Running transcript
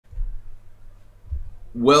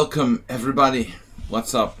Welcome everybody.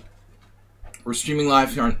 What's up? We're streaming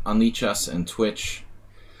live here on lichess and Twitch.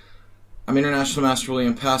 I'm International Master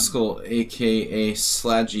William Pascal, aka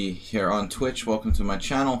Sladgie, here on Twitch. Welcome to my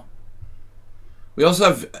channel. We also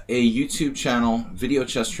have a YouTube channel, Video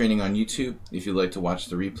Chess Training on YouTube, if you'd like to watch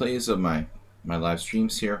the replays of my live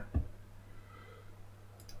streams here.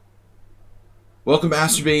 Welcome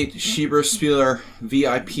Masturbate, Schieber, Spieler,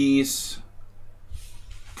 VIPs,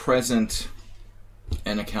 present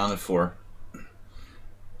and accounted for.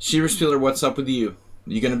 Schieber Spieler, what's up with you?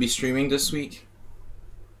 Are you going to be streaming this week?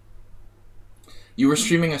 You were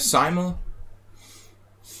streaming a simul?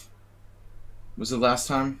 Was it last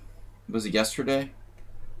time? Was it yesterday?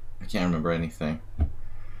 I can't remember anything.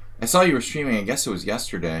 I saw you were streaming, I guess it was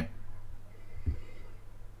yesterday.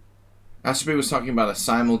 Asterbay was talking about a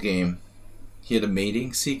simul game. He had a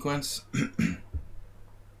mating sequence.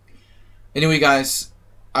 Anyway, guys,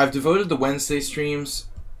 I've devoted the Wednesday streams,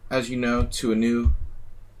 as you know, to a new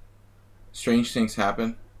Strange Things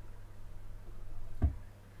Happen.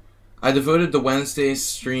 I devoted the Wednesday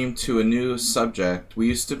stream to a new subject. We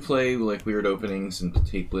used to play like weird openings and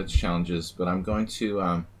take blitz challenges, but I'm going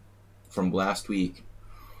to, from last week,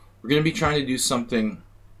 we're going to be trying to do something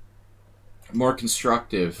more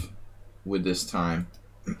constructive with this time.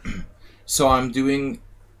 So I'm doing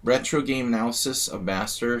retro game analysis of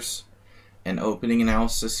Masters and opening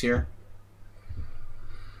analysis here.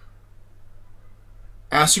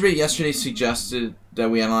 Asterbate yesterday suggested that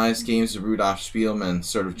we analyze games of Rudolf Spielmann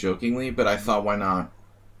sort of jokingly, but I thought, why not?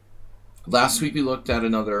 Last week we looked at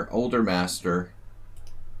another older master,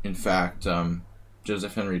 in fact,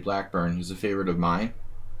 Joseph Henry Blackburn, who's a favorite of mine.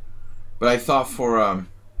 But I thought for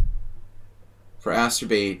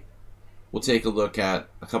Asterbate, we'll take a look at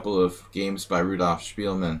a couple of games by Rudolf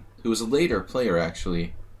Spielmann, who was a later player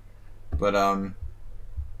actually. But I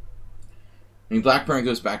mean, Blackburn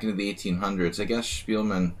goes back into the 1800s. I guess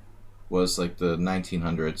Spielmann was like the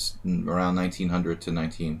 1900s, around 1900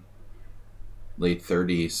 to late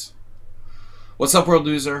 30s. What's up, World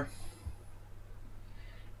Loser?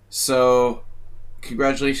 So,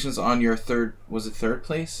 congratulations on your third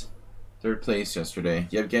place? Third place yesterday.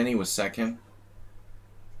 Yevgeny was second.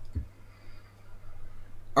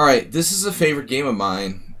 Alright, this is a favorite game of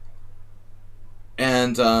mine.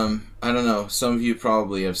 And, I don't know, some of you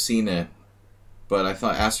probably have seen it, but I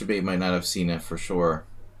thought Asterbate might not have seen it for sure.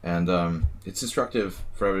 And, it's instructive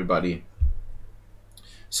for everybody.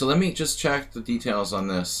 So let me just check the details on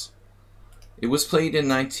this. It was played in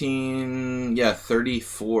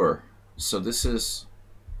 1934. So this is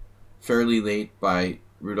fairly late by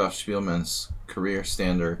Rudolf Spielmann's career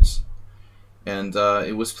standards. And,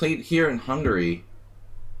 it was played here in Hungary,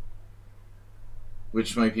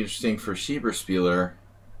 which might be interesting for Schieber Spieler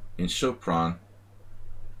in Sopron.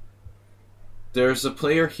 There's a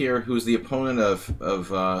player here who's the opponent of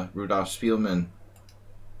Rudolf Spielmann,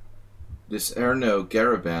 this Erno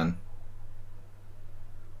Garabin,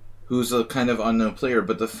 who's a kind of unknown player.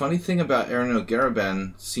 But the funny thing about Erno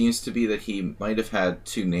Garabin seems to be that he might have had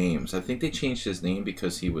two names. I think they changed his name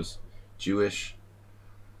because he was Jewish.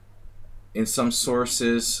 In some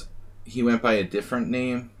sources, he went by a different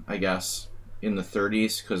name, I guess, in the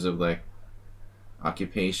 30s because of like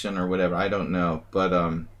occupation or whatever. I don't know, but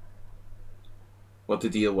what the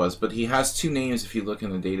deal was. But he has two names. If you look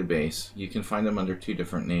in the database, you can find them under two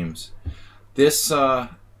different names. This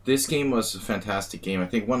game was a fantastic game. I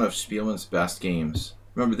think one of Spielmann's best games.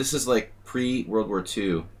 Remember, this is like pre-World War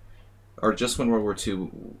II, or just when World War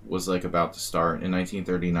II was like about to start in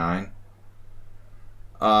 1939.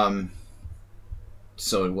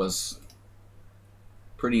 So it was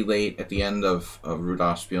pretty late at the end of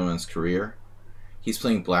Rudolf Spielmann's career. He's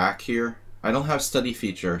playing black here. I don't have study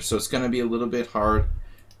feature, so it's going to be a little bit hard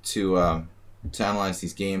to analyze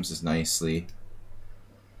these games as nicely.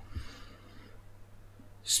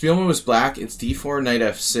 Spielmann was black. It's d4, knight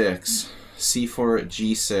f6, c4,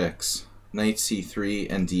 g6, knight c3,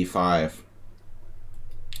 and d5.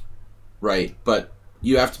 Right, but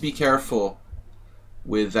you have to be careful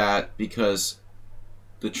with that because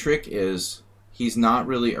the trick is he's not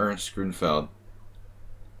really Ernst Grunfeld.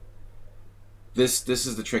 This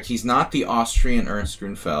is the trick. He's not the Austrian Ernst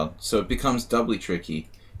Grunfeld, so it becomes doubly tricky.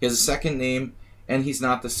 He has a second name, and he's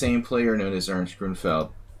not the same player known as Ernst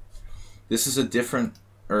Grunfeld. This is a different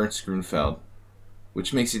Ernst Grunfeld,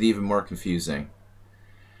 which makes it even more confusing.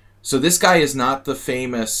 So this guy is not the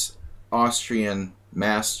famous Austrian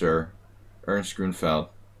master, Ernst Grunfeld.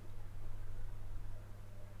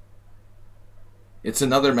 It's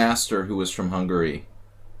another master who was from Hungary,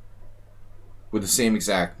 with the same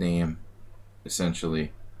exact name,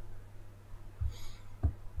 essentially.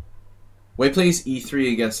 White plays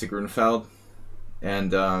e3 against the Grunfeld,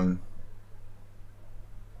 and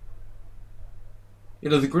you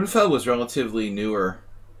know, the Grunfeld was relatively newer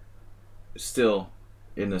still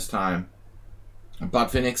in this time.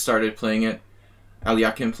 Botvinnik started playing it.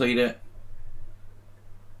 Alyakin played it.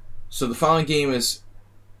 So the following game is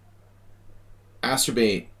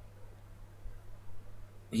Asterbate.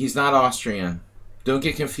 He's not Austrian. Don't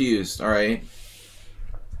get confused, alright?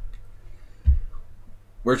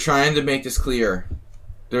 We're trying to make this clear.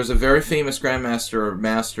 There's a very famous grandmaster or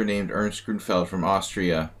master named Ernst Grunfeld from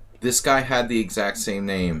Austria. This guy had the exact same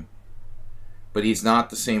name, but he's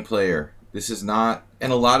not the same player. This is not,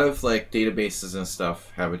 and a lot of like databases and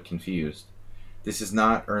stuff have it confused. This is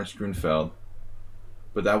not Ernst Grunfeld,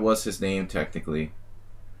 but that was his name technically.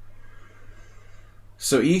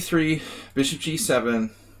 So e3, bishop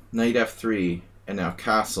g7, knight f3, and now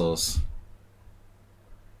castles.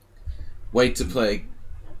 White to play.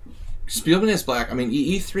 Spielman is black. I mean,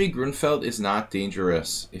 e3 Grunfeld is not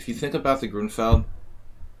dangerous. If you think about the Grunfeld,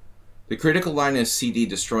 the critical line is CD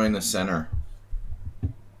destroying the center.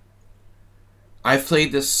 I've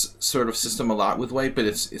played this sort of system a lot with white, but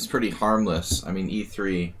it's pretty harmless. I mean,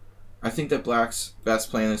 e3. I think that black's best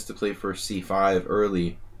plan is to play for c5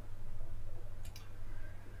 early.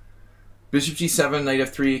 Bishop g7, knight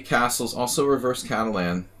f3, castles, also reverse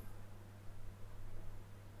Catalan.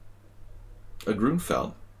 A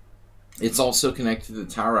Grunfeld. It's also connected to the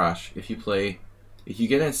Tarrasch. If you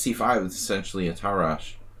get in c5, it's essentially a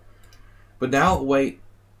Tarrasch. But now white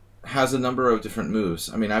has a number of different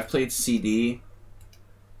moves. I mean, I've played CD.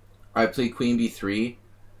 I played queen b3.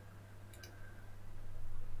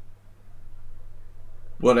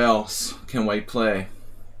 What else can white play?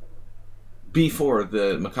 b4,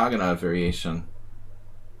 the Makaganov variation.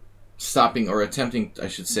 Stopping, or attempting, I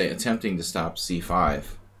should say, attempting to stop c5.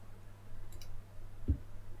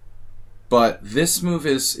 But this move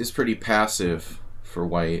is pretty passive for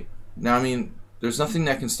white. Now, I mean, there's nothing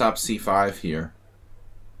that can stop c5 here.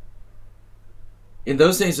 In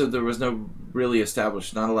those days, there was no really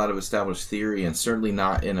established, not a lot of established theory, and certainly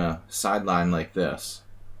not in a sideline like this.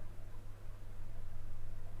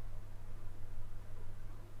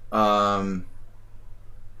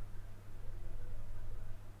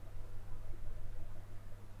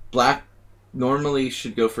 Black normally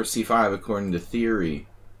should go for c5 according to theory.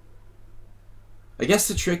 I guess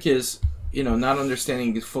the trick is, you know, not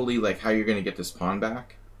understanding fully like how you're going to get this pawn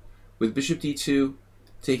back. With bishop d2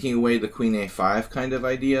 taking away the queen a5 kind of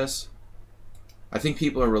ideas, I think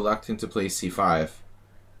people are reluctant to play c5.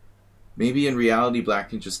 Maybe in reality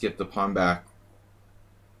black can just get the pawn back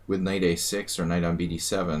with knight a6 or knight on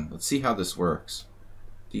bd7. Let's see how this works.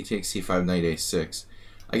 D takes c5, knight a6.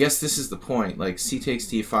 I guess this is the point, like c takes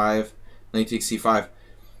d5, knight takes c5.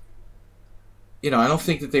 You know, I don't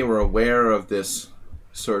think that they were aware of this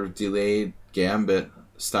sort of delayed gambit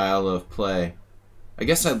style of play. I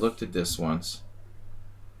guess I looked at this once.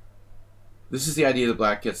 This is the idea that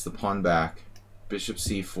black gets the pawn back. Bishop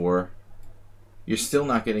c4. You're still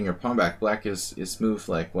not getting your pawn back. Black is moved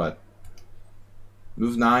like what?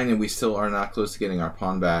 Move 9 and we still are not close to getting our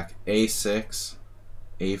pawn back. a6,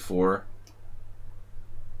 a4.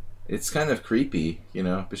 It's kind of creepy, you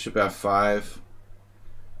know. Bishop f5.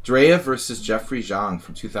 Dreyev versus Jeffrey Zhang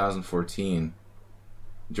from 2014.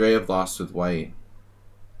 Dreyev lost with white.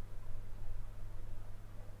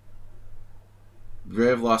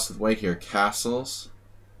 Dreyev lost with white here. Castles.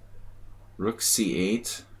 Rook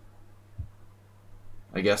c8.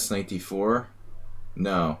 I guess knight d4.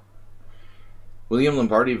 No. William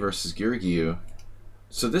Lombardi versus Georgiou.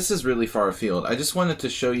 So this is really far afield. I just wanted to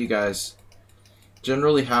show you guys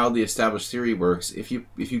generally how the established theory works. If you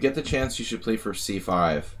get the chance, you should play for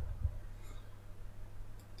c5.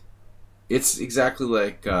 It's exactly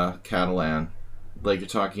like Catalan, like you're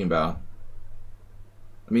talking about.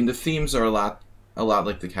 I mean, the themes are a lot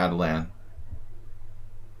like the Catalan.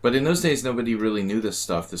 But in those days, nobody really knew this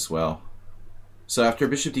stuff this well. So after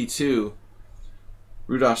bishop d2,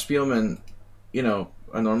 Rudolf Spielman, you know,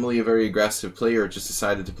 normally a very aggressive player, just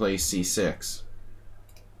decided to play c6.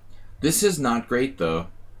 This is not great, though.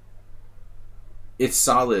 It's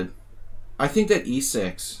solid. I think that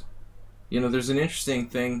e6, you know, there's an interesting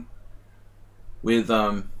thing with,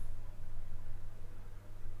 how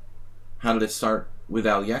did it start? With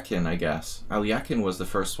Alyakin, I guess. Alyakin was the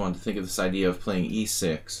first one to think of this idea of playing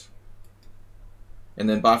e6. And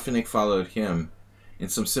then Botvinnik followed him in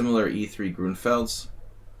some similar e3 Grunfelds.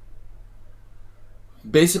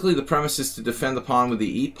 Basically, the premise is to defend the pawn with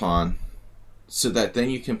the e pawn, so that then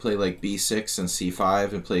you can play like b6 and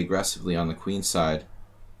c5 and play aggressively on the queen side.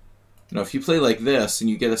 You know, if you play like this and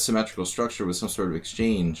you get a symmetrical structure with some sort of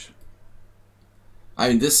exchange, I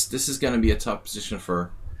mean, this is going to be a tough position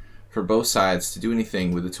for both sides to do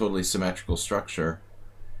anything with a totally symmetrical structure.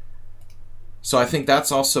 So I think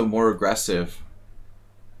that's also more aggressive.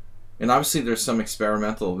 And obviously there's some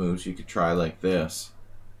experimental moves you could try like this.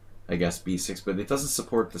 I guess b6, but it doesn't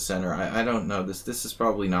support the center. I don't know. This is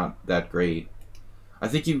probably not that great. I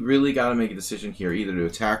think you really got to make a decision here, either to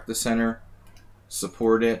attack the center,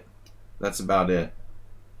 support it. That's about it.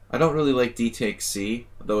 I don't really like d takes c,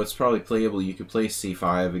 though it's probably playable. You could play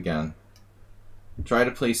c5 again. Try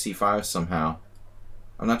to play c5 somehow.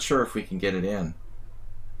 I'm not sure if we can get it in.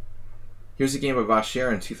 Here's a game of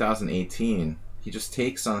Vacher in 2018. He just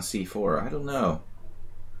takes on c4. I don't know.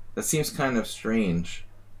 That seems kind of strange.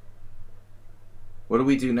 What do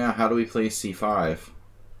we do now? How do we play c5?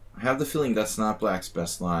 I have the feeling that's not black's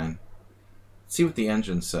best line. Let's see what the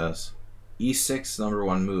engine says. e6,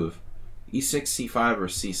 #1 move. e6, c5, or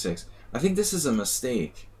c6. I think this is a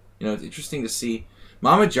mistake. You know, it's interesting to see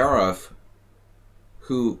Mamedyarov,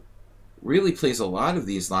 who really plays a lot of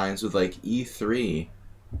these lines with like e3,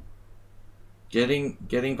 getting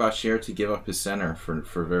Vacher to give up his center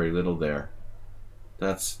for very little there.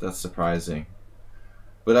 That's surprising.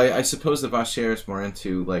 But I suppose that Vacher is more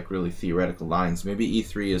into like really theoretical lines. Maybe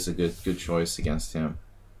e3 is a good choice against him.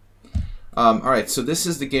 All right, so this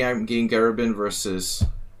is the game Garibin versus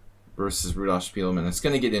Rudolf Spielmann. It's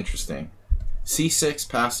going to get interesting. c6,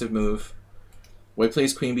 passive move. White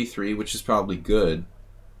plays queen b3, which is probably good.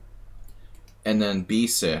 And then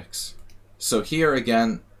b6. So here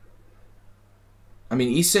again, I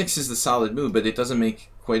mean, e6 is the solid move, but it doesn't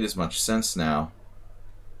make quite as much sense now.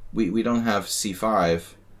 We don't have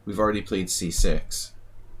c5. We've already played c6.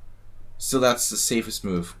 So that's the safest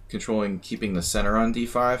move, keeping the center on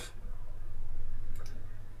d5.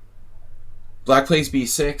 Black plays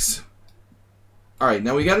b6. Alright,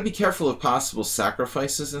 now we got to be careful of possible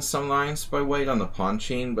sacrifices in some lines by white on the pawn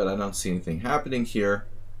chain, but I don't see anything happening here.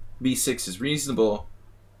 b6 is reasonable.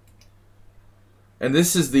 And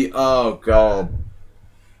this is the... oh, God.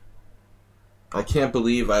 I can't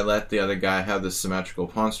believe I let the other guy have this symmetrical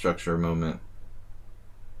pawn structure moment.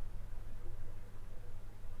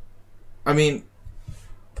 I mean,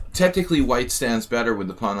 technically white stands better with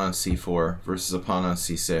the pawn on c4 versus a pawn on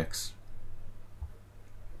c6.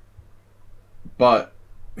 But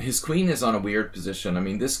his queen is on a weird position. I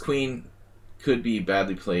mean, this queen could be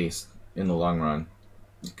badly placed in the long run.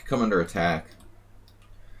 It could come under attack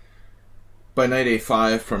by knight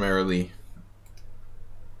a5 primarily.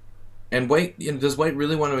 And white, does white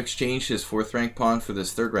really want to exchange his 4th rank pawn for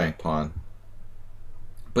this 3rd rank pawn?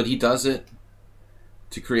 But he does it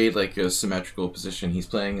to create like a symmetrical position. He's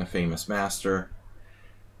playing a famous master.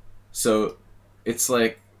 So it's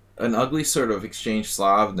like an ugly sort of exchange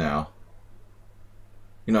Slav now.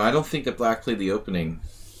 You know, I don't think that black played the opening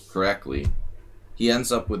correctly. He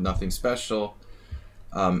ends up with nothing special.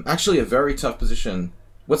 Actually a very tough position.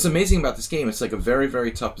 What's amazing about this game, it's like a very,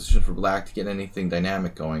 very tough position for black to get anything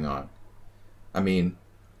dynamic going on. I mean,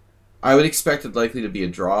 I would expect it likely to be a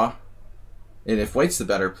draw. And if white's the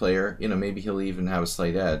better player, you know, maybe he'll even have a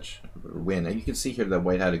slight edge or win. And you can see here that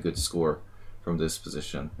white had a good score from this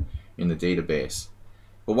position in the database.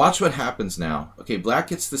 But watch what happens now. Okay, black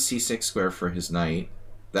gets the c6 square for his knight.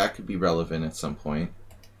 That could be relevant at some point.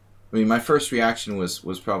 I mean, my first reaction was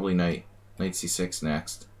probably knight c6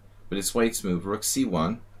 next. But it's white's move, rook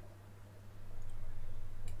c1.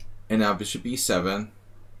 And now bishop e7.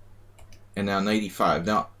 And now knight e5.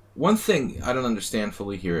 Now, one thing I don't understand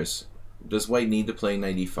fully here is, does white need to play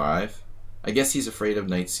knight e5? I guess he's afraid of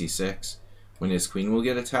knight c6, when his queen will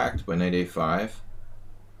get attacked by knight a5.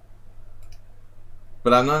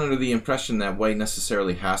 But I'm not under the impression that white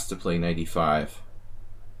necessarily has to play knight e5.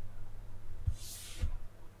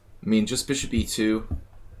 I mean, just bishop e2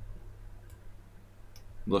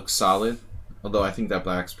 looks solid, although I think that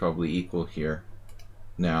black's probably equal here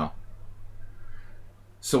now.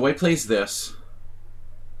 So white plays this,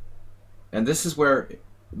 and this is where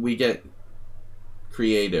we get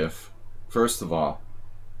creative, first of all.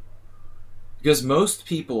 Because most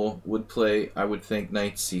people would play, I would think,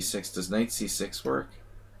 knight c6. Does knight c6 work?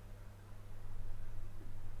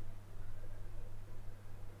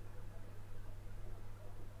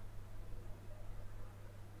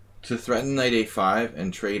 To threaten knight a5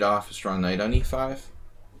 and trade off a strong knight on e5?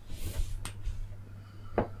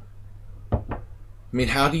 I mean,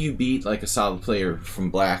 how do you beat like a solid player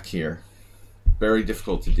from black here? Very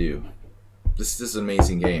difficult to do. This is an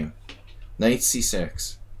amazing game. Knight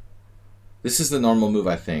c6. This is the normal move,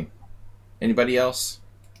 I think. Anybody else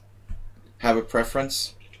have a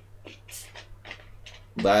preference?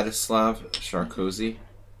 Ladislav Sarkozy.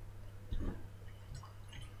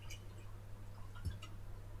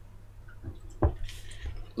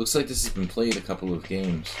 Looks like this has been played a couple of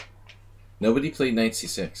games. Nobody played knight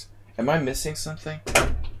c6. Am I missing something?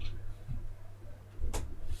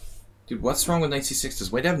 Dude, what's wrong with knight c6?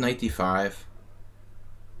 Does white have knight d5?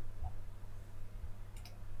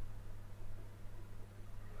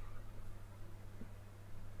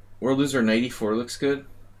 Or loser knight e4 looks good.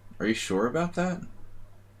 Are you sure about that?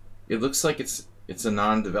 It looks like it's a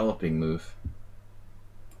non-developing move.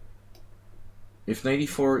 If knight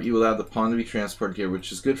e4, you allow the pawn to be transported here,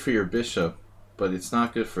 which is good for your bishop, but it's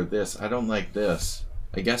not good for this. I don't like this.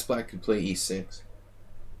 I guess black could play e6.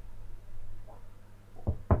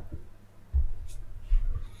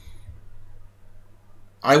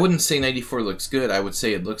 I wouldn't say knight e4 looks good. I would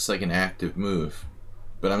say it looks like an active move,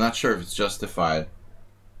 but I'm not sure if it's justified.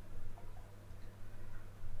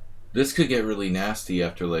 This could get really nasty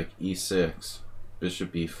after like e6,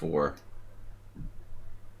 bishop e4.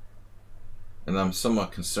 And I'm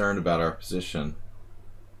somewhat concerned about our position.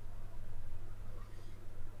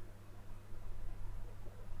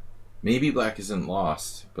 Maybe black isn't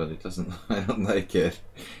lost, but it doesn't. I don't like it.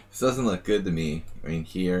 This doesn't look good to me. I mean,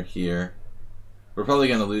 here. We're probably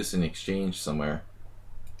going to lose an exchange somewhere.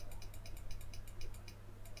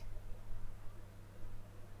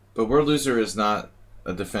 But World Loser is not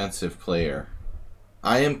a defensive player.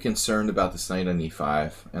 I am concerned about this knight on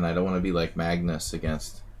e5, and I don't want to be like Magnus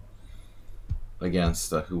against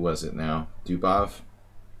who was it now? Dubov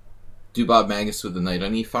Magnus with the knight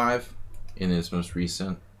on e5 in his most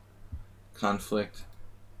recent conflict.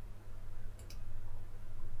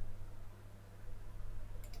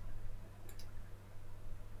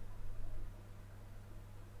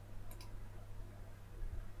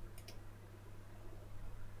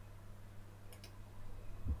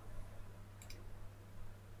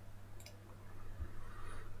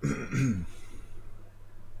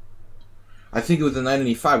 I think with the knight on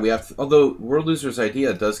e5, we have to, although World Loser's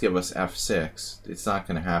idea does give us f6, it's not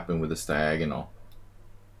going to happen with this diagonal.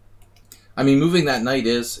 I mean, moving that knight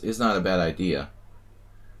is not a bad idea.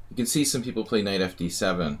 You can see some people play knight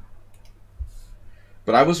fd7.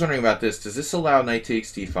 But I was wondering about this. Does this allow knight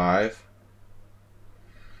takes d5?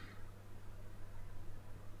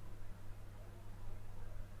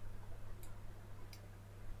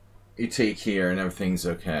 You take here and everything's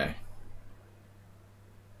okay.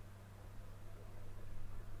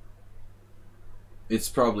 It's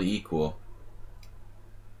probably equal.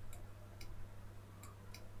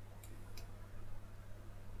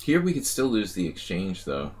 Here we could still lose the exchange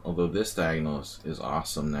though, although this diagonal is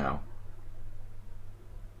awesome now.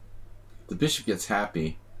 The bishop gets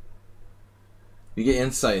happy. You get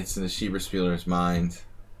insights into Schieberspieler's mind.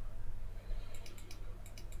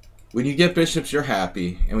 When you get bishops, you're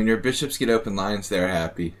happy. And when your bishops get open lines, they're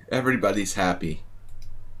happy. Everybody's happy.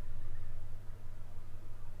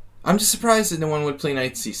 I'm just surprised that no one would play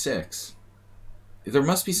knight c6. There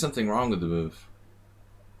must be something wrong with the move.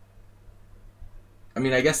 I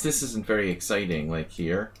mean, I guess this isn't very exciting, like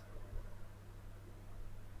here.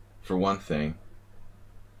 For one thing.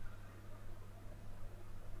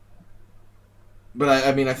 But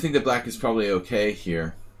I mean, I think that black is probably okay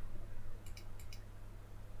here.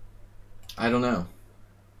 I don't know.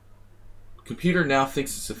 Computer now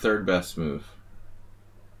thinks it's the third best move.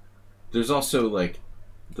 There's also, like,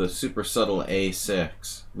 the super subtle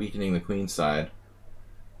a6, weakening the queen side,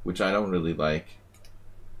 which I don't really like.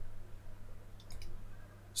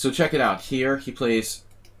 So check it out. Here he plays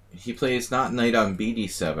not knight on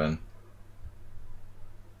bd7,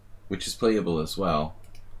 which is playable as well,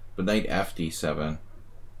 but knight fd7.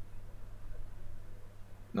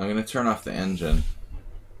 Now I'm going to turn off the engine.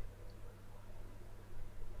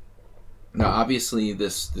 Now obviously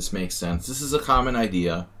this makes sense. This is a common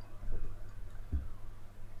idea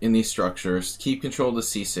in these structures. Keep control of the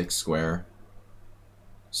c6 square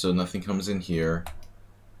so nothing comes in here.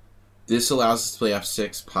 This allows us to play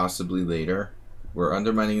f6 possibly later. We're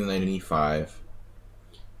undermining the knight in e5.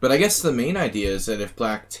 But I guess the main idea is that if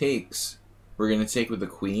black takes, we're going to take with the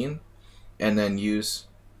queen and then use,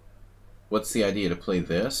 what's the idea, to play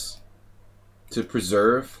this? To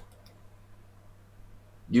preserve.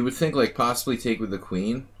 You would think like possibly take with the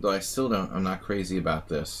queen, though I still don't, I'm not crazy about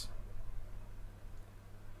this.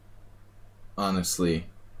 Honestly.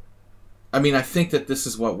 I mean, I think that this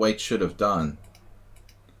is what white should have done.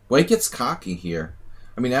 White gets cocky here.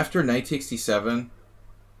 I mean, after knight takes d7,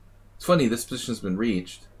 it's funny, this position's been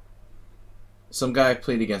reached. Some guy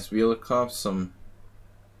played against Bielikov, some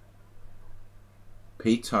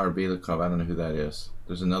Petar Bielikov, I don't know who that is.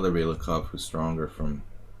 There's another Bielikov who's stronger from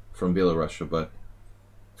Belarusia, but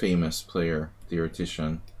famous player,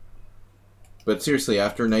 theoretician. But seriously,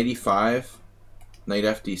 after knight e5, knight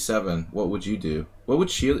fd7, what would you do? What would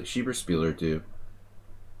Schieberspieler do?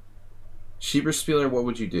 Schieberspieler, what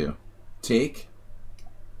would you do? Take?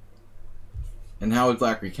 And how would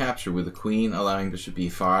black recapture? With the queen, allowing bishop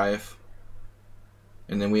e5?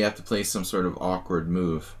 And then we have to play some sort of awkward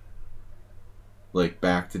move. Like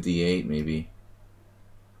back to d8, maybe.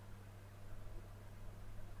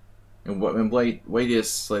 And white is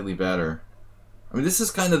slightly better. I mean, this is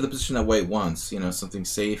kind of the position that white wants. You know, something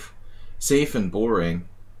safe and boring.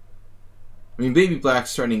 I mean, maybe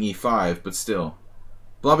black's starting e5, but still.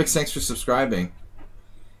 Blobix, thanks for subscribing.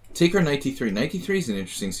 Take our knight d3. Knight d3 is an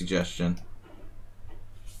interesting suggestion.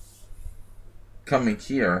 Coming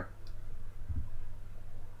here.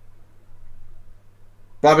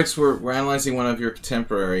 Blobix, we're analyzing one of your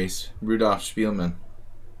contemporaries, Rudolf Spielmann.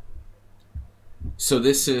 So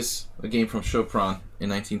this is a game from Chopin in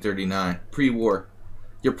 1939, pre-war.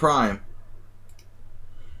 Your prime.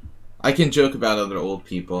 I can joke about other old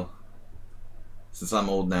people, since I'm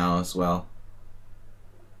old now as well.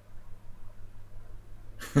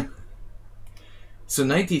 So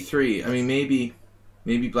knight d3, I mean,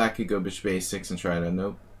 maybe black could go bishop a6 and try to,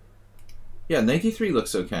 nope. Yeah, knight d3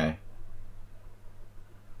 looks okay.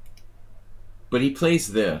 But he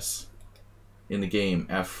plays this in the game,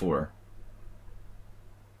 f4.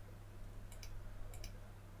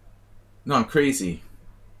 No, I'm crazy.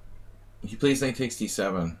 He plays knight takes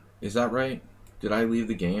d7. Is that right? Did I leave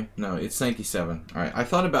the game? No, it's knight d7. Alright, I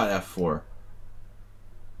thought about f4.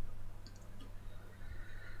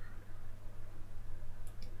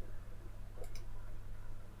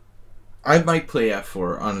 I might play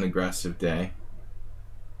f4 on an aggressive day.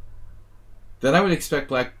 Then I would expect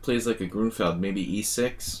black plays like a Grunfeld, maybe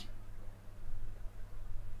e6.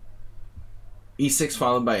 e6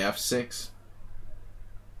 followed by f6.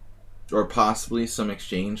 Or possibly some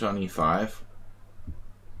exchange on e5.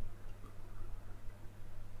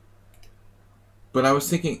 But I was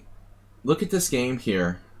thinking, look at this game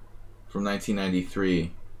here from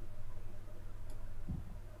 1993.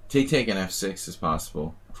 Take and f6 is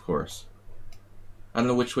possible, of course. I don't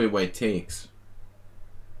know which way white takes.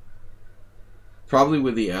 Probably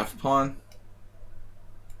with the f pawn.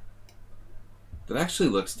 That actually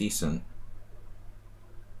looks decent.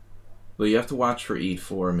 But you have to watch for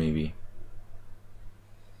e4 maybe.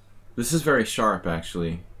 This is very sharp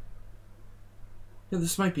actually. Yeah,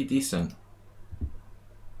 this might be decent.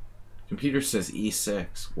 Computer says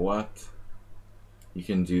e6. What? You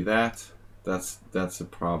can do that? That's a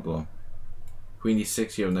problem. Queen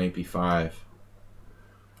d6, you have knight b5.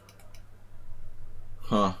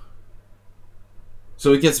 Huh.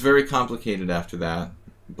 So it gets very complicated after that.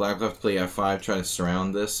 Black will have to play f5, try to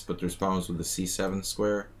surround this, but there's problems with the c7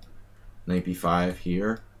 square. Knight b5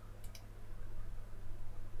 here.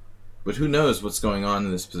 But who knows what's going on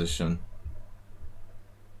in this position.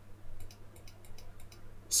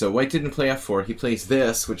 So white didn't play f4. He plays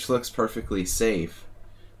this, which looks perfectly safe.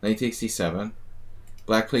 Knight takes d7.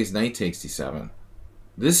 Black plays knight takes d7.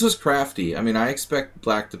 This was crafty. I mean, I expect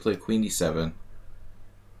black to play queen d7.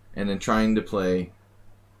 And then trying to play,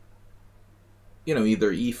 you know,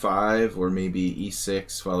 either e5 or maybe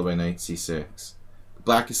e6 followed by knight c6.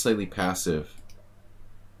 Black is slightly passive.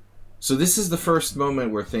 So this is the first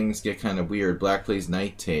moment where things get kind of weird. Black plays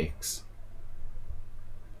knight takes.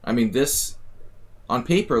 I mean, this on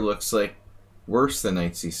paper looks like worse than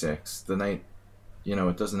knight c6. The knight, you know,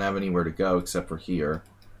 it doesn't have anywhere to go except for here,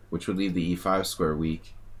 which would leave the e5 square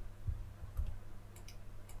weak.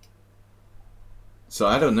 So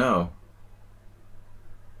I don't know.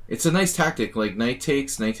 It's a nice tactic, like knight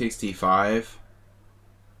takes d5.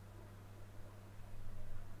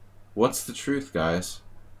 What's the truth, guys,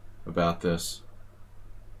 about this?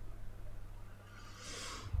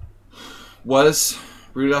 Was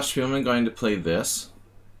Rudolf Spielmann going to play this?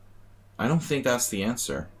 I don't think that's the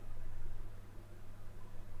answer.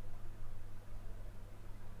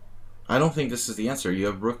 I don't think this is the answer. You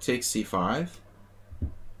have rook takes c5.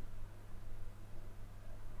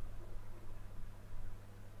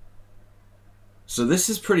 So this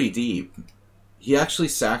is pretty deep. He actually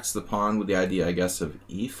sacks the pawn with the idea, I guess, of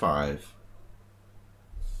e5.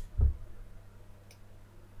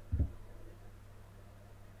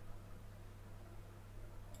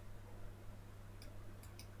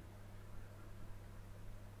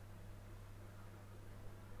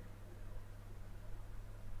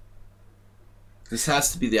 This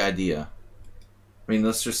has to be the idea. I mean,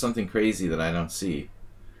 unless there's something crazy that I don't see.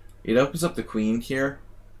 It opens up the queen here.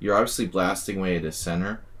 You're obviously blasting away at his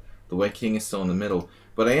center. The white king is still in the middle.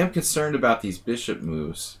 But I am concerned about these bishop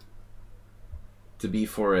moves to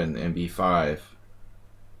b4 and b5.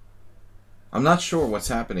 I'm not sure what's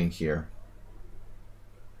happening here.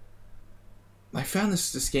 I found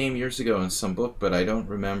this game years ago in some book, but I don't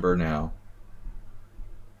remember now.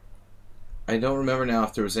 I don't remember now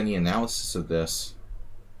if there was any analysis of this.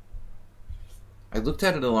 I looked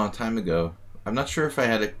at it a long time ago. I'm not sure if I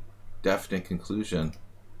had a definite conclusion.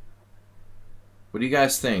 What do you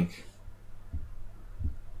guys think?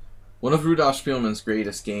 One of Rudolf Spielmann's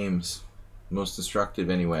greatest games, most destructive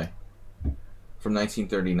anyway, from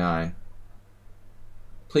 1939.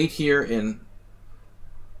 Played here in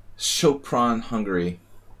Sopron, Hungary,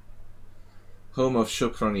 home of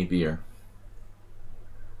Soproni beer.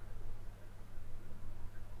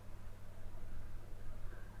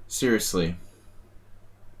 Seriously.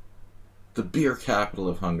 The beer capital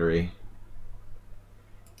of Hungary.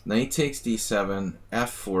 Knight takes d7,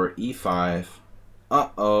 f4, e5.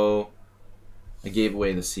 Uh-oh. I gave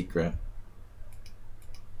away the secret.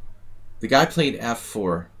 The guy played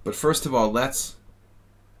f4, but first of all, let's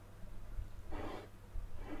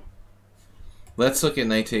look at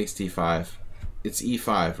knight takes d5. It's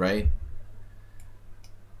e5, right?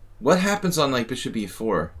 What happens on like bishop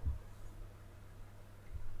e4?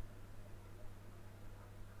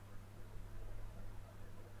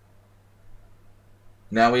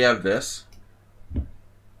 Now we have this.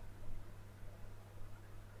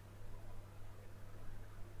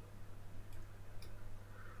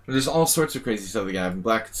 There's all sorts of crazy stuff. The guy having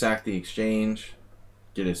black could sack the exchange,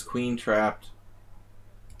 get his queen trapped.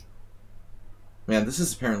 Man, this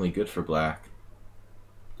is apparently good for black.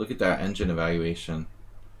 Look at that engine evaluation.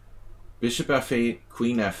 Bishop f8,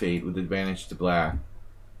 queen f8 with advantage to black.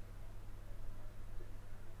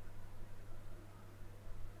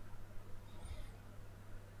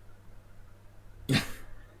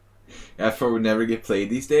 f4 would never get played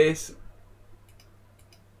these days.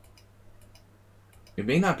 It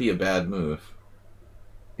may not be a bad move.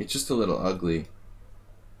 It's just a little ugly.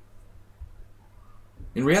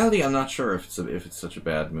 In reality, I'm not sure if it's such a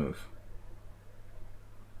bad move.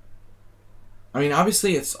 I mean,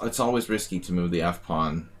 obviously, it's always risky to move the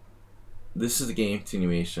f-pawn. This is a game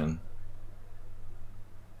continuation.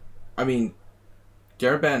 I mean,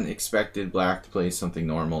 Garabin expected black to play something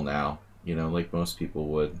normal now. You know, like most people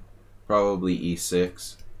would. Probably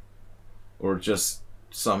e6. Or just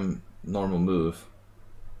some normal move.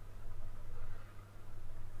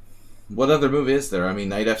 What other move is there? I mean,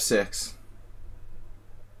 knight f6.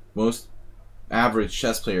 Most average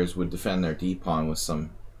chess players would defend their d-pawn with some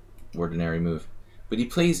ordinary move. But he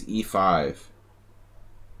plays e5.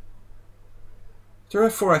 Through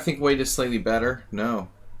f4, I think weight is slightly better. No.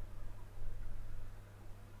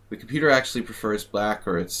 The computer actually prefers black,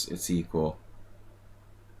 or it's equal.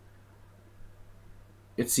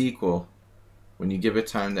 It's equal when you give it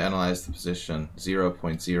time to analyze the position.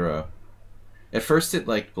 0.0. At first it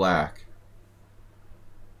liked black.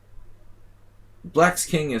 Black's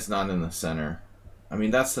king is not in the center. I mean,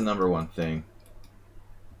 that's the number one thing.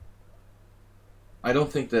 I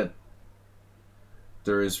don't think that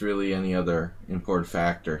there is really any other important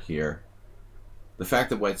factor here. The fact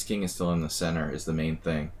that white's king is still in the center is the main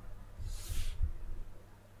thing.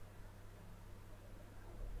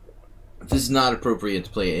 This is not appropriate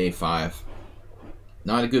to play a5.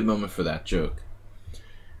 Not a good moment for that joke.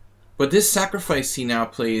 But this sacrifice he now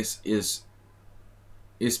plays is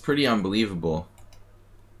pretty unbelievable.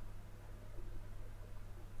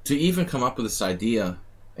 To even come up with this idea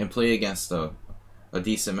and play against a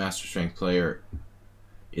decent master strength player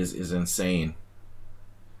is insane.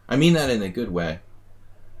 I mean that in a good way.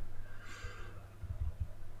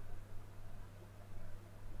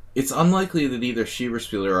 It's unlikely that either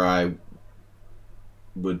Schieberspieler or I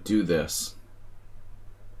would do this.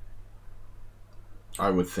 I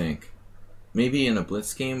would think. Maybe in a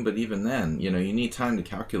blitz game, but even then, you know, you need time to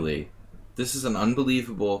calculate. This is an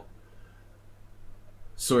unbelievable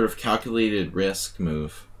sort of calculated risk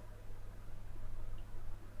move.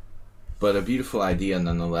 But a beautiful idea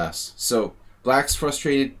nonetheless. So, black's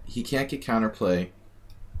frustrated. He can't get counterplay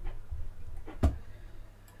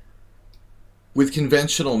with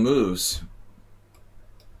conventional moves.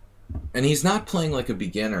 And he's not playing like a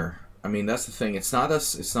beginner. I mean, that's the thing. It's not a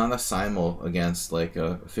simul against like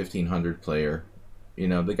a 1500 player. You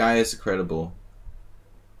know, the guy is a credible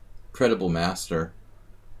master.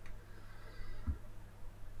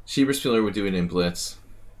 Schieberspieler would do it in blitz.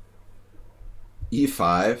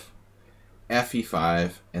 e5,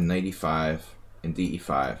 fe5, and knight e5, and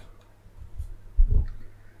de5.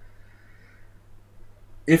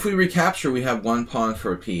 If we recapture, we have one pawn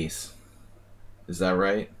for a piece. Is that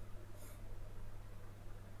right?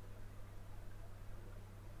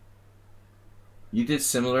 You did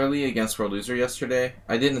similarly against World Loser yesterday?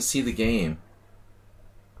 I didn't see the game.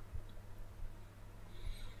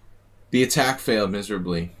 The attack failed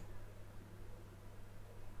miserably.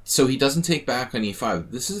 So he doesn't take back on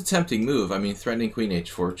e5. This is a tempting move. I mean, threatening queen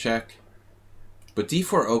h4 check. But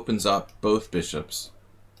d4 opens up both bishops.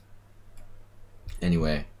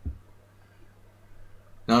 Anyway.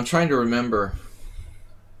 Now I'm trying to remember.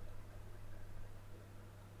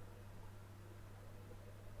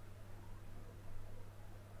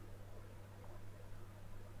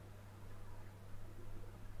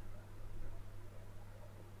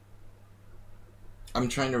 I'm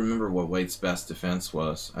trying to remember what White's best defense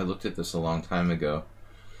was. I looked at this a long time ago.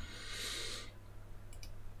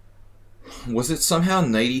 Was it somehow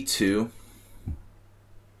knight e2?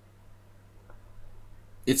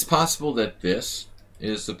 It's possible that this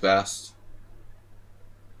is the best.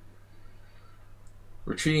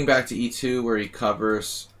 Retreating back to e2 where he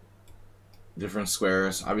covers different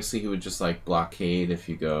squares. Obviously he would just like blockade if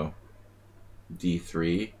you go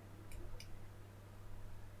d3.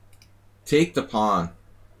 Take the pawn.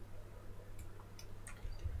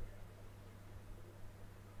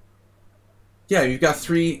 Yeah, you've got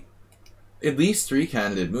at least three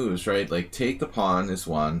candidate moves, right? Like take the pawn is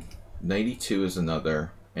one, knight e2 is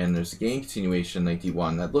another, and there's a game continuation, knight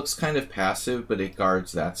d1. That looks kind of passive, but it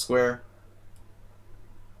guards that square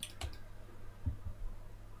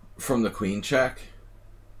from the queen check.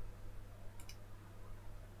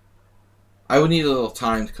 I would need a little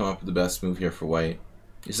time to come up with the best move here for White.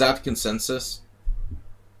 Is that the consensus?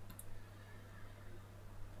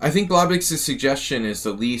 I think Blobix's suggestion is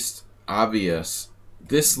the least obvious.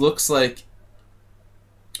 This looks like...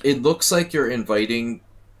 It looks like you're inviting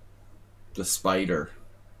the spider,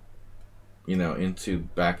 you know,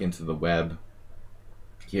 back into the web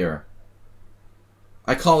here.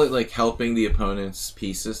 I call it like helping the opponent's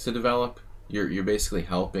pieces to develop. You're basically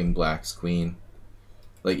helping Black's queen.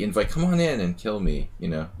 Like invite, come on in and kill me, you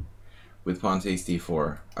know. With pawn takes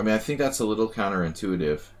d4. I mean, I think that's a little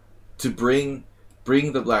counterintuitive. To bring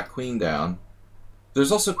the black queen down.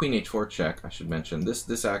 There's also queen h4 check, I should mention.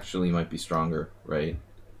 This actually might be stronger, right?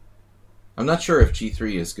 I'm not sure if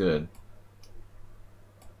g3 is good.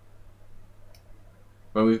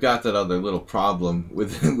 But we've got that other little problem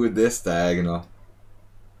with this diagonal.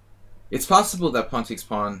 It's possible that pawn takes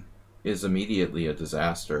pawn is immediately a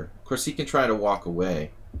disaster. Of course, he can try to walk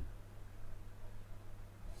away.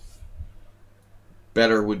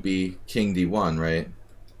 Better would be king d1, right?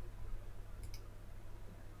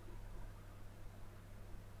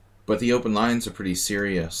 But the open lines are pretty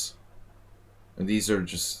serious. And these are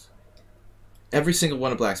just... Every single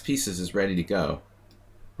one of Black's pieces is ready to go.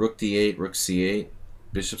 Rook d8, rook c8,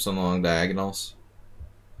 bishops on the long diagonals.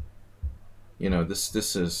 You know,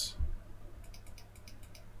 this is...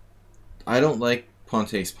 I don't like pawn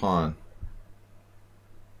takes pawn.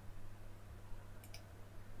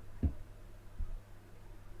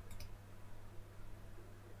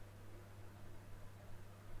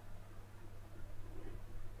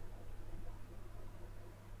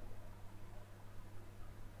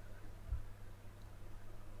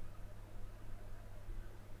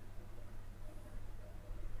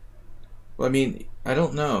 Well, I mean, I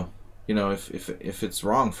don't know. You know, if it's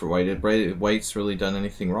wrong for White, if White's really done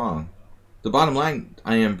anything wrong. The bottom line,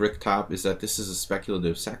 I am Bricktop, is that this is a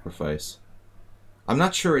speculative sacrifice. I'm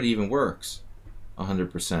not sure it even works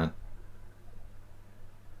 100%.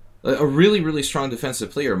 A really, really strong defensive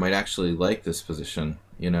player might actually like this position,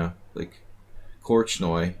 you know? Like,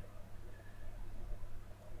 Korchnoi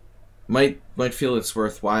might feel it's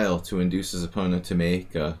worthwhile to induce his opponent to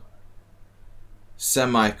make a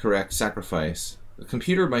semi-correct sacrifice. The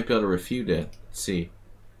computer might be able to refute it. Let's see.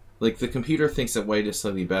 Like, the computer thinks that White is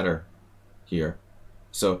slightly better here.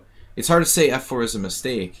 So, it's hard to say f4 is a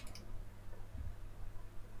mistake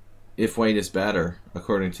if White is better,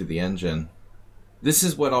 according to the engine. This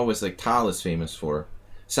is what always, like, Tal is famous for.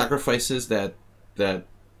 Sacrifices that lead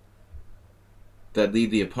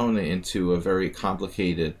the opponent into a very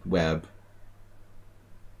complicated web.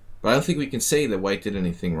 But I don't think we can say that White did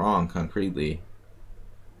anything wrong, concretely.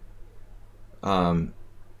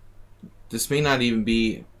 This may not even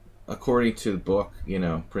be, according to the book, you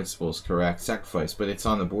know, principles, correct sacrifice, but it's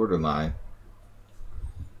on the borderline.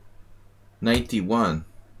 Knight d1.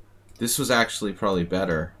 This was actually probably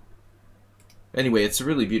better. Anyway, it's a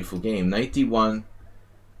really beautiful game. Knight d1,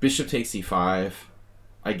 bishop takes e5.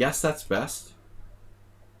 I guess that's best.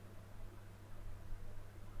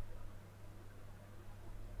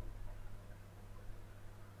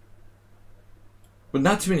 But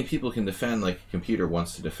not too many people can defend like a computer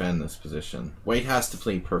wants to defend this position. White has to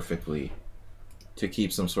play perfectly to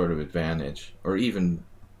keep some sort of advantage, or even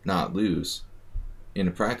not lose, in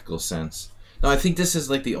a practical sense. Now, I think this is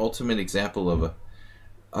like the ultimate example of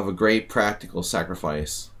of a great practical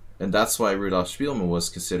sacrifice. And that's why Rudolf Spielmann was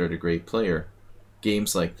considered a great player.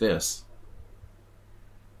 Games like this.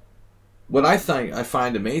 What I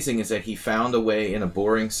find amazing is that he found a way in a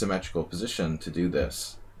boring symmetrical position to do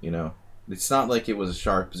this. You know, it's not like it was a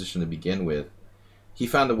sharp position to begin with. He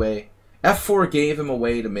found a way. F4 gave him a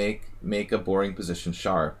way to make a boring position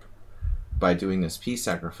sharp by doing this piece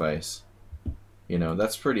sacrifice. You know,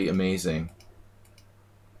 that's pretty amazing.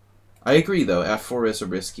 I agree, though. F4 is a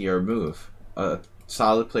riskier move. A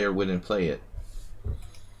solid player wouldn't play it.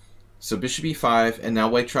 So bishop e5, and now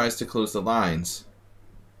white tries to close the lines.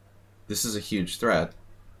 This is a huge threat.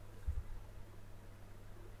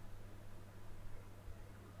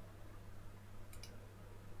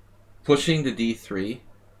 Pushing to d3,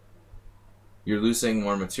 you're losing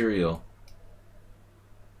more material.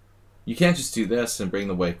 You can't just do this and bring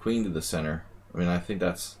the white queen to the center. I mean, I think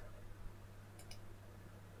that's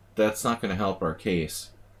not going to help our case.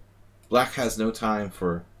 Black has no time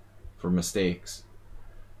for mistakes.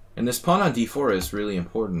 And this pawn on d4 is really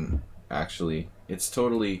important, actually. It's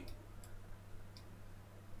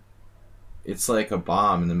like a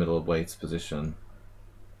bomb in the middle of white's position.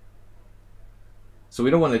 So we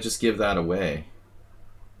don't want to just give that away.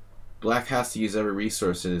 Black has to use every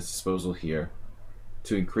resource at his disposal here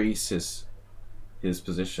to increase his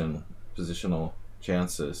positional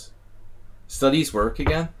chances. Studies work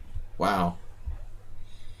again? Wow.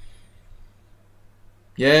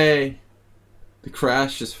 Yay! The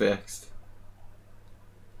crash is fixed.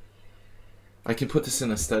 I can put this in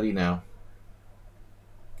a study now.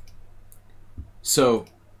 So,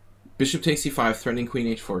 bishop takes e5, threatening queen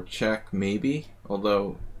h4 check, maybe.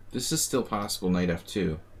 Although, this is still possible, knight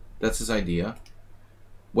f2. That's his idea.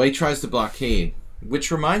 White tries to blockade, which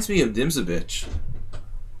reminds me of Dimzovich.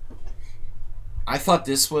 I thought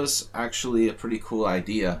this was actually a pretty cool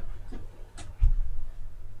idea.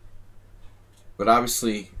 But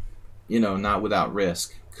obviously, you know, not without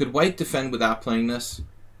risk. Could white defend without playing this?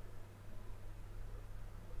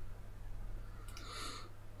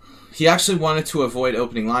 He actually wanted to avoid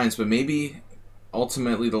opening lines, but maybe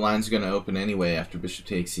ultimately the lines are going to open anyway after bishop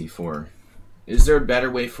takes e4. Is there a better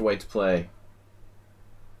way for white to play?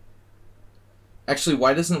 Actually,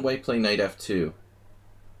 why doesn't white play knight f2?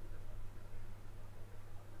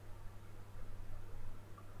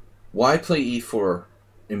 Why play e4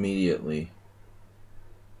 immediately?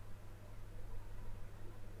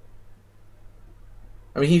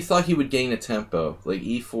 I mean, he thought he would gain a tempo, like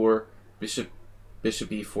e4, bishop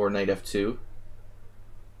e4, knight f2.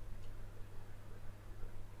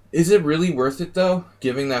 Is it really worth it, though,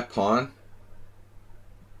 giving that pawn?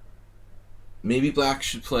 Maybe white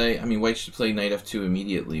should play knight f2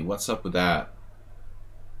 immediately. What's up with that?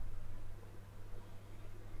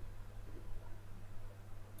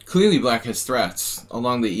 Clearly black has threats.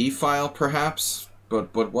 Along the e-file, perhaps?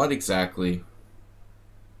 But what exactly?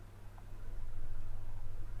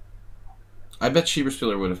 I bet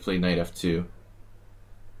Schieberspieler would have played knight f2.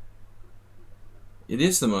 It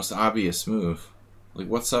is the most obvious move. Like,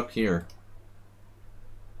 what's up here?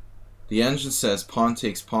 The engine says pawn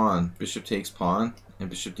takes pawn, bishop takes pawn, and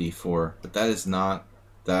bishop d4. But that is not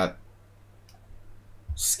that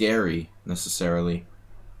scary, necessarily.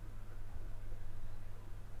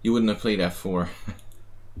 You wouldn't have played f4.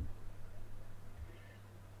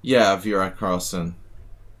 Yeah, Virat Carlson.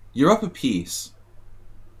 You're up a piece.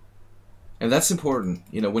 And that's important.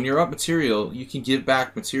 You know, when you're up material, you can give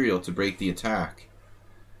back material to break the attack.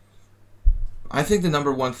 I think the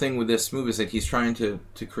number one thing with this move is that he's trying to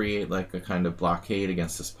create like a kind of blockade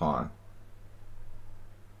against this pawn.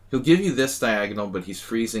 He'll give you this diagonal, but he's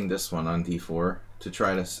freezing this one on d4 to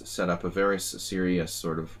try to set up a very serious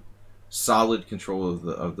sort of solid control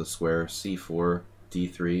of the square c4,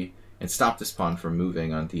 d3, and stop this pawn from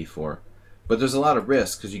moving on d4. But there's a lot of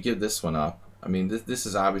risk because you give this one up. I mean, this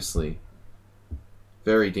is obviously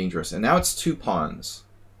very dangerous. And now it's two pawns.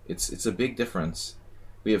 It's a big difference.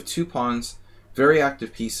 We have two pawns. Very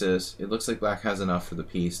active pieces. It looks like black has enough for the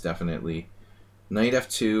piece, definitely. Knight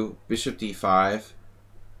f2, bishop d5.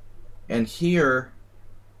 And here,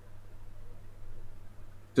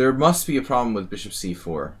 there must be a problem with bishop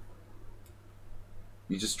c4.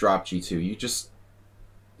 You just drop g2.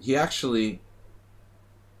 He actually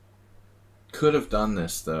could have done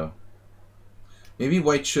this, though. Maybe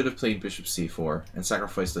white should have played bishop c4 and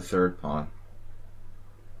sacrificed the third pawn.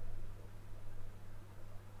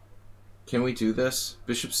 Can we do this?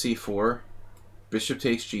 Bishop c4, bishop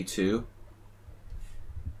takes g2.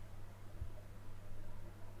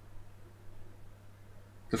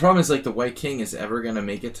 The problem is, like, the white king is ever going to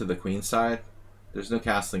make it to the queen side. There's no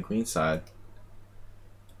castling queen side.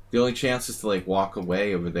 The only chance is to like walk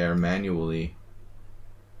away over there manually.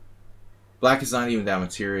 Black is not even that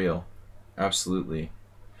material. Absolutely.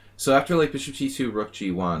 So after like bishop g2, rook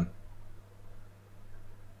g1,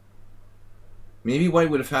 maybe white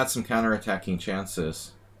would have had some counterattacking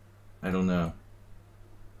chances. I don't know.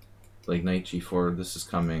 Like knight g4, this is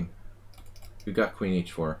coming. We got queen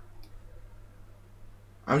h4.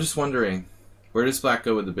 I'm just wondering, where does black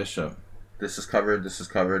go with the bishop? This is covered, this is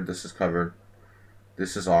covered, this is covered.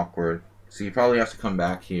 This is awkward. So you probably have to come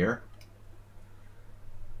back here.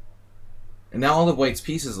 And now all of white's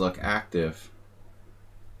pieces look active.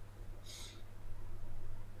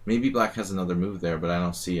 Maybe black has another move there, but I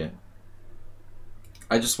don't see it.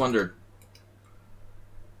 I just wondered,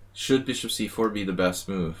 should bishop c4 be the best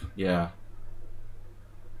move? Yeah.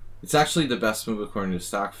 It's actually the best move according to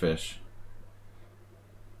Stockfish.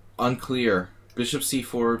 Unclear. Bishop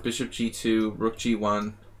c4, bishop g2, rook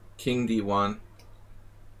g1, king d1.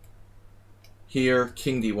 Here,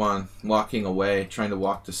 king d1, walking away, trying to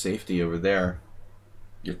walk to safety over there.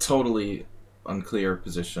 You're totally unclear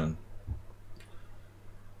position.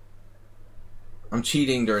 I'm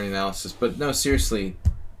cheating during analysis, but no, seriously.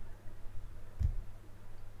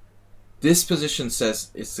 This position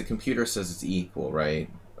says, the computer says it's equal, right?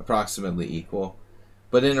 Approximately equal.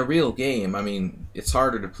 But in a real game, I mean, it's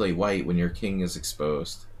harder to play white when your king is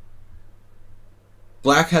exposed.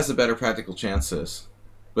 Black has the better practical chances.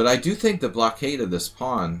 But I do think the blockade of this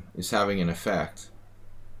pawn is having an effect.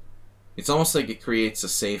 It's almost like it creates a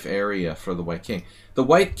safe area for the white king. The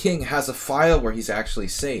white king has a file where he's actually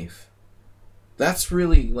safe. That's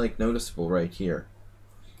really, like, noticeable right here.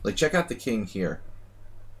 Like, check out the king here.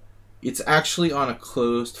 It's actually on a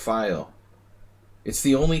closed file. It's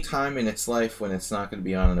the only time in its life when it's not going to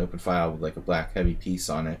be on an open file with, like, a black heavy piece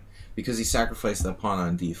on it. Because he sacrificed that pawn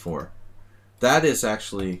on d4. That is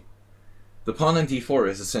actually... The pawn on d4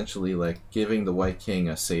 is essentially like giving the white king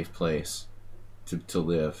a safe place to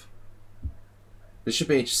live. Bishop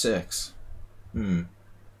h6.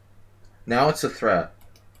 Now it's a threat.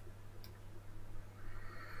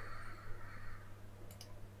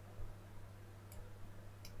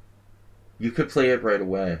 You could play it right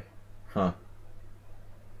away. Huh.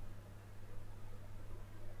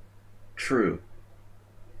 True.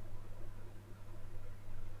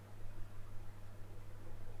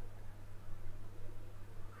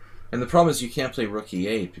 And the problem is you can't play rook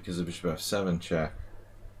e8 because of bishop f7 check.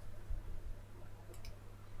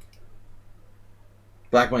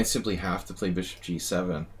 Black might simply have to play bishop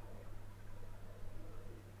g7.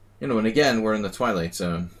 You know, and again, we're in the twilight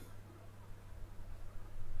zone.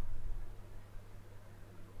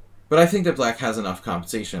 But I think that black has enough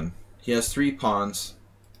compensation. He has 3 pawns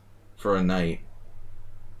for a knight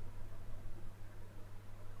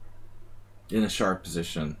in a sharp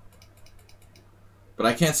position. But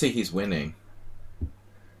I can't say he's winning.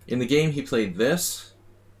 In the game, he played this,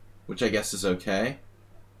 which I guess is okay.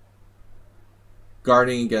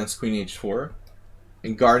 Guarding against queen h4.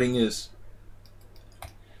 And guarding his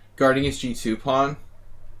g2 pawn.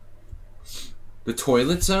 The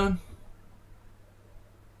toilet zone?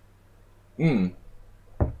 It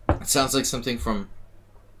sounds like something from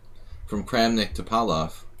Kramnik to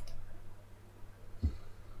Palov.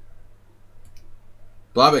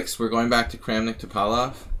 Blobix, we're going back to Kramnik to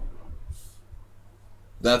Palov.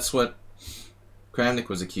 That's what Kramnik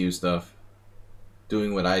was accused of.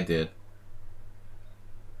 Doing what I did.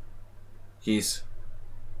 He's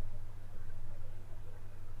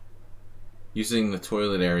using the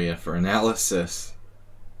toilet area for analysis.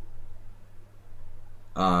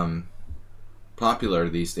 Popular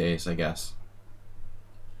these days, I guess.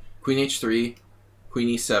 Queen h3,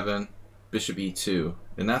 queen e7, bishop e2.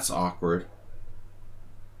 And that's awkward.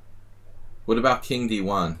 What about king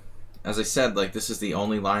d1? As I said, like, this is the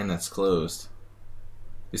only line that's closed.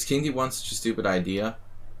 Is king d1 such a stupid idea?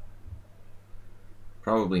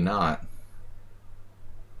 Probably not.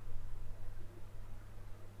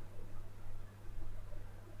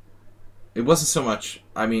 It wasn't so much,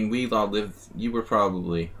 I mean, we all lived, you were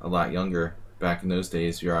probably a lot younger back in those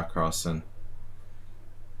days, Yura Carlson.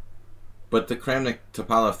 But the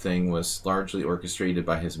Kramnik-Topalov thing was largely orchestrated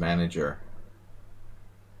by his manager.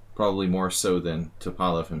 Probably more so than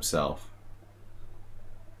Topalov himself.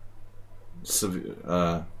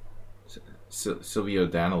 Silvio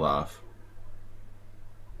Danilov.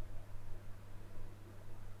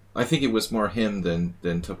 I think it was more him than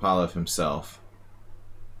Topalov himself.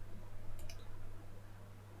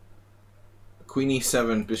 Queen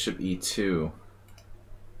e7, bishop e2.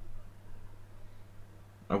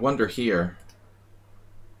 I wonder here.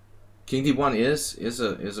 King d1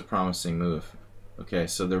 is a promising move. Okay,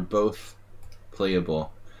 so they're both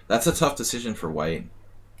playable. That's a tough decision for white.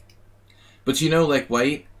 But you know, like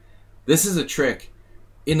white, this is a trick.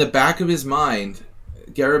 In the back of his mind,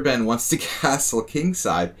 Garabin wants to castle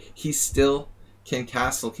kingside. He still can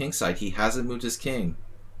castle kingside. He hasn't moved his king.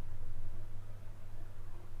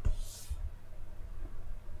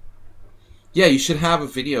 Yeah, you should have a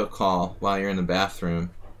video call while you're in the bathroom.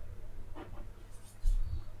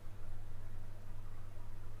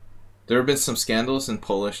 There have been some scandals in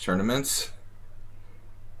Polish tournaments.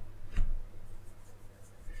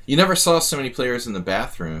 You never saw so many players in the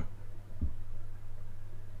bathroom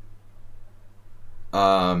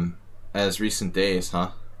as recent days,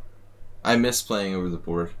 huh? I miss playing over the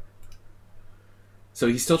board. So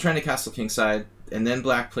he's still trying to castle kingside, and then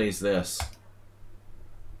black plays this.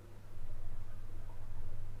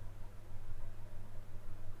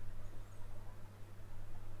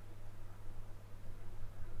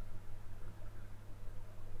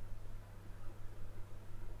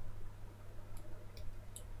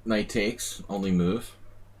 Knight takes, only move.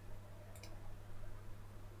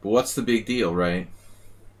 But what's the big deal, right?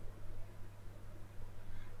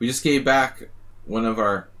 We just gave back one of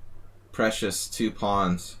our precious 2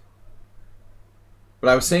 pawns. But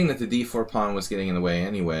I was saying that the d4 pawn was getting in the way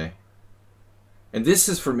anyway. And this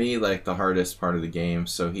is, for me, like the hardest part of the game,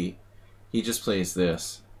 so he just plays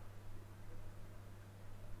this.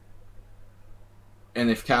 And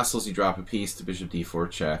if castles, you drop a piece to bishop d4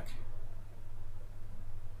 check.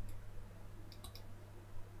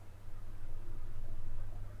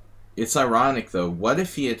 It's ironic, though. What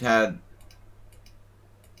if he had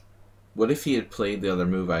played the other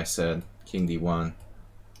move I said, king d1?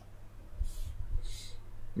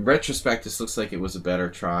 In retrospect, this looks like it was a better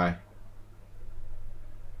try.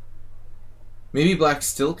 Maybe black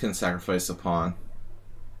still can sacrifice a pawn,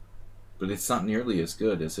 but it's not nearly as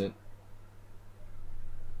good, is it?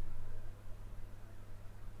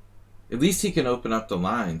 At least he can open up the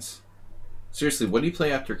lines. Seriously, what do you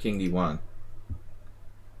play after king d1?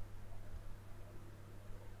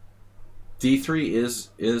 d3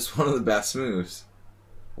 is one of the best moves.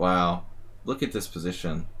 Wow. Look at this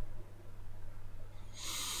position.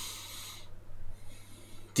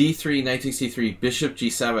 d3, knight takes c3, bishop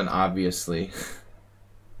g7, obviously.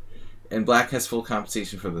 And black has full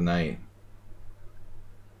compensation for the knight.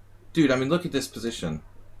 Dude, I mean, look at this position.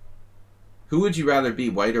 Who would you rather be,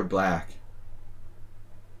 white or black?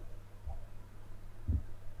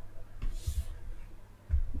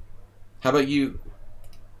 How about you,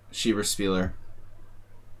 Schieberspieler?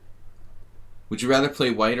 Would you rather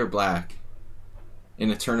play white or black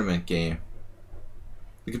in a tournament game?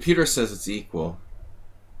 The computer says it's equal.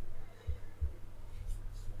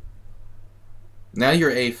 Now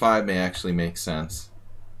your a5 may actually make sense.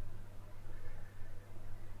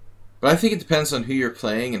 But I think it depends on who you're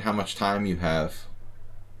playing and how much time you have.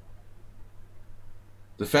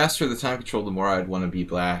 The faster the time control, the more I'd want to be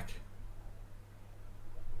black.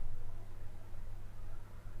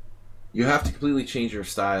 You have to completely change your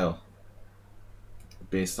style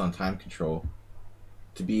based on time control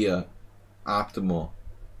to be a optimal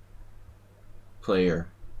player.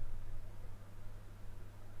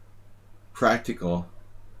 Practical.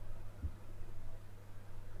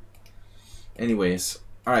 Anyways,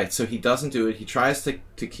 alright, so he doesn't do it. He tries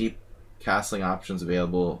to keep castling options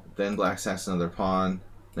available. Then black sacks another pawn.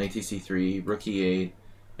 Knight takes c3, rook e8,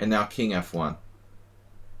 and now king f1.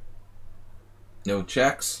 No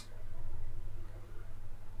checks.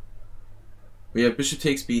 We have bishop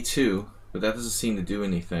takes b2, but that doesn't seem to do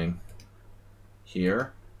anything.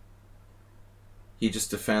 Here, he just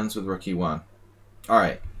defends with rook e1.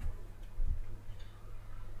 Alright.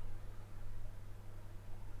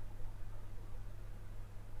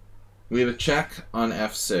 We have a check on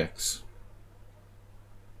f6.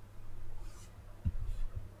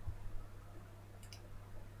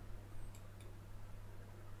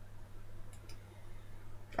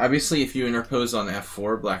 Obviously, if you interpose on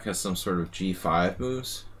f4, black has some sort of g5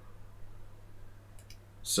 moves.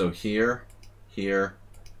 So here, here,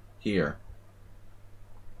 here.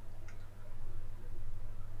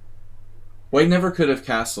 White never could have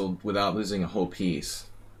castled without losing a whole piece.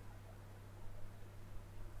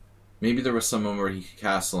 Maybe there was some moment where he could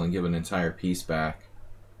castle and give an entire piece back.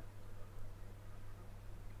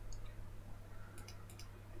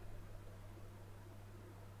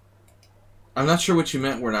 I'm not sure what you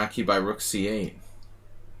meant, Warnacki, by rook c8.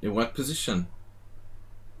 In what position?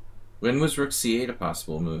 When was rook c8 a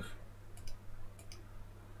possible move?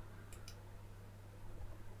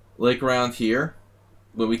 Like around here?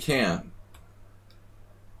 But we can't.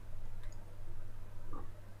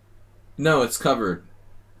 No, it's covered.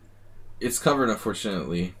 It's covered,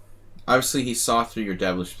 unfortunately. Obviously, he saw through your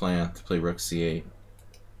devilish plan to play rook c8.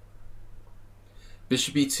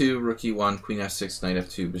 Bishop e2, rook e1, queen f6, knight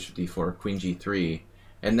f2, bishop d4, queen g3.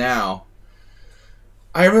 And now,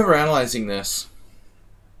 I remember analyzing this.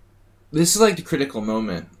 This is like the critical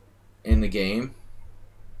moment in the game.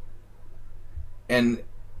 And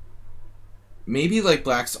maybe like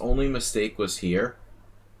Black's only mistake was here.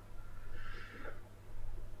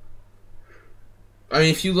 I mean,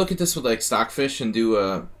 if you look at this with like Stockfish and do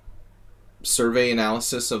a survey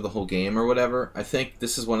analysis of the whole game or whatever, I think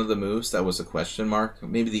this is one of the moves that was a question mark.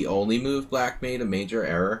 Maybe the only move Black made a major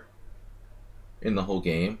error in the whole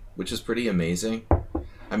game, which is pretty amazing.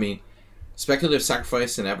 I mean, speculative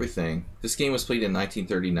sacrifice and everything. This game was played in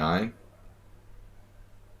 1939.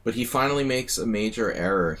 But he finally makes a major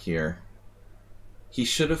error here. He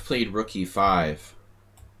should have played rook e5.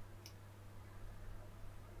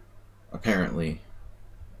 Apparently.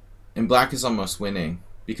 And Black is almost winning.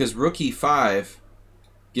 Because rook e5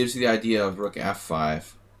 gives you the idea of rook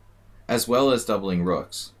f5, as well as doubling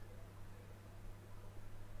rooks.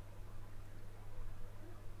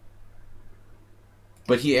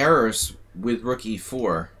 But he errors with rook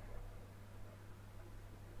e4.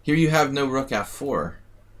 Here you have no rook f4.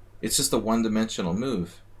 It's just a one-dimensional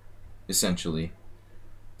move, essentially.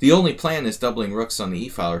 The only plan is doubling rooks on the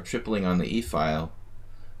e-file or tripling on the e-file.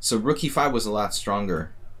 So rook e5 was a lot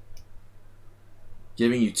stronger,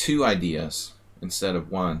 giving you two ideas instead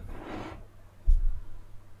of one.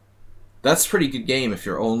 That's a pretty good game if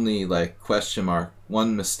you're only like question mark,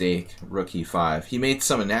 one mistake, rook e5. He made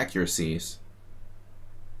some inaccuracies.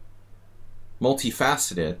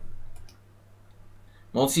 Multifaceted.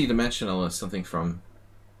 Multi-dimensional is something from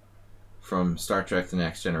Star Trek The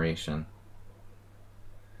Next Generation.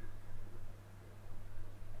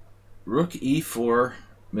 Rook e4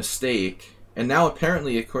 mistake. And now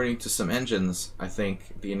apparently, according to some engines, I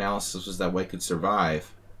think the analysis was that white could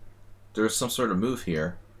survive. There's some sort of move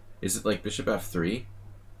here. Is it like bishop f3?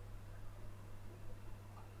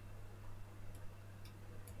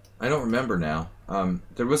 I don't remember now.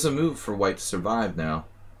 There was a move for white to survive now.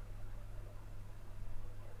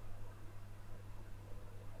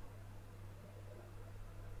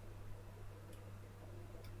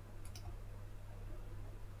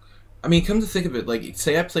 I mean, come to think of it, like,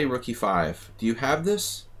 say I play rook e5. Do you have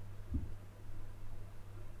this?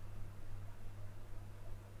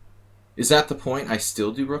 Is that the point? I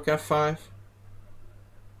still do rook f5?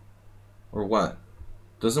 Or what?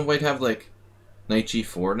 Doesn't white have, like, knight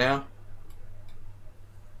g4 now?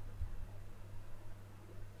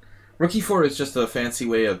 Rook e4 is just a fancy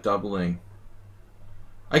way of doubling.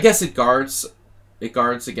 I guess it guards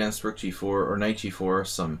against rook g4 or knight g4.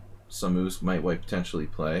 Some moves might white potentially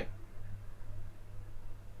play.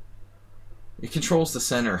 It controls the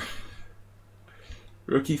center.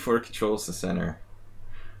 Rook e4 controls the center.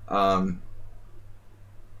 Are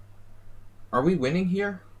we winning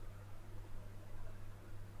here?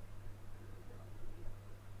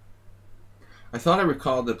 I thought I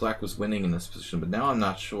recalled that Black was winning in this position, but now I'm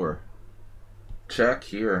not sure. Check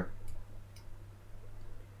here.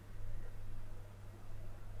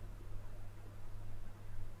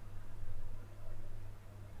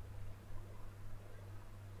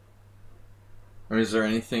 Or is there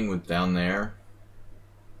anything with down there?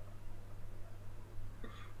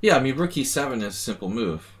 Yeah, I mean, rook e7 is a simple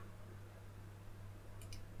move.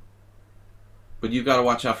 But you've got to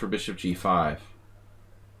watch out for bishop g5.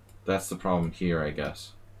 That's the problem here, I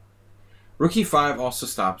guess. Rook e5 also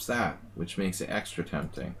stops that, which makes it extra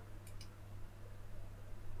tempting.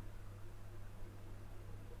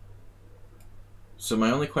 So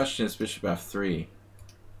my only question is bishop f3.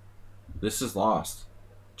 This is lost.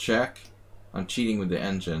 Check. I'm cheating with the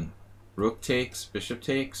engine. Rook takes, bishop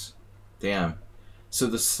takes. Damn. So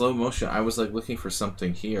the slow motion, I was like looking for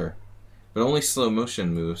something here. But only slow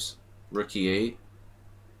motion moves. Rook e8.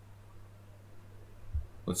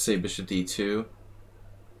 Let's say bishop d2.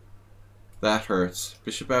 That hurts.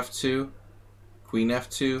 Bishop f2. Queen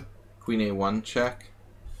f2. Queen a1 check.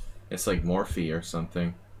 It's like Morphe or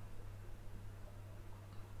something.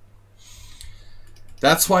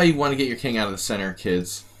 That's why you want to get your king out of the center,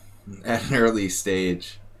 kids. At an early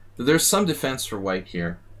stage. There's some defense for white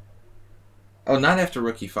here. Oh, not after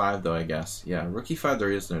rook e5 though, I guess. Yeah, rook e5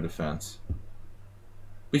 there is no defense.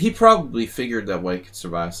 But he probably figured that white could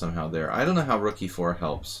survive somehow there. I don't know how rook e4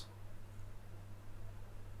 helps.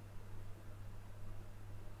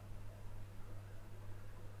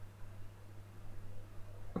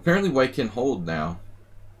 Apparently white can hold now.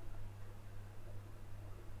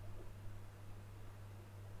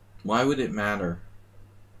 Why would it matter?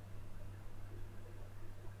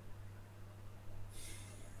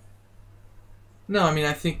 No, I mean,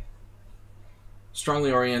 I think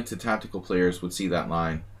strongly oriented tactical players would see that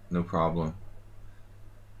line. No problem.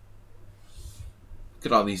 Look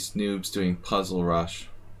at all these noobs doing Puzzle Rush.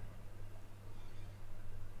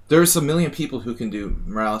 There's a million people who can do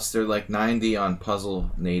Morales. They're like 90 on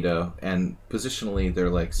Puzzle NATO, and positionally they're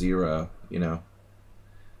like 0, you know.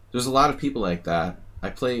 There's a lot of people like that. I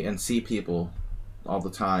play and see people all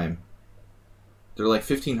the time. They're like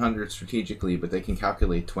 1500 strategically, but they can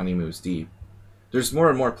calculate 20 moves deep. There's more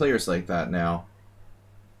and more players like that now.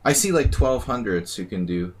 I see like 1200s who can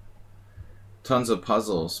do tons of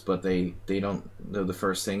puzzles, but they don't know the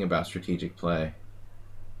first thing about strategic play.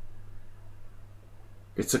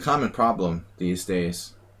 It's a common problem these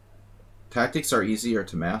days. Tactics are easier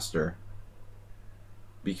to master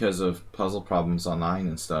because of puzzle problems online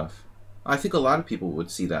and stuff. I think a lot of people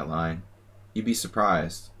would see that line. You'd be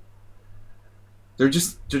surprised. They're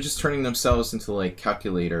just turning themselves into like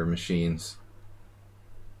calculator machines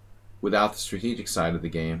without the strategic side of the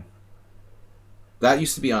game. That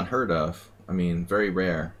used to be unheard of. I mean, very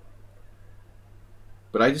rare.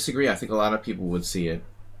 But I disagree. I think a lot of people would see it.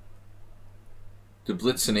 The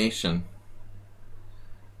Blitzination.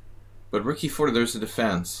 But Rook E4, there's a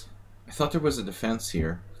defense. I thought there was a defense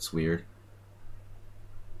here. It's weird.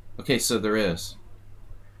 Okay, so there is.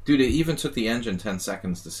 Dude, it even took the engine 10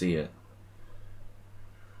 seconds to see it.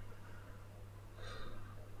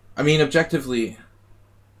 I mean, objectively,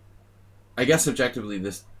 I guess objectively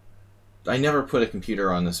this, I never put a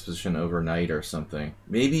computer on this position overnight or something.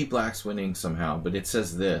 Maybe black's winning somehow, but it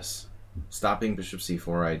says this. Stopping bishop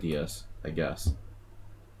c4 ideas, I guess.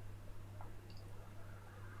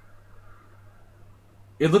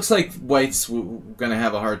 It looks like white's gonna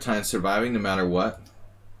have a hard time surviving no matter what.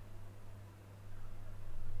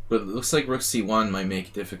 But it looks like rook c1 might make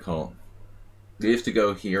it difficult. They have to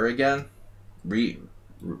go here again,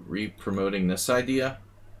 re-promoting this idea.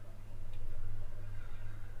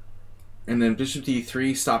 And then bishop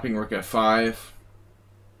d3, stopping rook f5.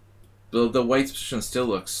 The white's position still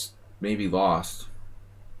looks maybe lost.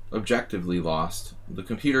 Objectively lost. The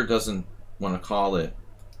computer doesn't want to call it.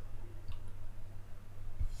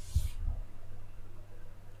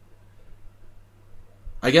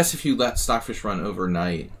 I guess if you let Stockfish run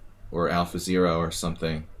overnight, or AlphaZero or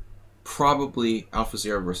something, probably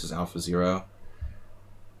AlphaZero versus AlphaZero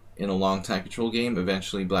in a long time control game,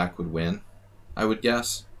 eventually black would win, I would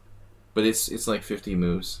guess. But it's like 50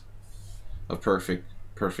 moves of perfect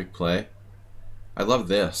play. I love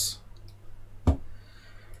this.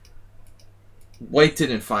 White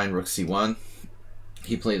didn't find rook c1.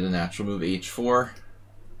 He played a natural move h4,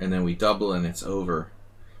 and then we double and it's over.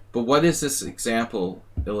 But what does this example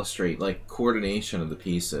illustrate? Like coordination of the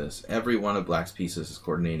pieces. Every one of black's pieces is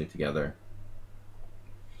coordinated together.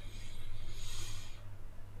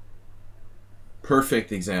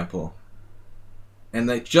 Perfect example. And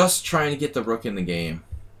like just trying to get the rook in the game.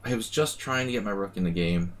 I was just trying to get my rook in the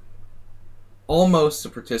game. Almost a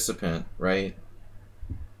participant, right?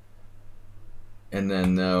 And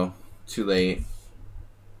then no, too late.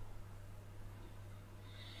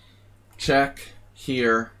 Check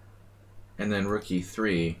here. And then rook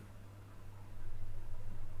e3.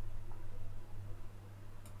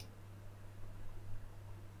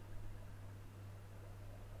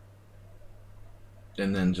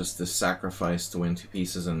 And then just this sacrifice to win 2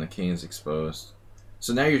 pieces and the king is exposed.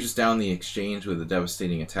 So now you're just down the exchange with a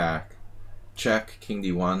devastating attack. Check, king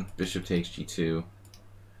d1, bishop takes g2.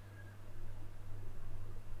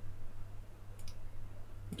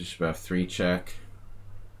 Bishop f3 check.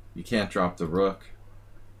 You can't drop the rook.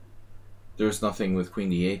 There's nothing with queen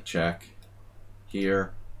d8 check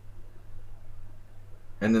here.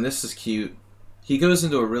 And then this is cute. He goes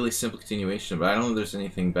into a really simple continuation, but I don't know if there's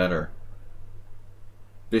anything better.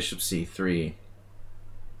 Bishop c3.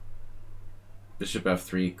 Bishop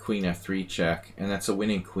f3, queen f3 check. And that's a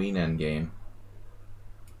winning queen endgame.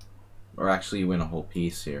 Or actually you win a whole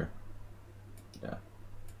piece here. Yeah.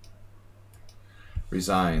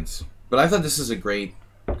 Resigns. But I thought this is a great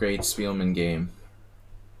Spielman game.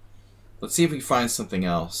 Let's see if we can find something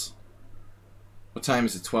else. What time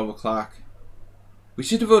is it? 12 o'clock? We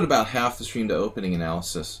should devote about half the stream to opening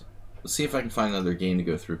analysis. Let's see if I can find another game to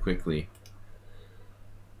go through quickly.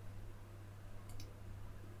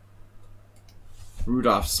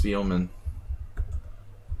 Rudolf Spielman.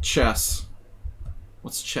 Chess.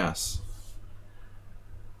 What's chess?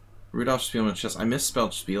 Rudolf Spielman chess. I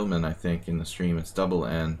misspelled Spielman, I think, in the stream. It's double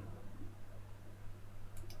N.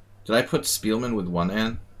 Did I put Spielman with one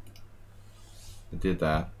N? I did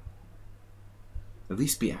that. At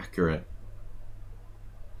least be accurate.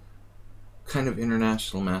 What kind of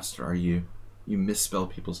international master are you? You misspell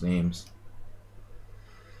people's names.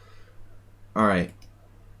 Alright.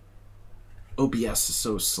 OBS is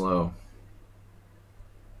so slow.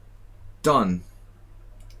 Done.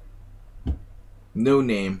 No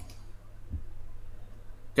name.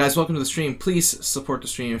 Guys, welcome to the stream. Please support the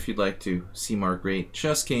stream if you'd like to see more great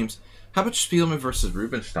chess games. How about Spielman versus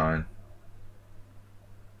Rubinstein?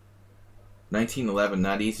 1911,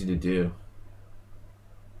 not easy to do.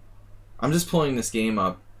 I'm just pulling this game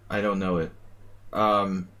up. I don't know it.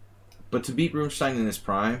 But to beat Rubinstein in his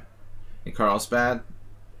prime, in Carlsbad,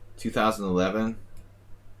 2011.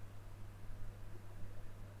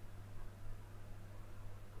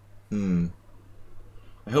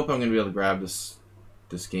 I hope I'm going to be able to grab this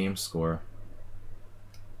game score.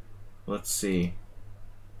 Let's see.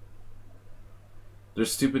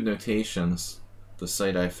 There's stupid notations, the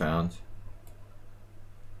site I found.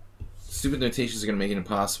 Stupid notations are going to make it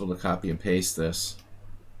impossible to copy and paste this.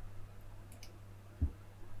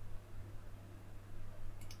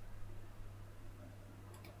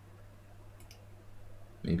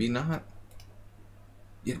 Maybe not.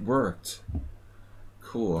 It worked.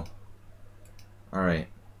 Cool. Alright.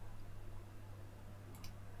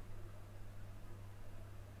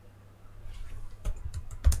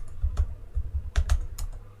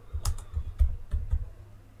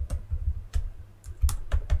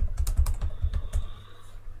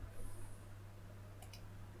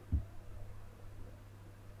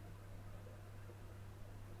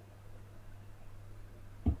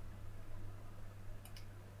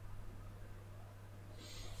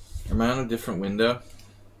 Am I on a different window?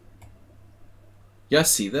 You guys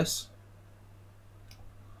see this?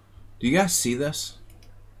 Do you guys see this?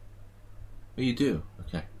 Oh, you do?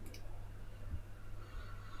 Okay.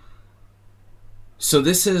 So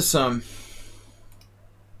this is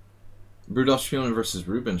Rudolf Spielmann versus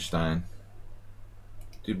Rubinstein.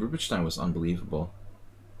 Dude, Rubinstein was unbelievable.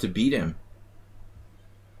 To beat him.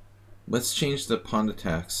 Let's change the pawn to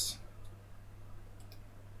text.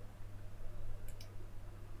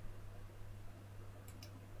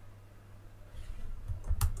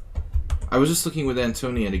 I was just looking with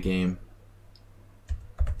Antoni at a game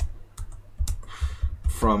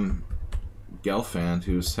from Gelfand,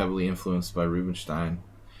 who's heavily influenced by Rubinstein.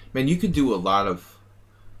 Man, you could do a lot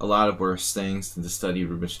of worse things than to study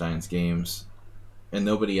Rubinstein's games and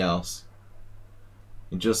nobody else,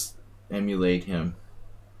 and just emulate him.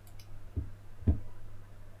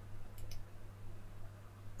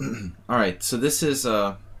 All right, so this is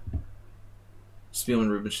Spielmann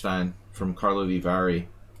Rubinstein from Carlo Vivari.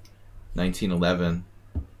 1911.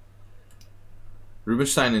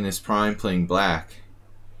 Rubinstein in his prime playing black.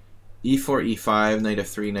 E4, E5, knight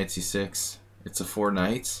F3, knight C6. It's a 4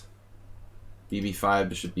 knights. BB5,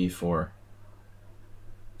 bishop B4.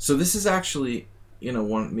 So this is actually, you know,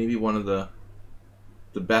 maybe one of the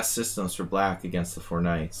best systems for black against the 4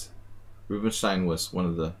 knights. Rubinstein was one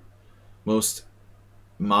of the most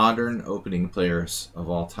modern opening players of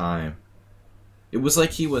all time. It was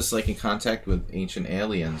like he was like in contact with ancient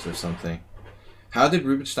aliens or something. How did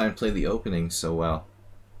Rubinstein play the opening so well?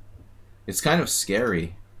 It's kind of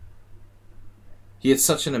scary. He had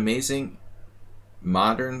such an amazing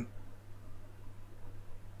modern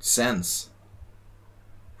sense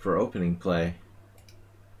for opening play.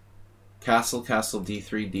 Castle, castle,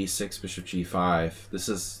 D3, D6, bishop G5. This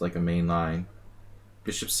is like a main line.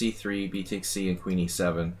 Bishop C3, B takes C, and Queen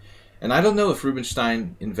E7. And I don't know if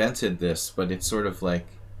Rubinstein invented this, but it's sort of like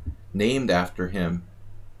named after him.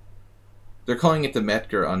 They're calling it the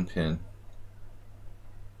Metger unpin.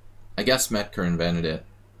 I guess Metger invented it.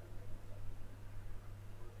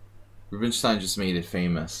 Rubinstein just made it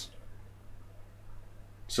famous.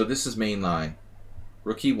 So this is main line.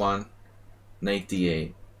 Rook E1, knight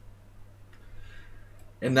D8.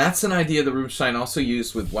 And that's an idea that Rubinstein also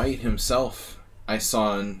used with White himself. I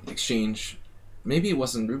saw an exchange. Maybe it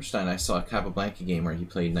wasn't Rubinstein. I saw a Capablanca game where he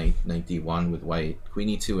played knight D1 with White. Queen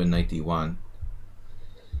E2 and knight D1.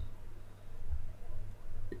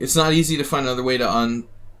 It's not easy to find another way to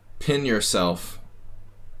unpin yourself.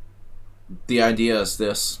 The idea is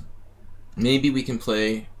this. Maybe we can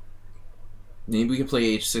play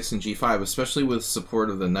H6 and G5, especially with support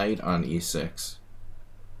of the knight on E6.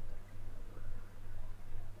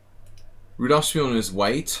 Rudolf Spielmann is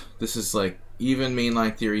White. This is like even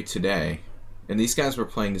mainline theory today. And these guys were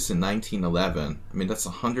playing this in 1911. I mean, that's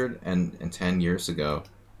 110 years ago.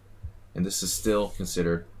 And this is still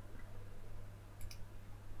considered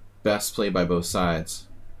best play by both sides.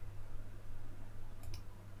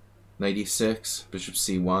 Knight E6, bishop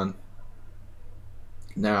C1.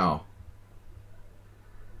 Now,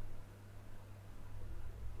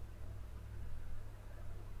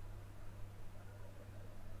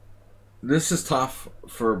 This is tough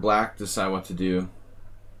for black to decide what to do.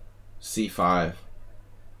 C5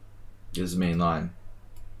 is the main line.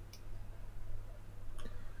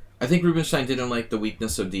 I think Rubinstein didn't like the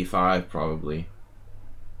weakness of d5, probably.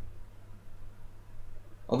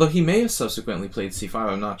 Although he may have subsequently played c5,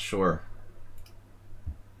 I'm not sure.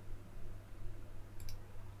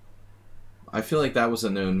 I feel like that was a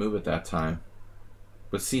known move at that time.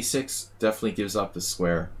 But c6 definitely gives up the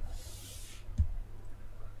square.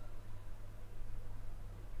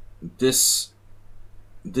 This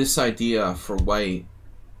idea for white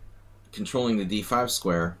controlling the d5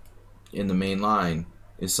 square in the main line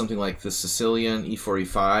is something like the Sicilian e4,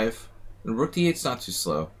 e5. And rook d8's not too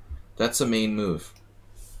slow. That's a main move.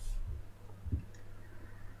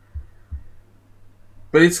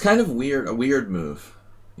 But it's kind of weird, a weird move.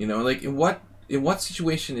 You know, like in what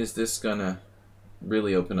situation is this gonna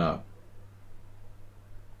really open up?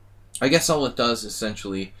 I guess all it does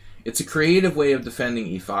essentially, it's a creative way of defending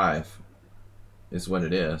e5 is what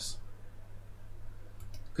it is.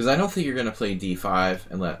 Because I don't think you're gonna play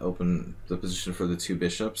d5 and let open the position for the two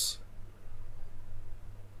bishops.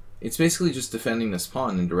 It's basically just defending this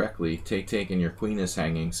pawn indirectly. Take, and your queen is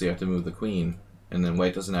hanging, so you have to move the queen. And then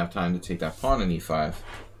white doesn't have time to take that pawn on e5.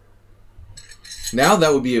 Now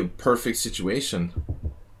that would be a perfect situation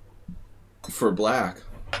for black.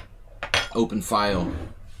 Open file.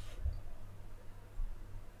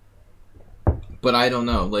 But I don't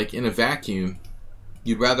know. Like, in a vacuum,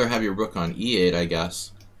 you'd rather have your rook on e8, I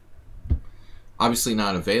guess. Obviously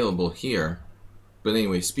not available here. But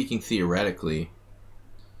anyway, speaking theoretically,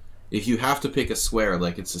 if you have to pick a square,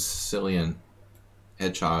 like it's a Sicilian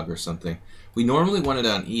hedgehog or something, we normally want it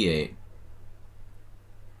on e8.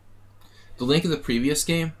 The link of the previous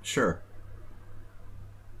game? Sure.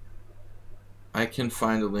 I can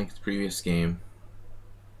find a link to the previous game.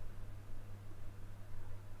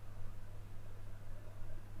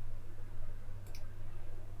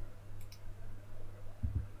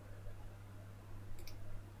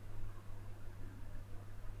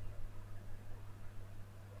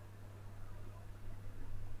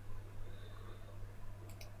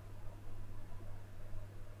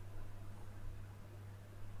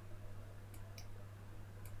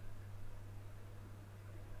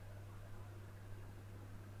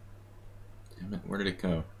 Where did it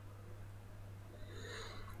go?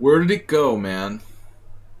 Where did it go, man?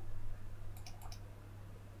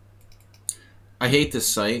 I hate this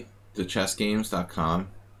site, thechessgames.com,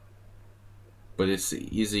 but it's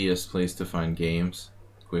the easiest place to find games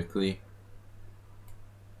quickly.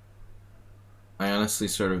 I honestly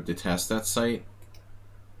sort of detest that site.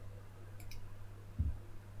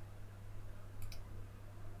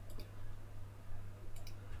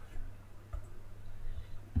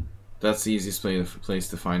 That's the easiest place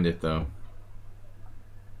to find it, though.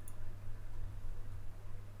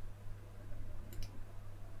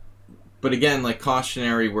 But again, like,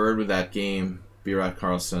 cautionary word with that game, Berat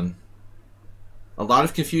Carlson. A lot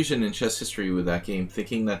of confusion in chess history with that game,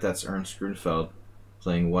 thinking that that's Ernst Grunfeld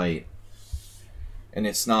playing white. And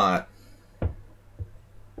it's not.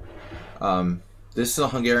 This is a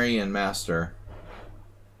Hungarian master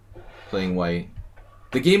playing white.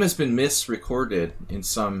 The game has been misrecorded in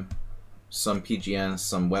some PGNs,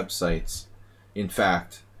 some websites. In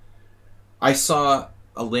fact, I saw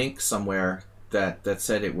a link somewhere that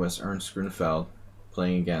said it was Ernst Grunfeld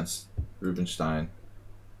playing against Rubinstein.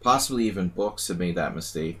 Possibly even books have made that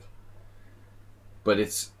mistake. But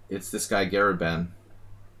it's this guy Garabin.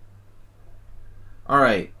 All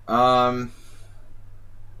right,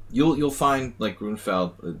 you'll find like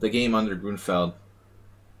Grunfeld, the game under Grunfeld,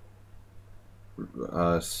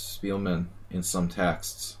 Spielman in some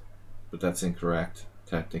texts. But that's incorrect,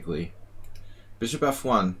 technically. Bishop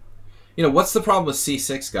f1. You know, what's the problem with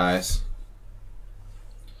c6, guys?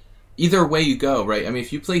 Either way you go, right? I mean,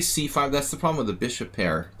 if you play c5, that's the problem with the bishop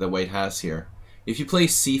pair that white has here. If you play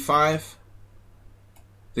c5,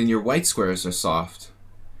 then your white squares are soft.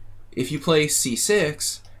 If you play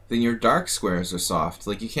c6, then your dark squares are soft.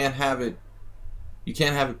 Like, you can't have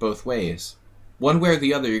it both ways. One way or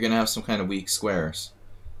the other, you're going to have some kind of weak squares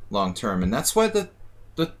long term. And that's why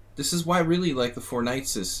this is why really like the four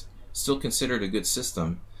knights is still considered a good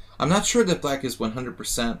system. I'm not sure that black has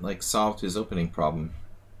 100% like solved his opening problem.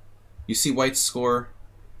 You see white's score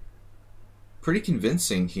pretty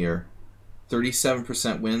convincing here.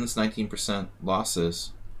 37% wins, 19%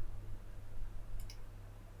 losses.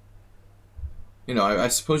 You know, I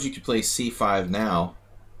suppose you could play c5 now.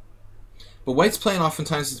 But white's playing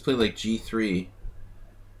oftentimes to play like g3.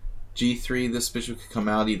 g3, this bishop could come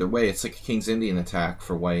out either way. It's like a King's Indian attack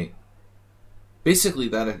for white. Basically,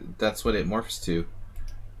 that's what it morphs to.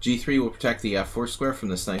 G3 will protect the F4 square from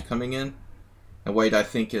this knight coming in. And white, I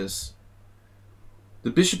think, is... The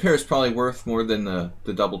bishop pair is probably worth more than the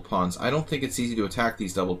doubled pawns. I don't think it's easy to attack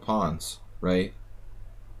these doubled pawns, right?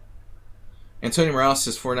 Antonio Morales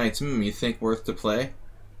says 4 knights. You think worth to play?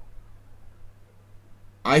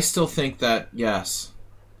 I still think that, yes.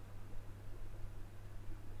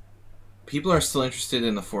 People are still interested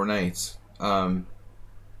in the 4 knights. I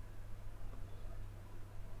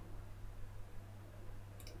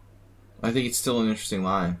think it's still an interesting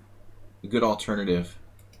line. A good alternative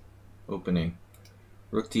opening.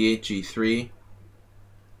 Rook d8, g3.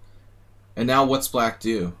 And now what's black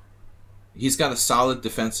do? He's got a solid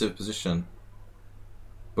defensive position.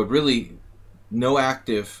 But really, no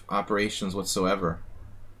active operations whatsoever.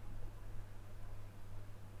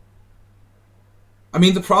 I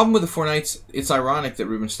mean, the problem with the 4 knights, it's ironic that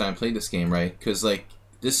Rubinstein played this game, right? Because, like,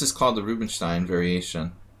 this is called the Rubinstein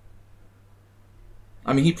variation.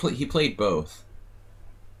 I mean, he played both.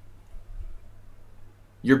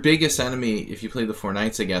 Your biggest enemy, if you play the 4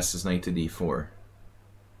 knights, I guess, is knight to d4.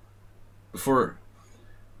 Before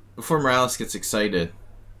Morales gets excited,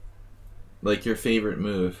 like your favorite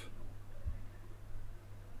move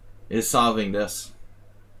is solving this.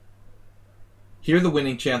 Here the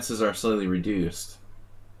winning chances are slightly reduced.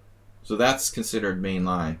 So that's considered main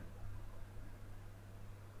line.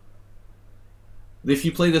 If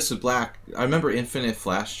you play this with black, I remember Infinite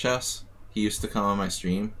Flash Chess. He used to come on my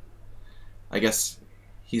stream. I guess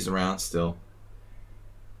he's around still.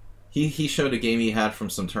 He showed a game he had from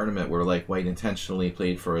some tournament where like white intentionally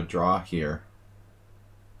played for a draw here.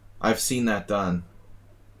 I've seen that done.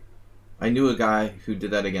 I knew a guy who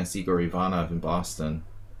did that against Igor Ivanov in Boston.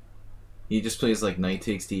 He just plays like knight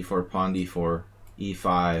takes d4, pawn d4,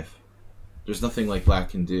 e5. There's nothing like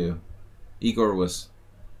black can do. Igor was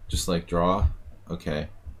just like draw. Okay.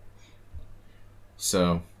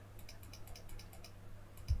 So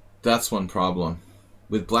that's one problem.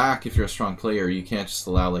 With black, if you're a strong player, you can't just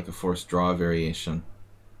allow like a forced draw variation.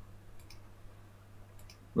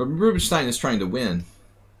 Rubinstein is trying to win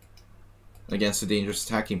against a dangerous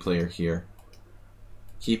attacking player here.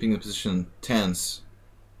 Keeping the position tense.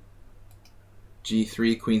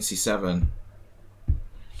 G3, queen c7.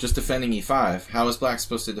 Just defending e5. How is black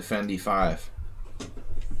supposed to defend e5?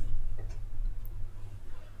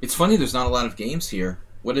 It's funny there's not a lot of games here.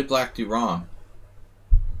 What did black do wrong?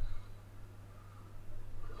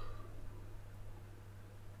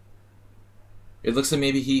 It looks like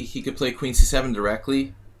maybe he could play queen c7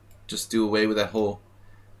 directly. Just do away with that whole...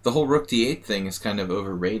 The whole rook d8 thing is kind of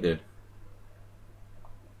overrated.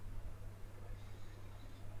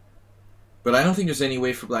 But I don't think there's any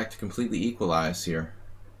way for black to completely equalize here.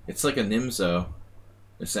 It's like a Nimzo,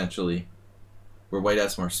 essentially, where white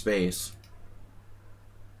has more space.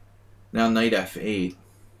 Now knight f8,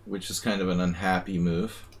 which is kind of an unhappy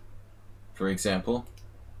move. For example,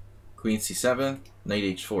 queen c7, knight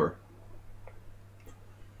h4.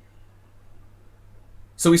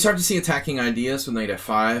 So we start to see attacking ideas with knight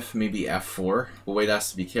f5, maybe f4, but white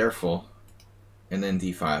has to be careful. And then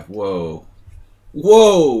d5. Whoa.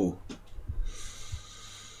 Whoa!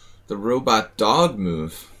 The robot dog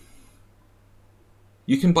move.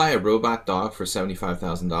 You can buy a robot dog for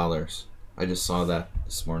 $75,000. I just saw that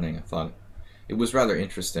this morning. I thought it was rather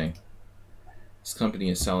interesting. This company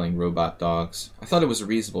is selling robot dogs. I thought it was a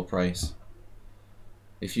reasonable price.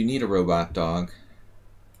 If you need a robot dog.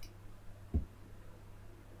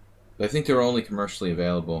 But I think they're only commercially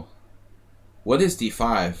available. What is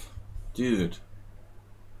d5? Dude.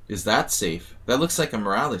 Is that safe? That looks like a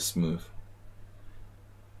Morales move.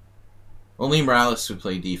 Only Morales would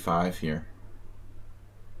play d5 here.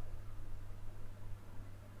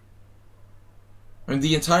 I mean,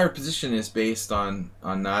 the entire position is based on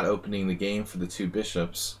not opening the game for the two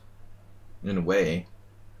bishops, in a way.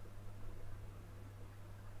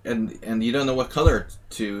 And you don't know what color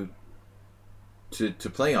to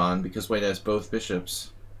play on because white has both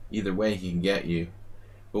bishops. Either way, he can get you.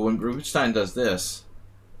 But when Rubinstein does this,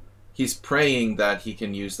 he's praying that he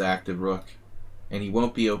can use the active rook, and he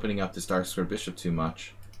won't be opening up this dark square bishop too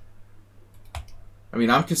much. I mean,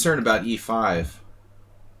 I'm concerned about e5.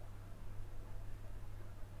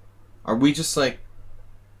 Are we just like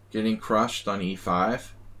getting crushed on e5?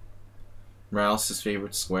 Morales'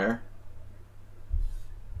 favorite square.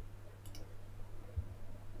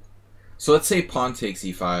 So let's say pawn takes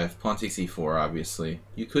e5, pawn takes e4, obviously.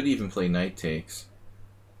 You could even play knight takes.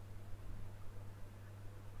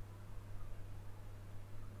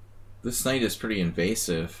 This knight is pretty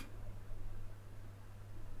invasive.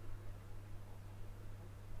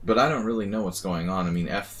 But I don't really know what's going on. I mean,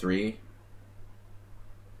 f3.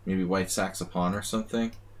 Maybe white sacks a pawn or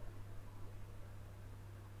something.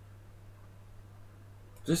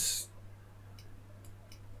 This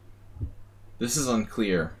is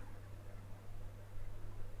unclear.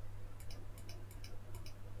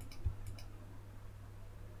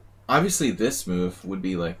 Obviously this move would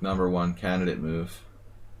be like #1 candidate move.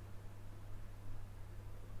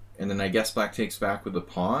 And then I guess black takes back with the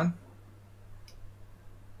pawn.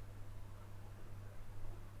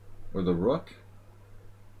 Or the rook.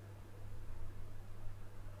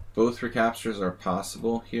 Both recaptures are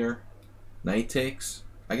possible here. Knight takes.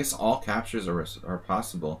 I guess all captures are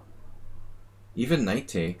possible. Even knight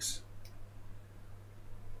takes.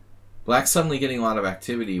 Black's suddenly getting a lot of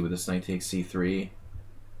activity with this knight takes c3.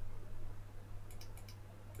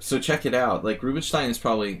 So check it out. Like Rubinstein is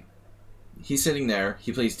probably... He's sitting there.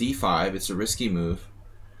 He plays d5. It's a risky move.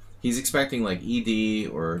 He's expecting like ed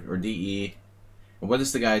or de. And what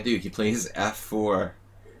does the guy do? He plays f4.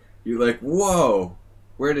 You're like, whoa!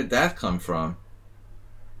 Where did that come from?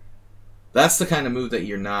 That's the kind of move that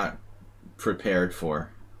you're not prepared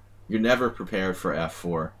for. You're never prepared for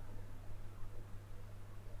f4.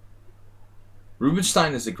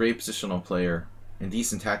 Rubinstein is a great positional player and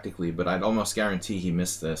decent tactically, but I'd almost guarantee he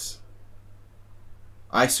missed this.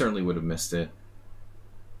 I certainly would have missed it.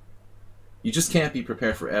 You just can't be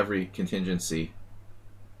prepared for every contingency.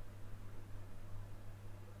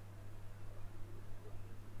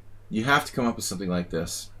 You have to come up with something like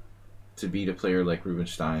this to beat a player like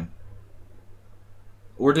Rubinstein.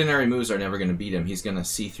 Ordinary moves are never going to beat him. He's going to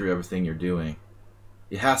see through everything you're doing.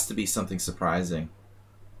 It has to be something surprising.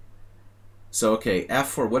 So, okay,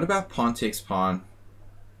 f4. What about pawn takes pawn?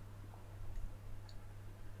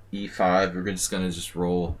 e5. We're just going to just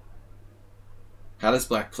roll. How does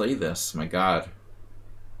black play this? My god.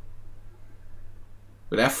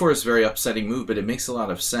 But f4 is a very upsetting move, but it makes a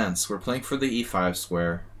lot of sense. We're playing for the e5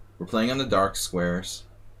 square. We're playing on the dark squares.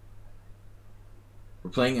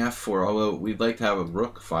 We're playing f4, although we'd like to have a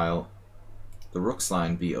rook file. The rook's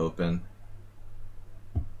line be open.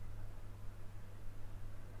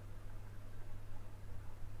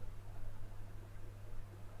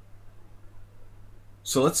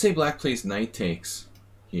 So let's say black plays knight takes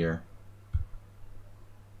here.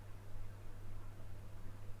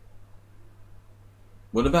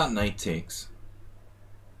 What about knight takes?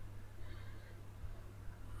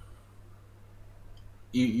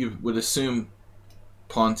 You would assume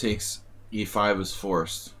pawn takes e5 is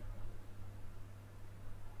forced.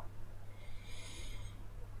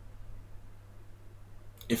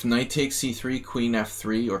 If knight takes c3, queen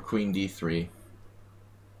f3, or queen d3.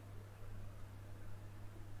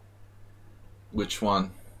 Which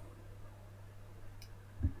one?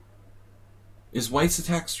 Is white's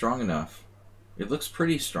attack strong enough? It looks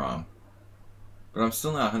pretty strong, but I'm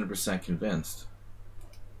still not 100% convinced.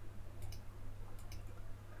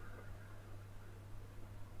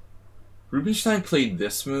 Rubinstein played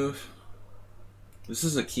this move. This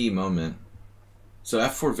is a key moment. So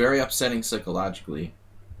f4, very upsetting psychologically.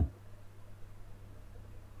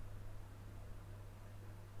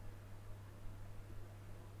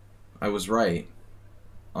 I was right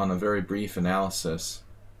on a very brief analysis.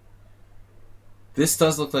 This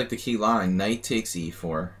does look like the key line. Knight takes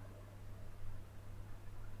e4.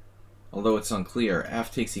 Although it's unclear.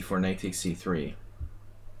 F takes e4, knight takes c3.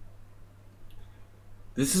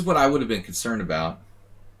 This is what I would have been concerned about.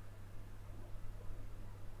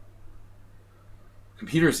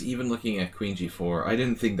 Computer's even looking at queen g4. I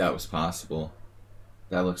didn't think that was possible.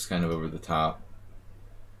 That looks kind of over the top.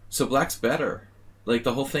 So black's better. Like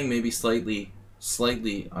the whole thing may be slightly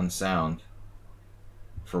unsound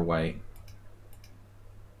for white.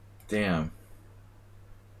 Damn.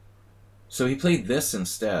 So he played this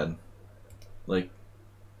instead. Like,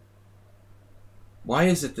 why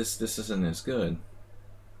is it this isn't as good?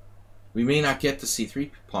 We may not get the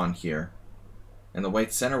c3 pawn here, and the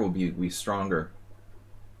white center will be stronger.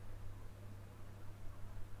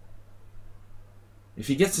 If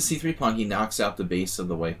he gets the c3 pawn, he knocks out the base of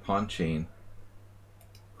the white pawn chain.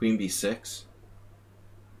 Queen b6.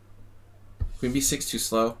 Queen b6 too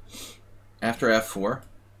slow. After f4.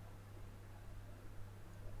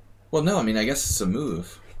 Well, no, I mean, I guess it's a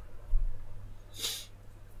move.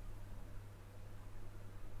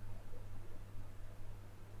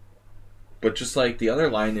 But just like the other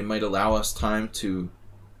line, it might allow us time to...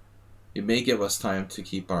 It may give us time to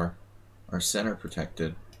keep our center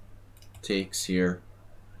protected. Takes here.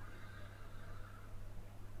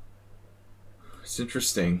 It's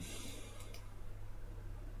interesting.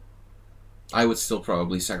 I would still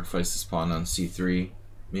probably sacrifice this pawn on c3.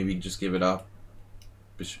 Maybe just give it up.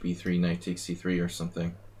 Bishop e3, knight takes c3 or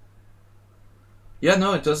something. Yeah,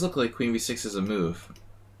 no, it does look like queen b6 is a move.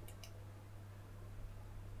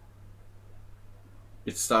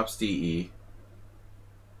 It stops DE.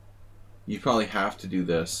 You probably have to do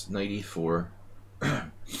this. Knight E4.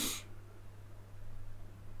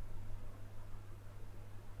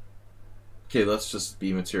 Okay, let's just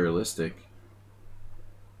be materialistic.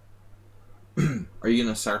 Are you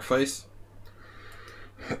going to sacrifice?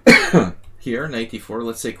 Here, knight D4.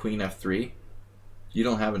 Let's say queen F3. You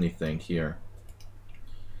don't have anything here.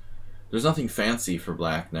 There's nothing fancy for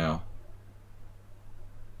black now.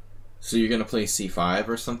 So you're going to play C5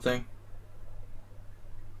 or something?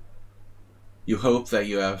 You hope that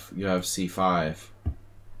you have C5,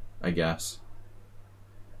 I guess.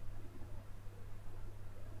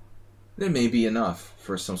 It may be enough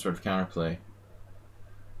for some sort of counterplay.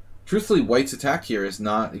 Truthfully, white's attack here is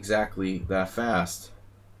not exactly that fast.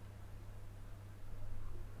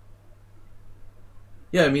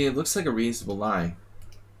 Yeah, I mean, it looks like a reasonable line.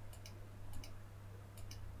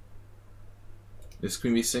 Is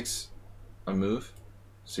queen b6 a move?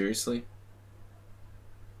 Seriously?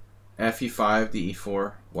 Fe5,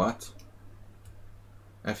 de4. What?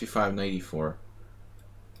 Fe5, knight e4.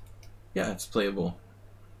 Yeah, it's playable.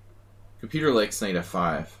 Computer likes knight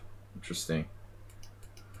f5. Interesting.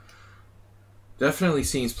 Definitely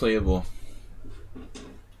seems playable.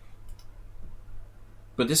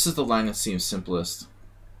 But this is the line that seems simplest.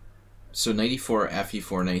 So knight e4,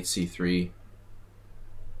 fe4, knight c3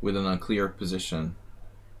 with an unclear position.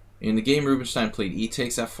 In the game, Rubinstein played e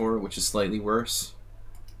takes f4, which is slightly worse.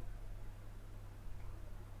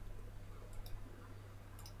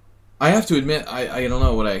 I have to admit, I don't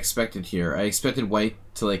know what I expected here. I expected white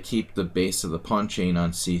to like keep the base of the pawn chain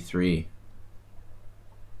on c3.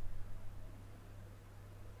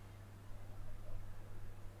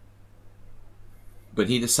 But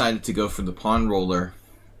he decided to go for the pawn roller,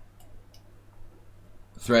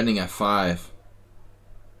 threatening f5.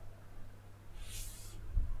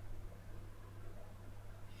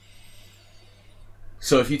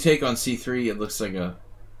 So if you take on c3, it looks like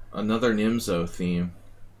another Nimzo theme.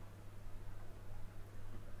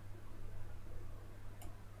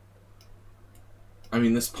 I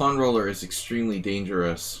mean, this pawn roller is extremely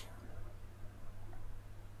dangerous.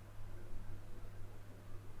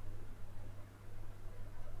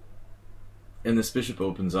 And this bishop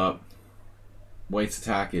opens up. White's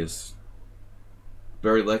attack is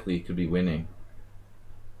very likely could be winning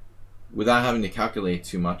without having to calculate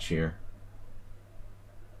too much here.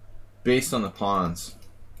 Based on the pawns.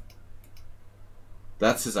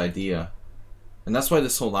 That's his idea. And that's why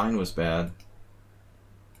this whole line was bad.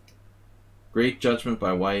 Great judgment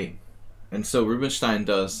by white. And so Rubinstein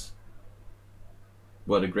does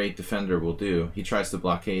what a great defender will do. He tries to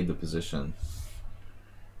blockade the position.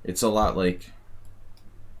 It's a lot like,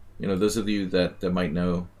 you know, those of you that might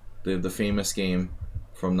know the famous game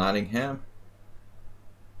from Nottingham.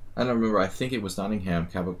 I don't remember, I think it was Nottingham,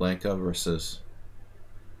 Capablanca versus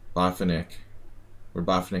Botvinnik, where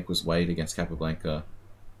Botvinnik was white against Capablanca.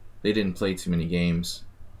 They didn't play too many games,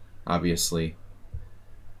 obviously.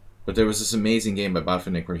 But there was this amazing game by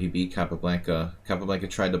Botvinnik where he beat Capablanca. Capablanca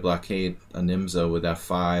tried to blockade a Nimzo with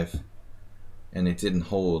f5, and it didn't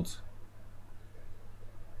hold.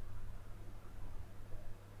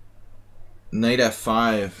 Knight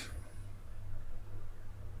f5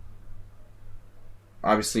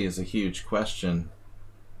 obviously is a huge question.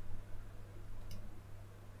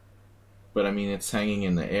 But I mean, it's hanging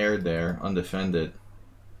in the air there, undefended.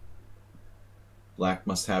 Black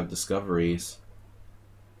must have discoveries.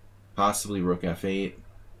 Possibly rook f8.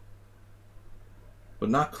 But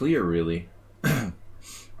not clear, really. I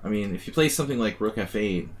mean, if you play something like rook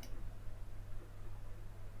f8,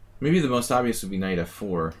 maybe the most obvious would be knight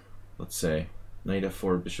f4, let's say. Knight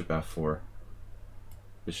f4, bishop f4.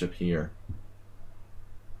 Bishop here.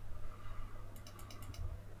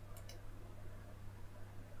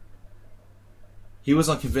 He was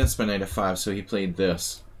unconvinced by knight f5, so he played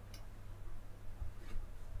this.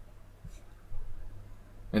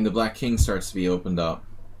 And the black king starts to be opened up.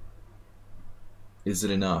 Is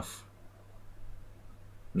it enough?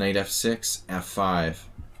 Knight f6, f5.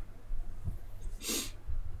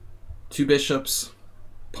 Two bishops,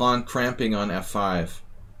 pawn cramping on f5.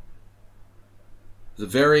 It's a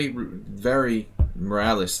very, very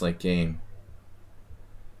Morales-like game.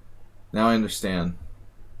 Now I understand.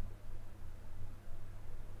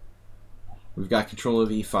 We've got control of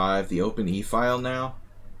e5, the open e-file now.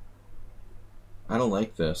 I don't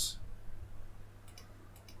like this.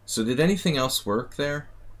 So did anything else work there?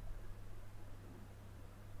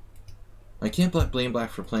 I can't blame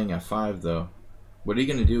black for playing f5 though. What are you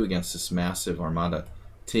going to do against this massive armada?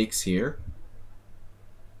 Takes here?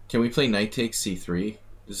 Can we play knight takes c3?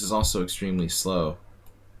 This is also extremely slow.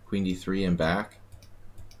 Queen d3 and back.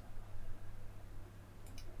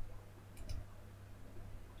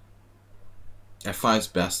 F5's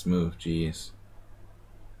best move, jeez.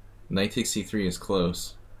 Knight takes c3 is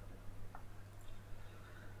close.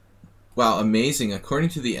 Wow, amazing. According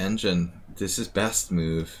to the engine, this is best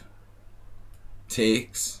move.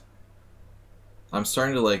 Takes. I'm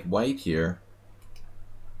starting to like white here.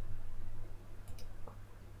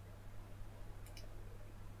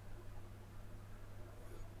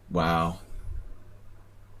 Wow.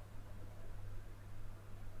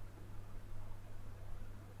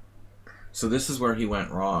 So this is where he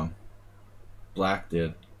went wrong. Black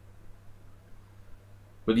did.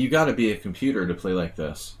 But you gotta be a computer to play like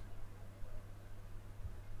this.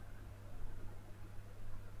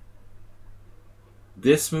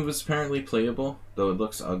 This move is apparently playable, though it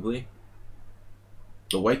looks ugly.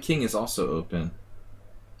 The white king is also open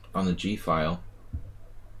on the G file.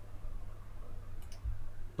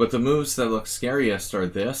 But the moves that look scariest are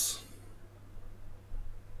this.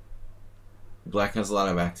 Black has a lot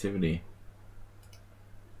of activity.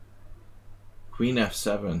 Queen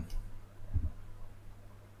f7.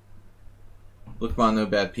 Look, on no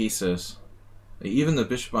bad pieces. Even the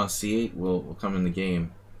bishop on c8 will come in the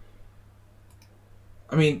game.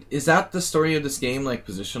 I mean, is that the story of this game, like,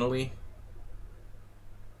 positionally?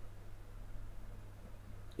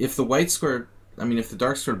 If the white square... I mean, if the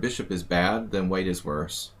dark squared bishop is bad, then white is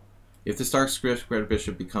worse. If this dark squared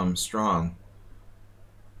bishop becomes strong,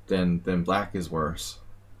 then black is worse.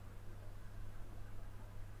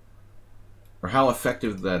 Or how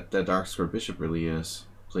effective that dark squared bishop really is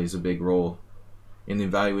plays a big role in the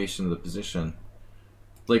evaluation of the position.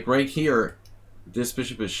 Like right here, this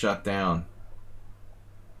bishop is shut down.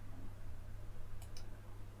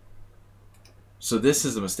 So this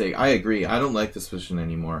is a mistake. I agree. I don't like this position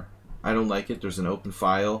anymore. I don't like it. There's an open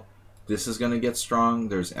file. This is going to get strong.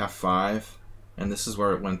 There's f5. And this is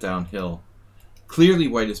where it went downhill. Clearly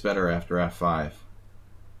white is better after f5.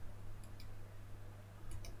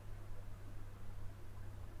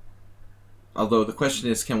 Although the question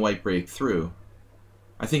is, can white break through?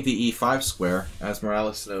 I think the e5 square, as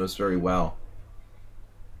Morales knows very well,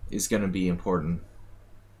 is going to be important.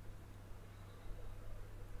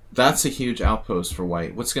 That's a huge outpost for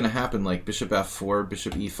white. What's going to happen, like bishop f4,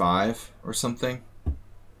 bishop e5 or something?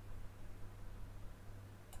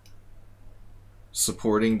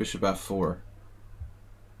 Supporting bishop f4.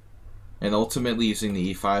 And ultimately using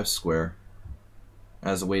the e5 square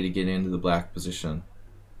as a way to get into the black position.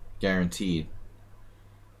 Guaranteed.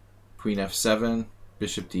 Queen f7,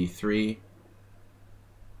 bishop d3.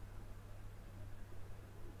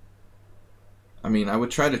 I mean, I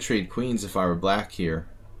would try to trade queens if I were black here.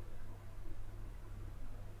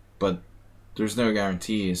 But there's no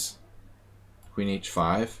guarantees. Queen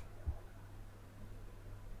h5.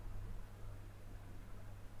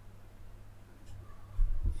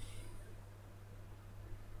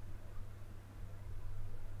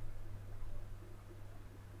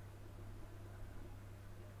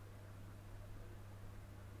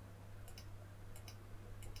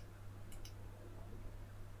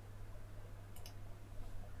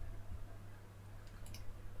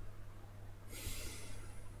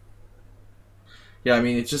 Yeah, I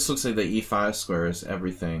mean, it just looks like the e5 square is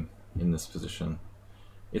everything in this position.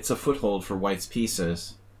 It's a foothold for white's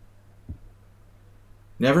pieces.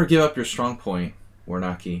 Never give up your strong point,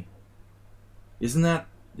 Warnacki. Isn't that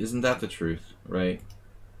the truth, right?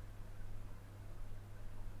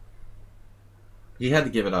 He had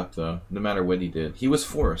to give it up, though, no matter what he did. He was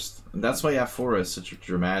forced. And that's why f4 is such a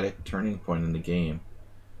dramatic turning point in the game.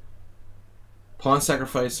 Pawn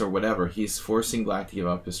sacrifice or whatever, he's forcing black to give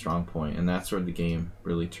up his strong point, and that's where the game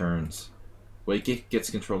really turns. White gets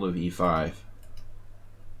control of e5.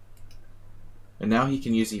 And now he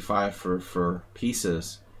can use e5 for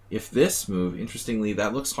pieces. If this move, interestingly,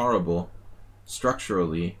 that looks horrible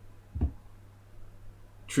structurally.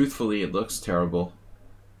 Truthfully, it looks terrible.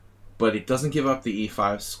 But it doesn't give up the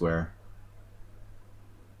e5 square.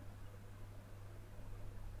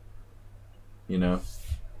 You know?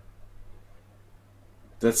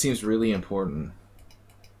 That seems really important.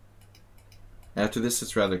 After this,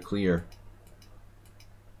 it's rather clear.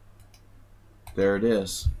 There it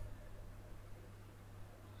is.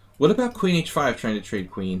 What about queen h5 trying to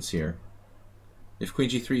trade queens here? If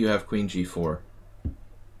queen g3, you have queen g4.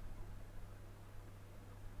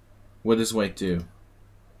 What does white do?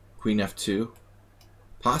 Queen f2?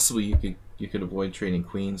 Possibly you could avoid trading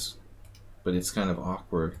queens, but it's kind of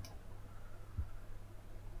awkward.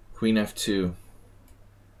 Queen f2.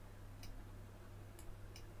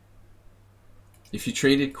 If you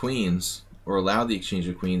traded queens, or allowed the exchange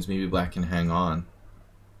of queens, maybe black can hang on.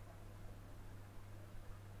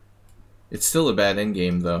 It's still a bad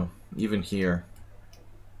endgame, though, even here.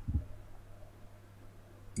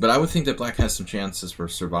 But I would think that black has some chances for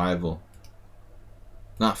survival.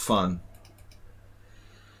 Not fun.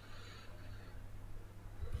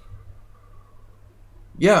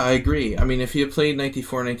 Yeah, I agree. I mean, if he had played knight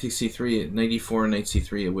d4, knight takes c3, knight d4 and knight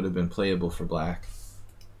c3, it would have been playable for black.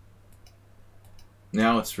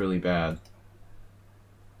 Now it's really bad.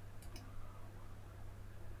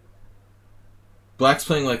 Black's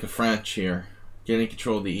playing like a French here, getting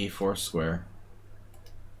control of the e4 square.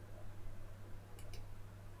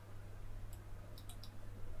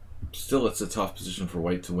 Still, it's a tough position for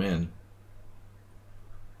white to win.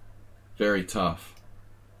 Very tough.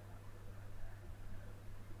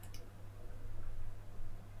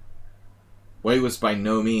 White was by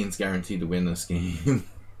no means guaranteed to win this game.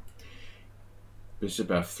 Bishop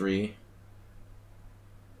f3.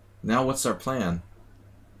 Now what's our plan?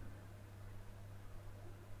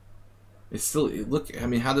 It's still, look, I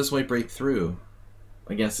mean, how does white break through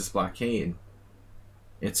against this blockade?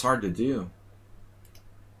 It's hard to do.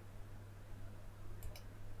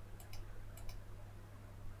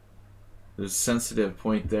 There's a sensitive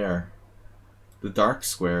point there. The dark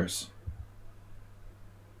squares.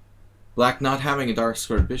 Black not having a dark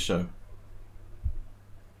squared bishop.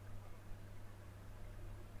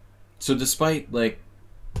 So despite, like,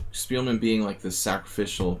 Spielman being like this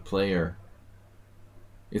sacrificial player,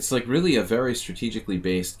 it's like really a very strategically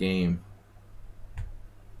based game.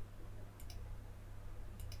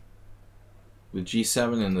 With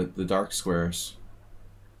g7 and the dark squares.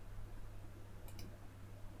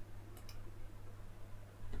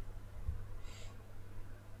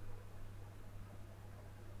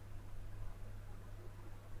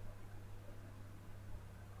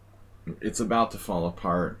 It's about to fall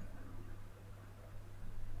apart.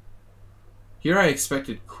 Here I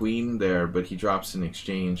expected queen there, but he drops in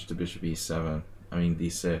exchange to bishop e7. I mean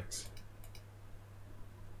d6.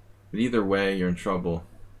 But either way, you're in trouble.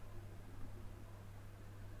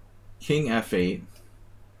 King f8.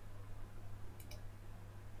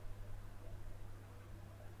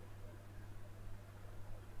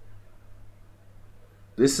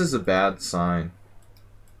 This is a bad sign.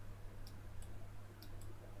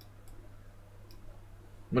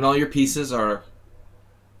 When all your pieces are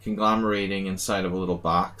conglomerating inside of a little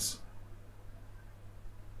box,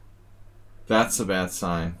 that's a bad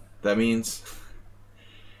sign. That means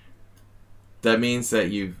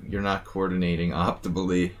that you're not coordinating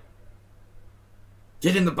optimally.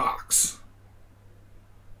 Get in the box.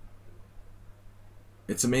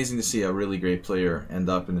 It's amazing to see a really great player end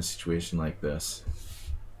up in a situation like this.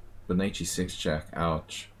 But knight g6 check,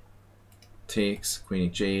 ouch. Takes, queen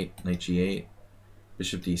h8, knight g8,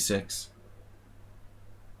 bishop d6.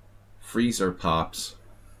 Freezer pops.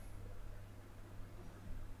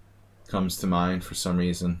 Comes to mind for some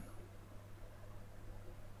reason.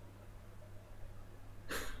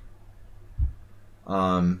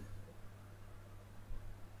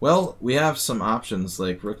 Well, we have some options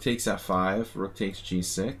like rook takes f5, rook takes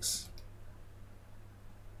g6.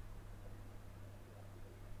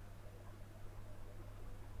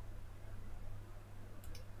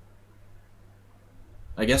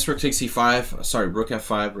 I guess rook takes e5, sorry, rook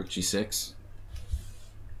f5, rook g6.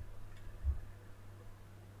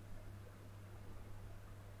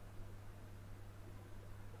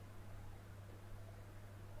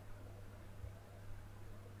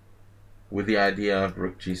 With the idea of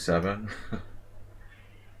rook g7.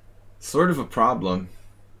 Sort of a problem.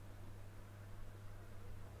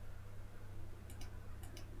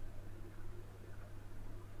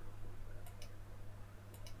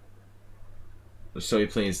 So he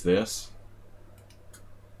plays this.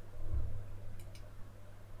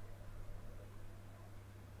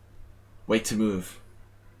 Wait to move.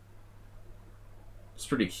 It's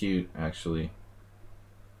pretty cute, actually.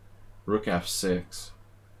 Rook f6.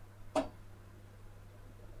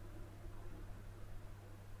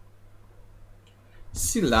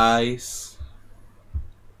 Slice.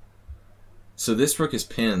 So this rook is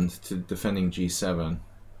pinned to defending g7.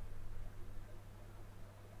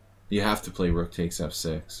 You have to play rook takes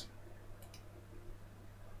f6.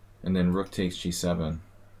 And then rook takes g7.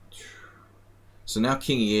 So now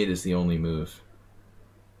king e8 is the only move.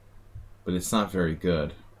 But it's not very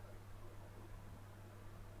good.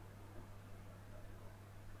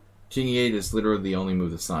 King e8 is literally the only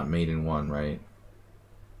move that's not mate in one, right?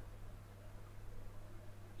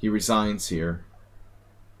 He resigns here.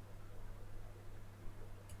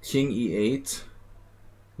 King e8.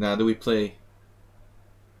 Now do we play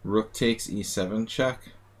rook takes e7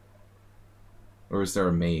 check? Or is there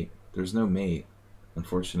a mate? There's no mate,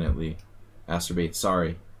 unfortunately. Acerbate,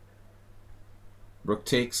 sorry. Rook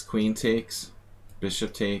takes, queen takes,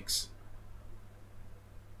 bishop takes.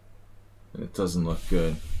 It doesn't look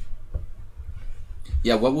good.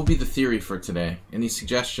 Yeah, what will be the theory for today? Any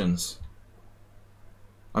suggestions?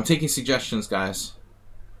 I'm taking suggestions, guys.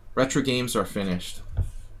 Retro games are finished.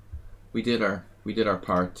 We did our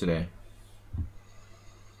part today.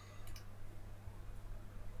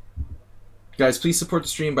 Guys, please support the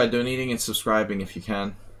stream by donating and subscribing if you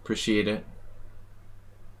can. Appreciate it.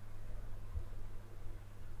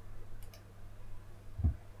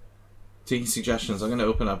 Taking suggestions. I'm going to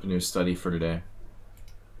open up a new study for today.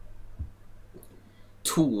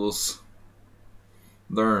 Tools.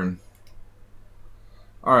 Learn.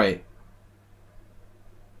 Alright.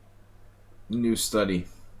 New study.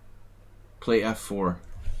 Play F4.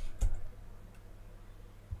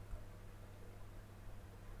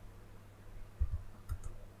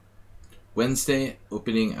 Wednesday,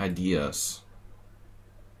 opening ideas.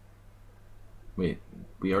 Wait,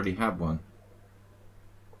 we already have one.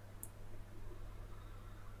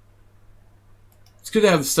 It's good to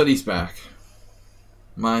have the studies back.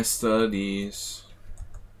 My studies.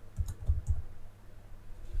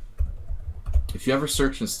 If you ever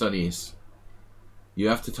search in studies, you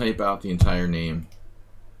have to type out the entire name.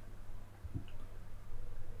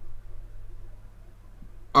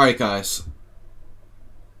 Alright, guys.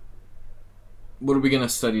 What are we going to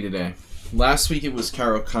study today? Last week it was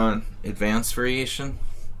Caro-Kann Advanced Variation.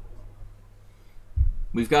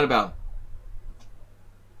 We've got about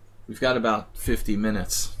 50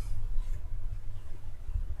 minutes.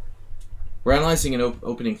 We're analyzing an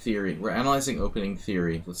opening theory. We're analyzing opening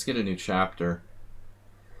theory. Let's get a new chapter.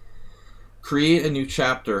 Create a new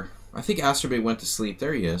chapter. I think Asterbay went to sleep.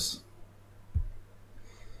 There he is.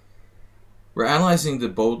 We're analyzing the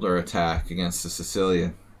Bodler attack against the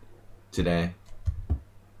Sicilian today.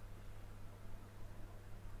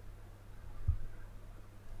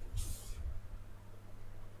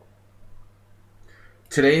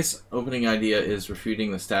 Today's opening idea is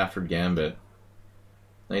refuting the Stafford Gambit.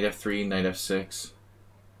 Knight f3, knight f6.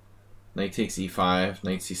 Knight takes e5,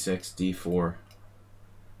 knight c6, d4.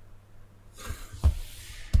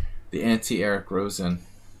 The anti-Eric Rosen.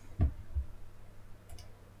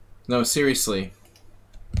 No, seriously.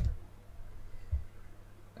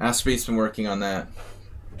 Asperby's been working on that.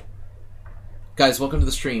 Guys, welcome to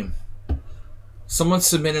the stream. Someone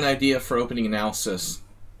submit an idea for opening analysis.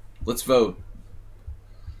 Let's vote.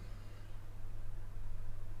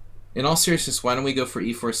 In all seriousness, why don't we go for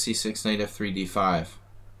e4, c6, knight f3, d5?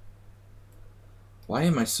 Why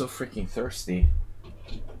am I so freaking thirsty?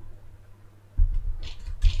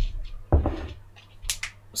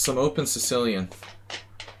 Some open Sicilian.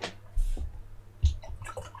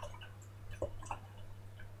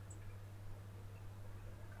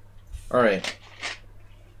 Alright.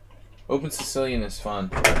 Open Sicilian is fun.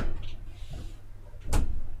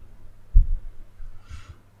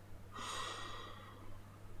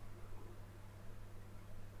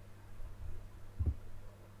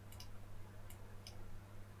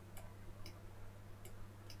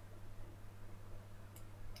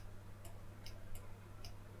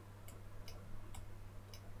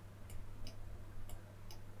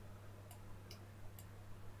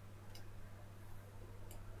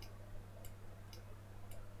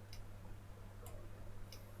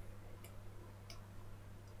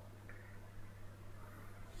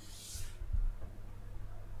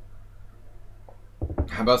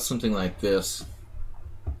 How about something like this?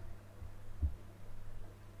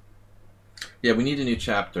 Yeah, we need a new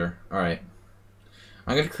chapter. Alright.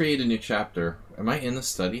 I'm going to create a new chapter. Am I in the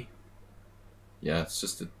study? Yeah, it's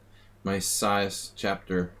just my size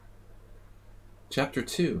chapter. Chapter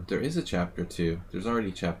 2. There is a chapter 2. There's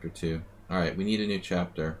already chapter 2. Alright, we need a new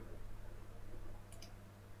chapter.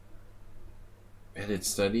 Edit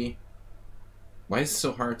study. Why is it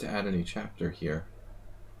so hard to add a new chapter here?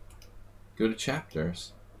 Go to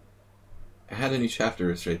chapters. I had a new chapter,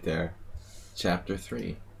 it's right there. Chapter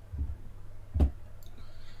 3.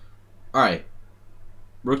 Alright.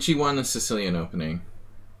 Rook g1 and Sicilian opening.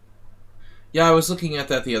 Yeah, I was looking at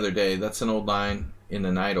that the other day. That's an old line in the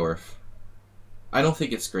Najdorf. I don't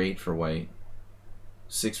think it's great for white.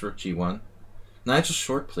 6 Rook g1. Nigel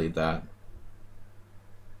Short played that.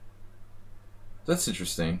 That's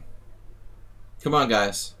interesting. Come on,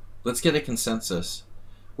 guys. Let's get a consensus.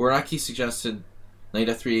 Waraki suggested knight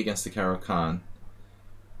f3 against the Caro-Kann.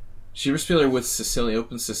 Schieberspieler with Sicilian,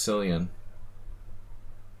 open Sicilian.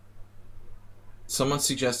 Someone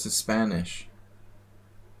suggested Spanish.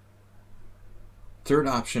 Third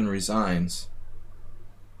option resigns.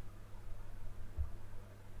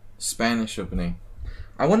 Spanish opening.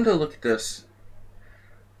 I wanted to look at this.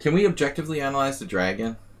 Can we objectively analyze the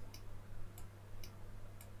dragon?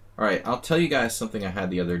 Alright, I'll tell you guys something I had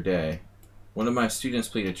the other day. One of my students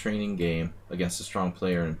played a training game against a strong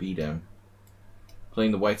player and beat him,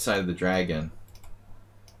 playing the white side of the dragon.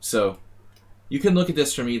 So, you can look at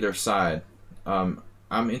this from either side. I'm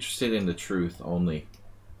interested in the truth only.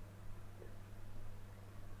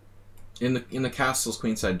 In the castle's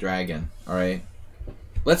queenside dragon, alright?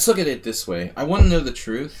 Let's look at it this way. I want to know the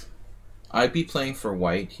truth. I'd be playing for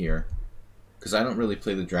white here, because I don't really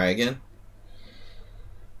play the dragon.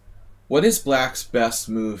 What is black's best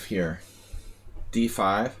move here?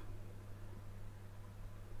 D5?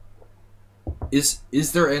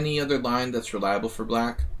 Is there any other line that's reliable for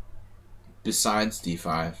black besides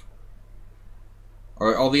D5?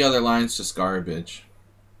 Or are all the other lines just garbage?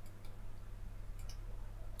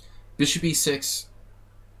 Bishop E6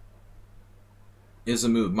 is a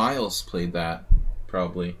move. Miles played that,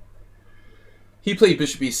 probably. He played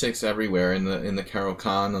Bishop E6 everywhere in the Karo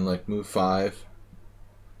Khan and like move 5.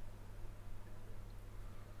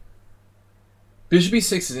 Bishop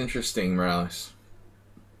E6 is interesting, Morales.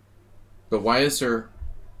 But why is there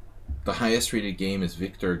the highest rated game is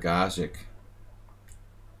Victor Gajic?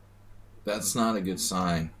 That's not a good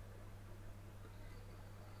sign.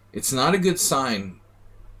 It's not a good sign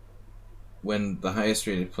when the highest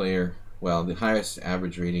rated player, well, the highest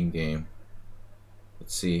average rating game.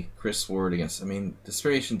 Let's see, Chris Ward against, I mean, this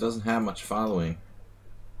variation doesn't have much following.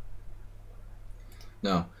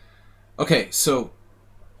 No. Okay, so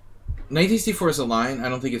Knight takes d4 is a line. I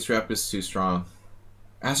don't think its rep is too strong.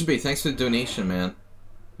 Azerbay, thanks for the donation, man.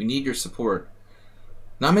 We need your support.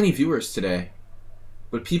 Not many viewers today,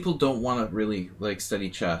 but people don't want to really like study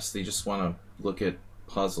chess. They just want to look at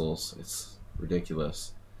puzzles. It's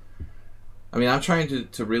ridiculous. I mean, I'm trying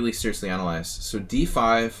to really seriously analyze. So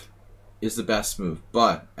d5 is the best move,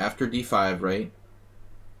 but after d5, right?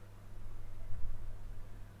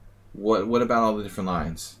 What about all the different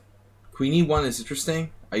lines? Queen e1 is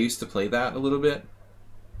interesting. I used to play that a little bit.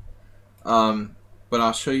 But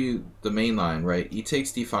I'll show you the main line, right? E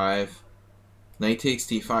takes d5, knight takes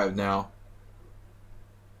d5. Now,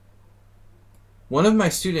 one of my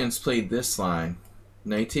students played this line.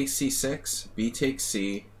 Knight takes c6, b takes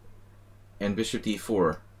c, and bishop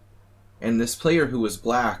d4. And this player who was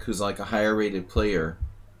black, who's like a higher rated player,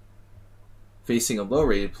 facing a low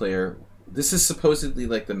rated player, this is supposedly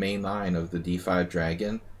like the main line of the d5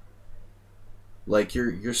 dragon. Like,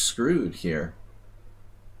 you're screwed here.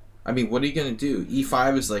 I mean, what are you going to do?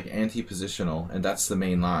 E5 is like anti-positional, and that's the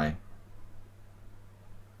main line.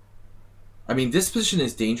 I mean, this position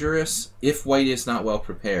is dangerous if white is not well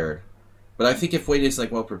prepared. But I think if white is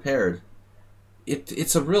like well prepared,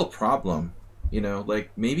 it's a real problem. You know,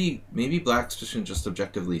 like maybe black's position just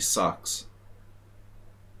objectively sucks,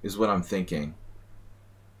 is what I'm thinking.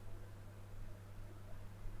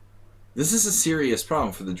 This is a serious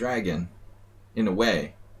problem for the dragon, in a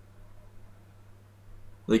way.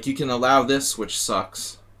 Like, you can allow this, which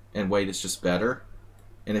sucks, and white is just better.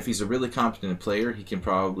 And if he's a really competent player, he can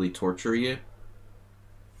probably torture you.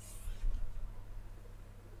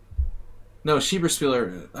 No,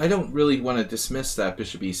 Schieberspieler, I don't really want to dismiss that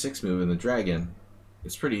bishop e6 move in the dragon.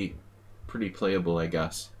 It's pretty playable, I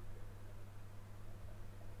guess.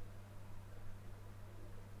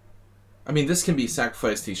 I mean, this can be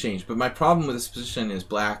sacrificed to exchange, but my problem with this position is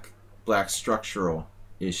black's structural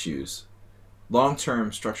issues.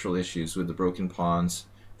 Long-term structural issues with the broken pawns,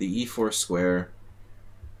 the e4 square.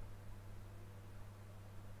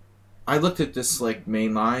 I looked at this like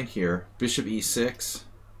main line here, bishop e6,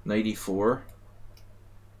 knight e4.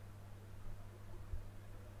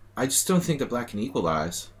 I just don't think that black can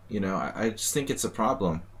equalize. You know, I just think it's a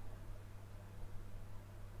problem.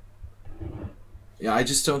 Yeah, I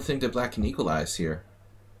just don't think that black can equalize here.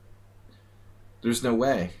 There's no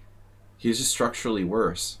way. He's just structurally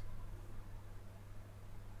worse.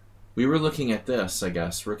 We were looking at this, I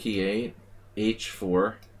guess. Rook e8,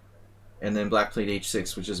 h4, and then black played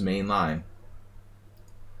h6, which is main line.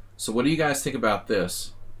 So what do you guys think about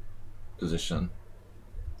this position?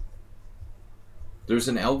 There's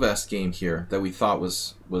an Elvest game here that we thought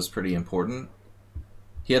was pretty important.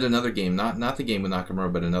 He had another game, not the game with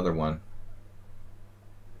Nakamura, but another one.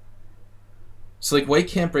 So like white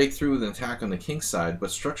can't break through with an attack on the king side,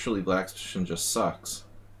 but structurally black's position just sucks.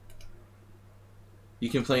 You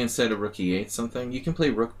can play instead of rook e8 something. You can play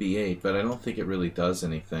rook b8, but I don't think it really does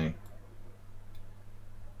anything.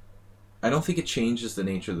 I don't think it changes the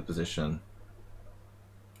nature of the position.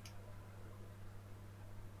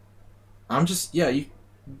 I'm just, yeah,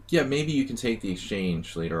 maybe you can take the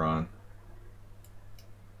exchange later on.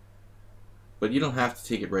 But you don't have to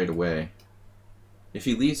take it right away. If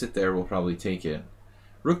he leaves it there, we'll probably take it.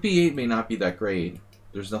 Rook b8 may not be that great.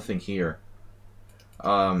 There's nothing here.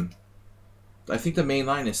 I think the main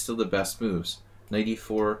line is still the best moves. Knight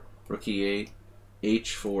e4, rook e8,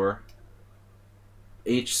 h4,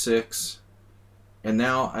 h6, and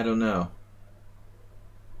now, I don't know.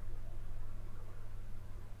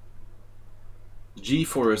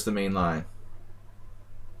 g4 is the main line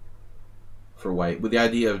for white, with the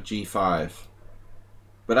idea of g5.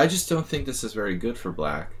 But I just don't think this is very good for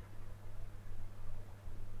black.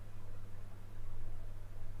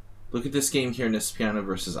 Look at this game here, Nispiano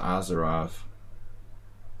versus Azarov.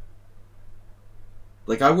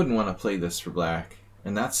 Like, I wouldn't want to play this for black.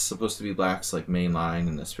 And that's supposed to be black's like main line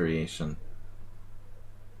in this variation.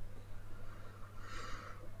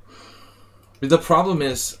 But the problem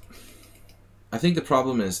is, I think the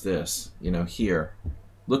problem is this, you know, here.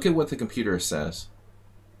 Look at what the computer says.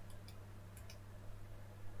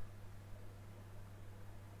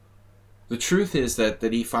 The truth is that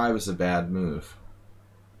e5 is a bad move.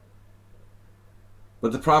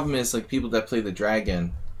 But the problem is, like, people that play the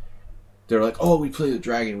dragon, they're like, oh, we play the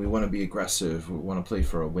dragon, we want to be aggressive, we want to play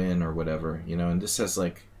for a win or whatever, you know, and this has,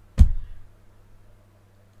 like,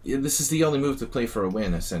 this is the only move to play for a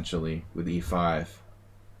win, essentially, with e5.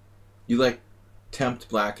 You, like, tempt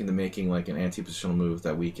black into making, like, an anti-positional move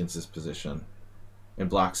that weakens his position and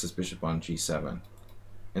blocks his bishop on g7.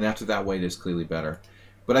 And after that, white is clearly better.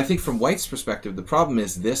 But I think from white's perspective, the problem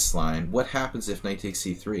is this line. What happens if knight takes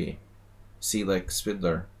c3? See, like,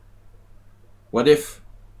 Spidler. What if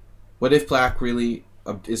black really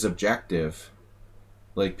is objective,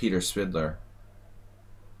 like Peter Spidler,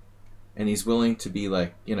 and he's willing to be,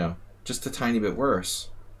 like, you know, just a tiny bit worse,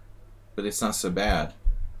 but it's not so bad.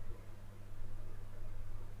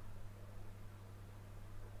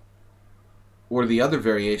 Or the other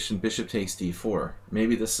variation, bishop takes d4.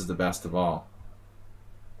 Maybe this is the best of all.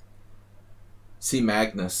 See,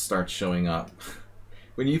 Magnus starts showing up.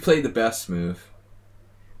 When you play the best move,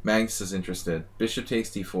 Magnus is interested. Bishop takes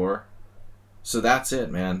d4. So that's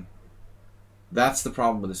it, man. That's the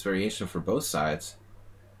problem with this variation for both sides.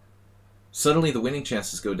 Suddenly the winning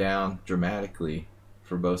chances go down dramatically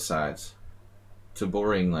for both sides. To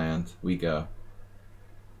boring land we go.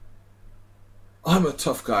 I'm a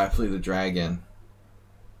tough guy, I play the dragon.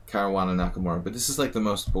 Caruana Nakamura. But this is like the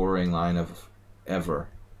most boring line of ever.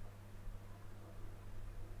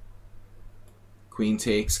 Queen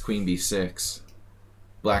takes, queen b6.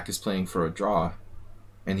 Black is playing for a draw.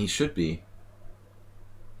 And he should be.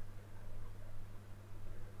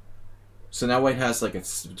 So now white has, like,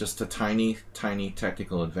 it's just a tiny, tiny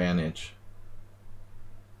technical advantage.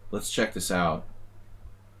 Let's check this out.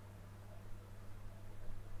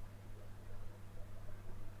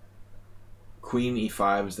 Queen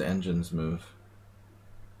e5 is the engine's move.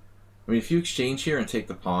 I mean, if you exchange here and take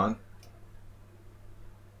the pawn,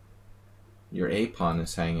 your a pawn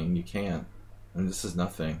is hanging. You can't. And this is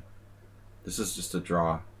nothing. This is just a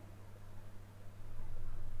draw.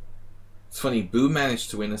 It's funny, Boo managed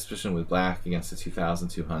to win this position with black against the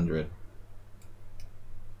 2200.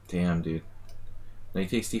 Damn, dude. Knight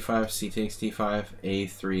takes d5, c takes d5,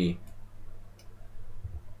 a3.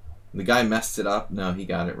 The guy messed it up? No, he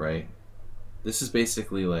got it right. This is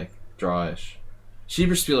basically like drawish.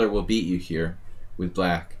 Schieberspieler will beat you here with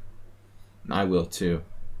black. And I will too.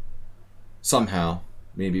 Somehow.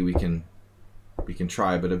 Maybe we can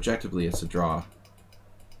try, but objectively it's a draw.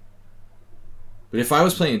 But if I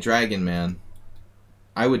was playing Dragon, man,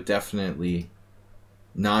 I would definitely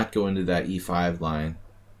not go into that e5 line.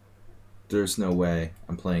 There's no way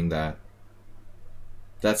I'm playing that.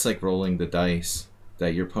 That's like rolling the dice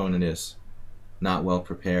that your opponent is not well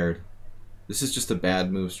prepared. This is just a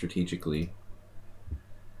bad move strategically.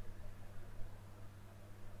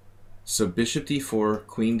 So bishop d4,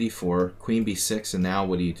 queen d4, queen b6, and now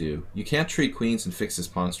what do? You can't trade queens and fix his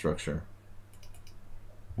pawn structure.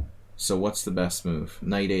 So what's the best move?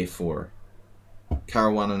 Knight a4.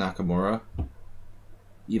 Caruana Nakamura,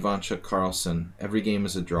 Ivanchuk Carlsen. Every game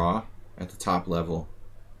is a draw at the top level.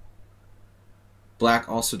 Black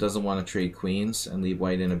also doesn't want to trade queens and leave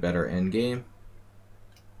white in a better endgame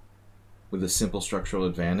with a simple structural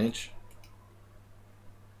advantage.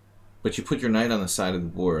 But you put your knight on the side of the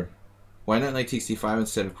board. Why not knight takes d5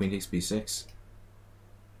 instead of queen takes b6?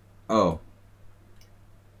 Oh.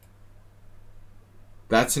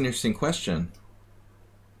 That's an interesting question.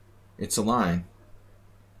 It's a line.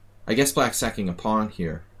 I guess black's sacking a pawn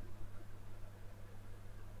here.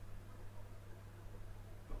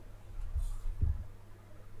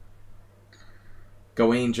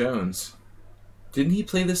 Gawain Jones. Didn't he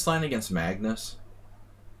play this line against Magnus?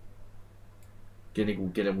 Get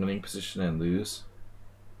a winning position and lose?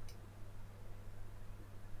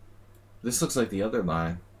 This looks like the other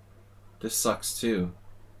line. This sucks too.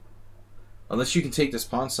 Unless you can take this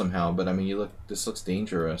pawn somehow, but I mean, this looks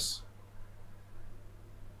dangerous.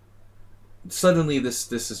 Suddenly,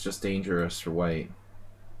 this is just dangerous for white.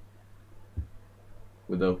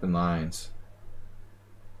 With open lines.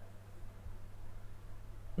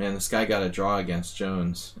 Man, this guy got a draw against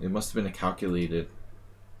Jones. It must have been a calculated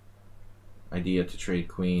idea to trade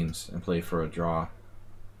queens and play for a draw.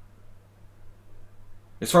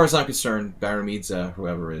 As far as I'm concerned, Baramidze,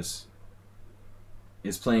 whoever is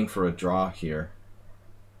playing for a draw here.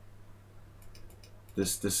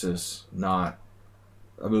 This is not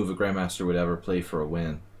a move a grandmaster would ever play for a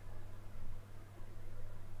win.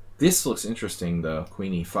 This looks interesting though,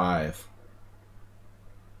 Queen E5.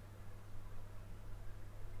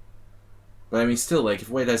 But I mean, still, like, if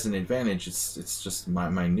white has an advantage, it's just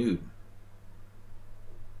minute.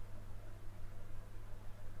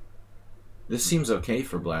 This seems okay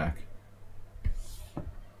for black.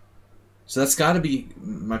 So that's got to be,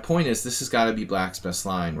 my point is, this has got to be black's best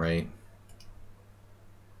line, right?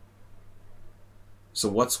 So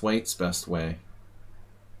what's white's best way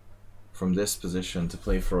from this position to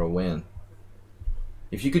play for a win?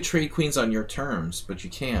 If you could trade queens on your terms, but you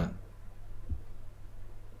can't.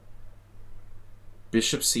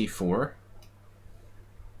 Bishop c4.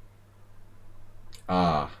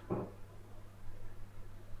 Ah.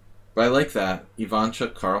 But I like that.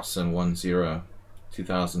 Ivanchuk Carlson 1-0,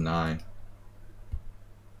 2009.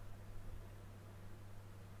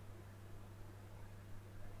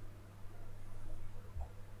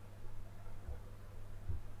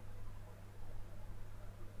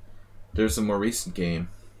 There's a more recent game.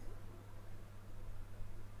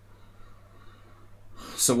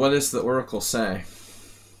 So what does the Oracle say?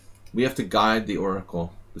 We have to guide the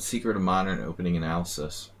Oracle. The secret of modern opening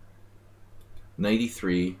analysis. Knight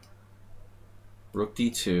e3. Rook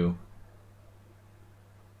d2.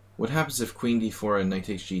 What happens if queen d4 and knight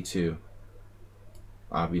takes g2?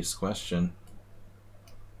 Obvious question.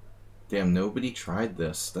 Damn, nobody tried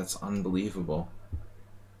this. That's unbelievable.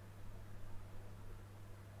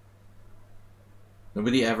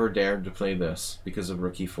 Nobody ever dared to play this because of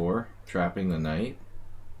rook e4, trapping the knight.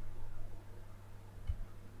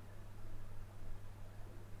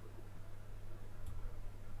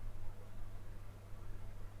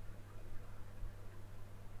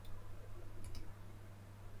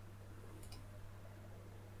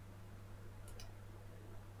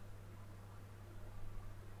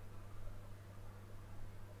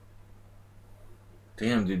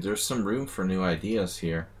 Damn, dude, there's some room for new ideas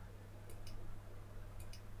here.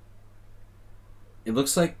 It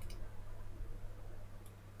looks like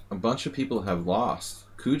a bunch of people have lost.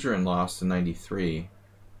 Kudrin lost in 93.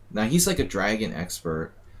 Now, he's like a dragon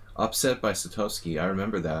expert. Upset by Satoshi. I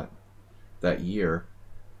remember that year.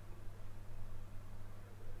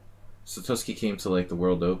 Satoshi came to like the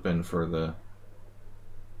World Open for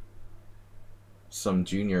some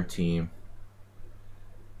junior team.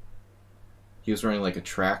 He was wearing like a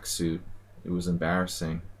tracksuit. It was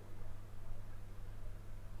embarrassing.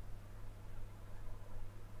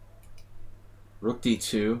 Rook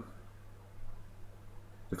d2.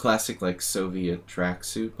 The classic like Soviet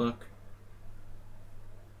tracksuit look.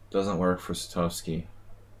 Doesn't work for Satoshi.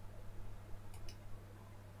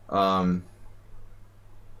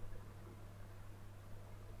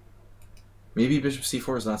 Maybe bishop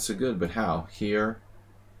c4 is not so good, but how? Here.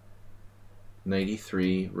 Knight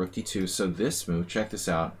e3, rook d2. So this move, check this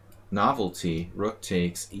out. Novelty, rook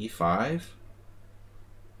takes e5.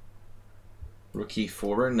 Rook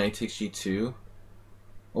e4, knight takes g2.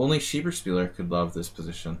 Only Schieberspieler could love this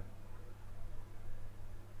position.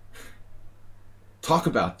 Talk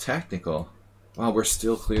about technical. Wow, we're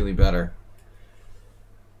still clearly better.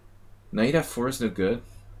 Knight f4 is no good.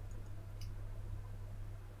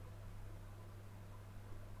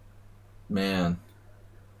 Man.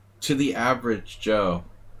 To the average Joe,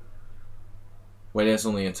 white has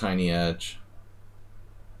only a tiny edge.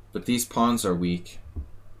 But these pawns are weak.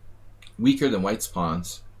 Weaker than white's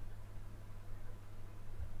pawns.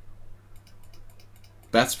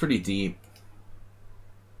 That's pretty deep.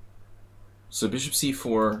 So bishop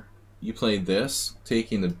c4, you played this,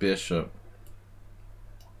 taking the bishop.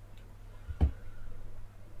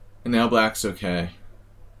 And now black's okay.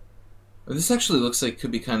 This actually looks like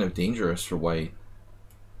could be kind of dangerous for white.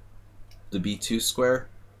 The b2 square.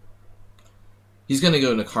 He's going to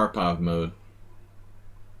go into Karpov mode.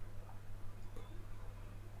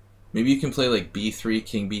 Maybe you can play like b3,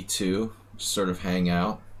 king b2, just sort of hang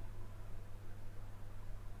out.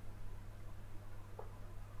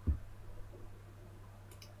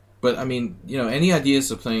 But I mean, you know, any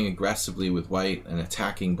ideas of playing aggressively with white and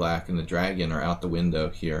attacking black and the dragon are out the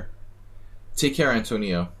window here. Take care,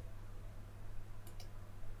 Antonio.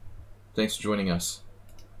 Thanks for joining us.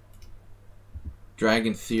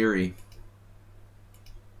 Dragon Theory.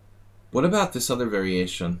 What about this other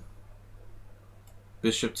variation?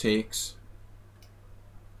 Bishop takes.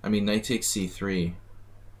 Knight takes c3.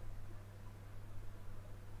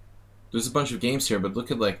 There's a bunch of games here, but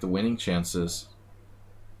look at like the winning chances.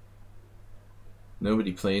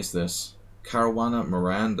 Nobody plays this. Caruana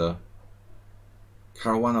Miranda.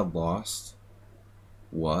 Caruana lost?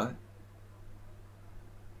 What?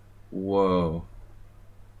 Whoa.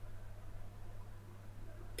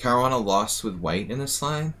 Caruana lost with white in this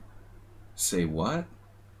line? Say what?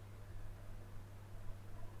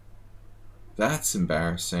 That's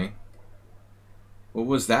embarrassing. What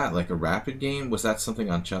was that? Like a rapid game? Was that something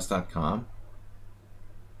on chess.com?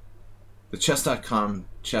 The chess.com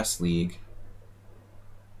chess league.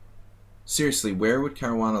 Seriously, where would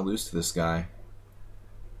Caruana lose to this guy?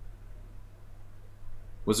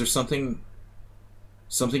 Was there something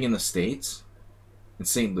in the States? In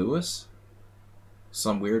St. Louis?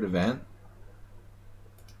 Some weird event?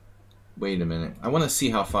 Wait a minute. I want to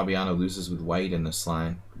see how Fabiano loses with white in this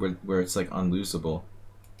line, where it's like unlosable.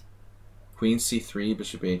 Queen c3,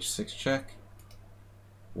 bishop h6 check?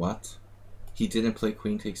 What? He didn't play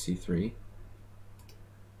queen takes c3?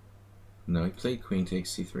 No, he played queen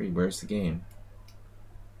takes c3. Where's the game?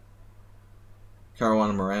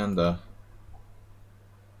 Caruana Miranda.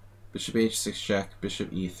 Bishop h6 check,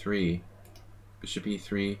 bishop e3. Bishop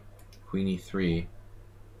e3, queen e3.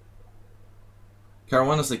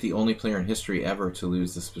 Caruana's like the only player in history ever to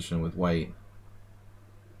lose this position with white.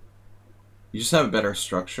 You just have a better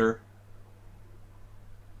structure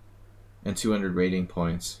and 200 rating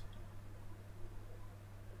points.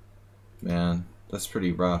 Man, that's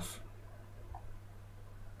pretty rough.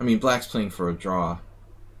 Black's playing for a draw.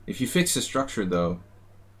 If you fix the structure, though,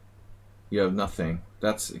 you have nothing.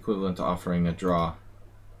 That's equivalent to offering a draw.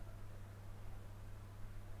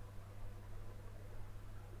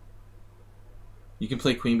 You can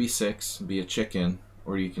play queen b6 and be a chicken,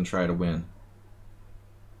 or you can try to win.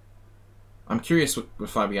 I'm curious what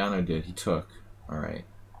Fabiano did. He took. Alright.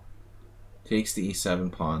 Takes the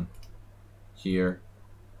e7 pawn. Here.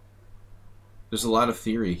 There's a lot of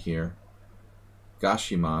theory here.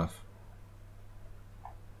 Gashimov.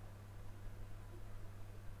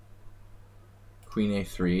 Queen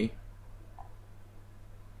a3.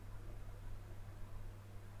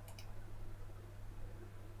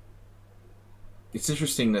 It's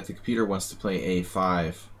interesting that the computer wants to play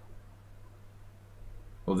a5.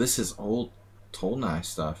 Well, this is old Tolnai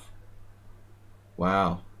stuff.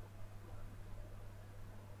 Wow.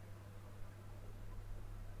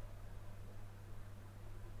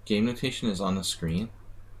 Game notation is on the screen?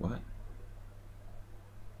 What?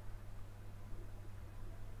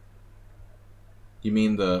 You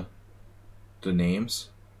mean the names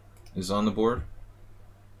is on the board?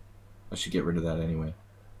 I should get rid of that anyway.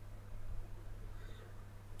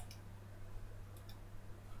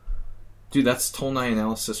 Dude, that's Tolnai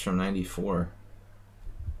analysis from '94.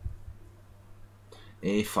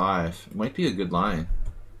 A5. It might be a good line.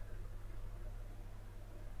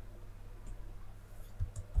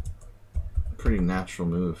 Pretty natural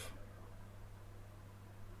move.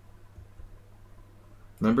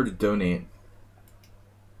 Remember to donate.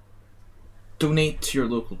 Donate to your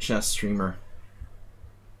local chess streamer.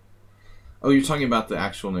 Oh, you're talking about the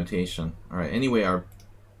actual notation. Alright, anyway, our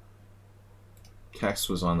text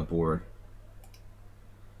was on the board.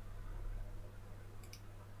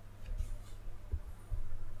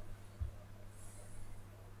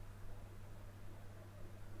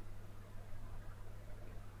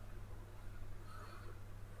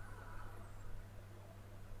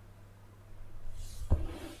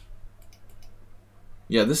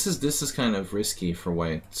 Yeah, this is kind of risky for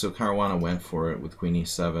white. So Caruana went for it with queen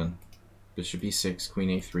e7, bishop e6, queen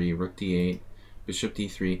a3, rook d8, bishop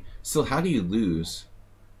d3. Still, how do you lose?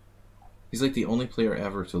 He's like the only player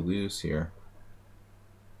ever to lose here.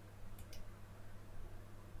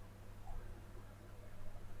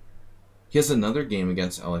 He has another game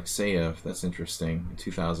against Alexeyev. That's interesting. In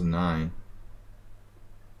 2009.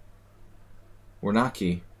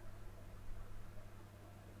 Warnacki.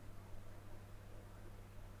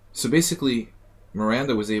 So basically,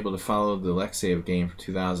 Miranda was able to follow the Alexeyev game for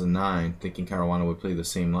 2009, thinking Caruana would play the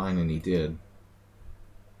same line, and he did.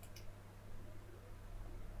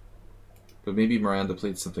 But maybe Miranda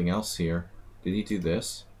played something else here. Did he do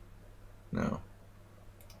this? No.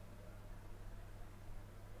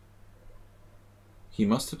 He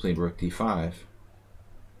must have played rook d5.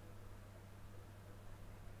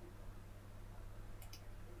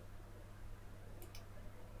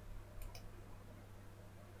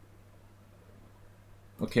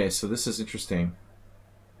 Okay, so this is interesting.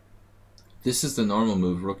 This is the normal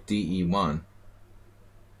move, rook d e1.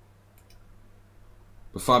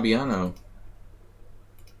 But Fabiano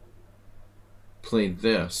played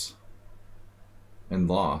this and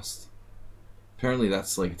lost. Apparently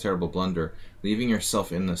that's like a terrible blunder, leaving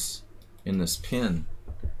yourself in this pin.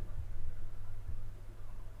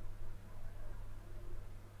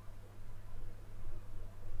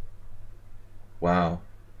 Wow.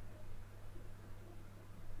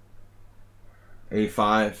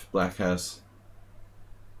 A5, black has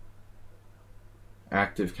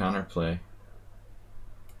active counterplay.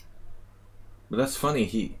 But that's funny,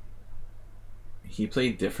 he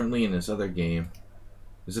played differently in his other game.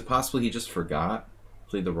 Is it possible he just forgot?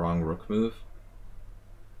 Played the wrong rook move?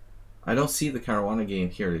 I don't see the Caruana game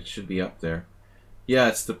here. It should be up there. Yeah,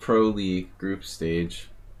 it's the Pro League group stage.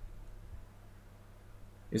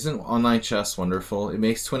 Isn't online chess wonderful? It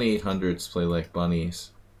makes 2800s play like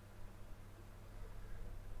bunnies.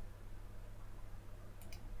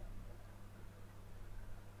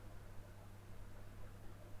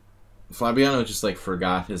 Fabiano just like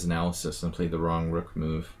forgot his analysis and played the wrong rook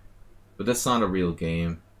move. But that's not a real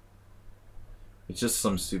game. It's just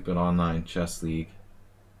some stupid online chess league.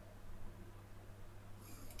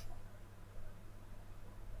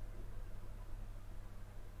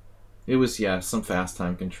 It was, yeah, some fast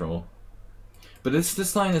time control. But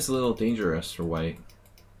this line is a little dangerous for white.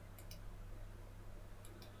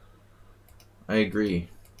 I agree.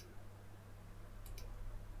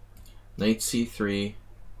 Knight c3,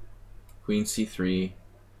 queen c3,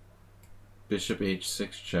 bishop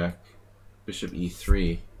h6 check, bishop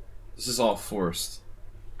e3. This is all forced.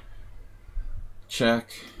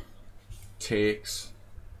 Check, takes,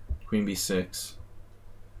 queen b6.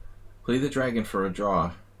 Play the dragon for a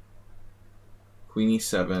draw. Queen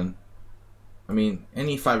e7. I mean,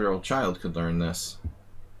 any 5-year-old child could learn this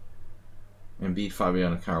and beat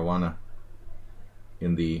Fabiano Caruana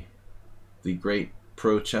in the great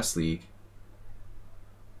pro chess league.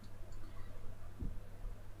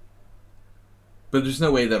 But there's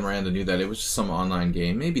no way that Miranda knew that. It was just some online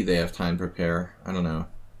game. Maybe they have time to prepare. I don't know.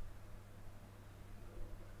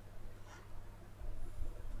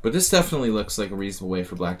 But this definitely looks like a reasonable way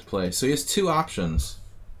for black to play. So he has two options.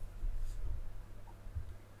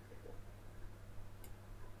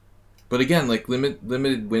 But again, like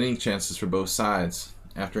limited winning chances for both sides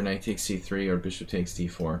after knight takes c3 or bishop takes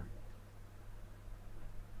d4.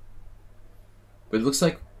 But it looks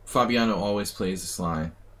like Fabiano always plays this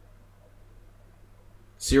line.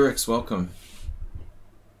 Cyrix, welcome.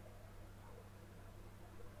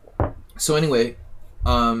 So anyway,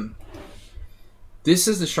 this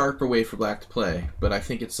is the sharper way for black to play, but I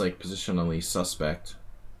think it's like positionally suspect.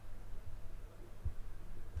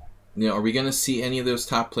 You know, are we going to see any of those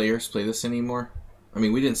top players play this anymore? I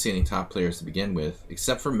mean, we didn't see any top players to begin with,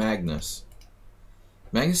 except for Magnus.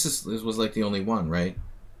 Magnus was like the only one, right?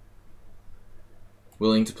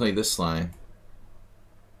 Willing to play this line.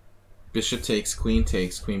 Bishop takes, queen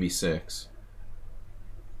b6.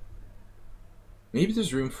 Maybe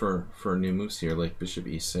there's room for new moves here, like bishop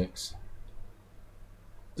e6.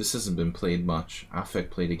 This hasn't been played much.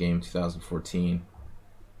 Affect played a game in 2014.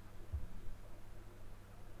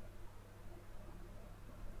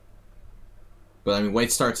 But I mean,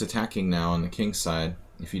 white starts attacking now on the king side.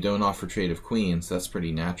 If you don't offer trade of queens, that's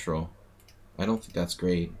pretty natural. I don't think that's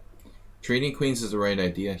great. Trading queens is the right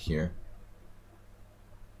idea here.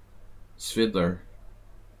 Svidler.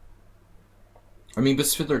 I mean, but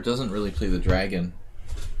Svidler doesn't really play the dragon.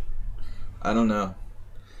 I don't know.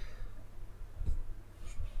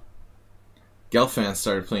 Gelfand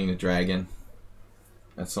started playing the dragon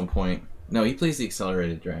at some point. No, he plays the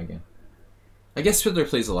accelerated dragon. I guess Svidler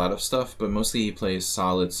plays a lot of stuff, but mostly he plays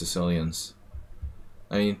solid Sicilians.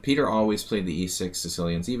 I mean, Peter always played the e6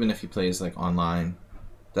 Sicilians, even if he plays like online.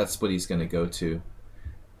 That's what he's going to go to.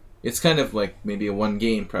 It's kind of like maybe a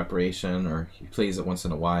one-game preparation, or he plays it once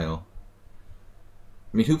in a while.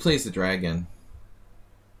 I mean, who plays the dragon?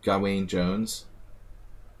 Gawain Jones?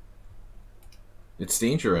 It's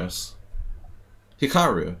dangerous.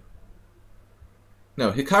 Hikaru.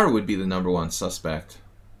 No, Hikaru would be the #1 suspect.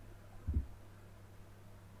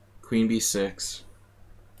 Queen b6.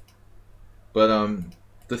 But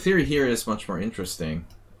the theory here is much more interesting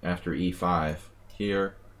after e5.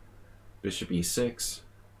 Here, bishop e6,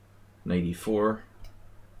 knight e4.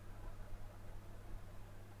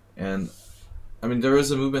 And, I mean, there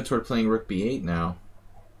is a movement toward playing rook b8 now.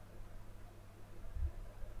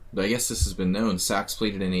 But I guess this has been known. Sachs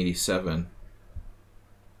played it in '87.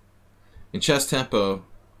 In Chess Tempo,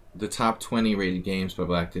 the top 20 rated games by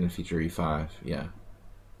black didn't feature e5. Yeah.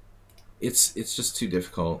 It's just too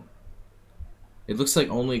difficult. It looks like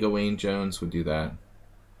only Gawain Jones would do that.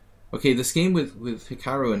 Okay, this game with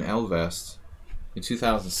Hikaru and Elvest in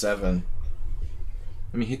 2007.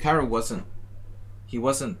 I mean, Hikaru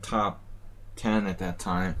wasn't top 10 at that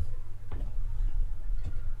time.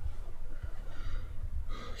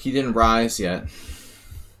 He didn't rise yet.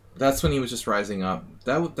 That's when he was just rising up.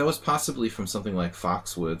 That was possibly from something like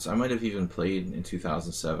Foxwoods. I might have even played in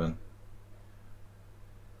 2007.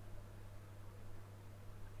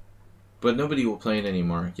 But nobody will play it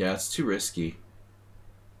anymore. Yeah, it's too risky.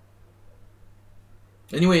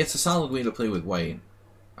 Anyway, it's a solid way to play with white.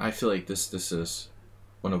 I feel like this is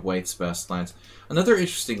one of white's best lines. Another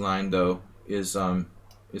interesting line, though, is Queen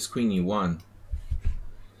E1.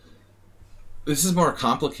 This is more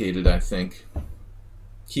complicated, I think.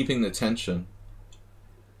 Keeping the tension.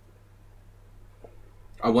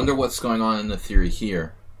 I wonder what's going on in the theory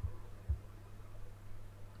here.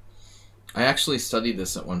 I actually studied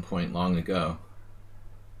this at one point long ago.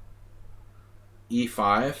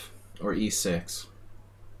 E5 or E6.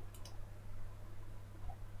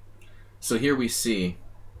 So here we see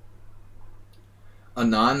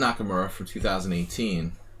Anand Nakamura from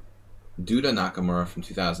 2018, Duda Nakamura from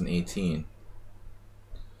 2018.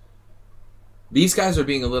 These guys are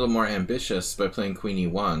being a little more ambitious by playing Queen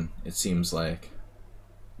E1, it seems like.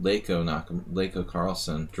 Leiko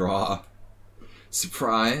Carlsen, draw.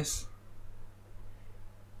 Surprise.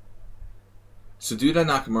 So Duda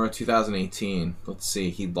Nakamura 2018, let's see,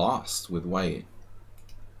 he lost with white.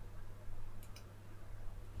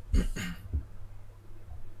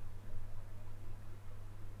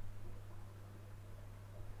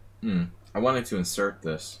 I wanted to insert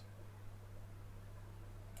this.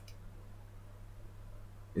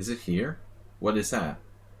 Is it here? What is that?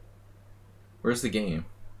 Where's the game?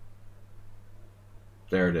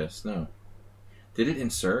 There it is. No. Did it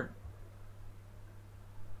insert?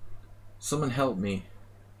 Someone help me.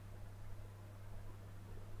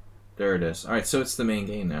 There it is. Alright, so it's the main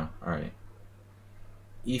game now. Alright.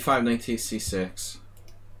 E5, knight takes c6.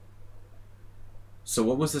 So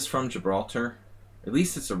what was this from, Gibraltar? At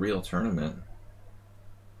least it's a real tournament.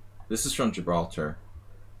 This is from Gibraltar.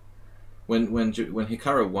 When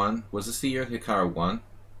Hikaru won, was this the year Hikaru won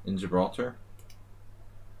in Gibraltar?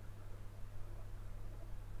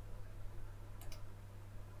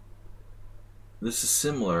 This is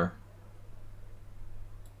similar.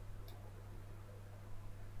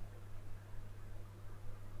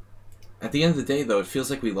 At the end of the day, though, it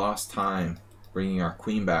feels like we lost time bringing our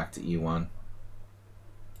queen back to E1.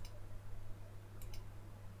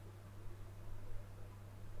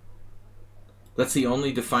 That's the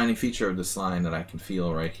only defining feature of this line that I can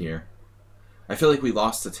feel right here. I feel like we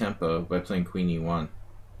lost the tempo by playing Queen E1.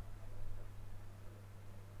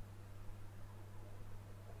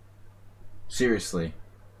 Seriously.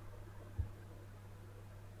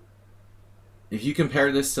 If you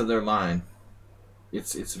compare this to their line,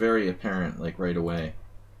 it's very apparent, like, right away.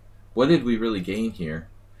 What did we really gain here?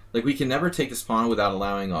 Like, we can never take this pawn without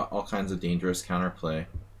allowing all kinds of dangerous counterplay.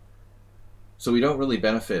 So we don't really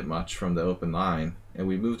benefit much from the open line, and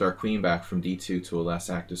we moved our queen back from d2 to a less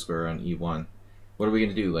active square on e1. What are we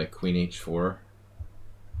going to do, like queen h4?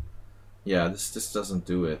 Yeah, this just doesn't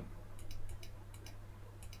do it.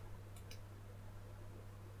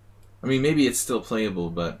 I mean, maybe it's still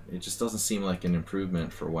playable, but it just doesn't seem like an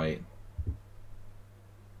improvement for white.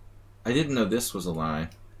 I didn't know this was a line.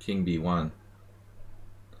 King b1.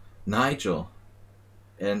 Nigel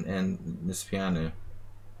and Miss Piano.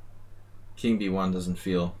 King b1 doesn't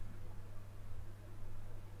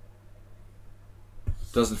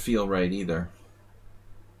feel right either.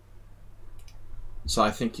 So I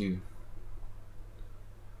think you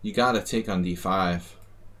gotta take on d5.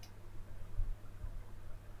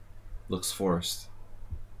 Looks forced.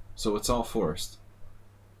 So it's all forced.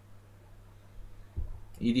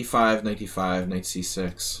 ed5, knight d5, knight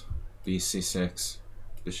c6, bc6,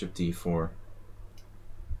 bishop d4.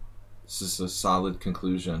 This is a solid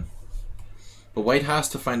conclusion. But white has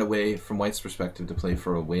to find a way, from white's perspective, to play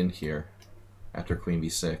for a win here after queen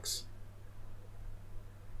b6.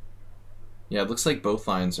 Yeah, it looks like both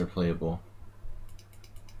lines are playable.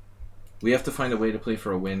 We have to find a way to play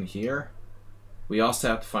for a win here. We also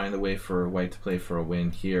have to find a way for white to play for a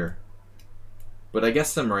win here. But I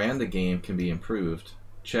guess the Miranda game can be improved.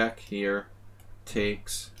 Check here,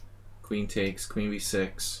 takes, queen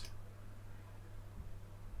b6.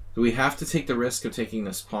 Do we have to take the risk of taking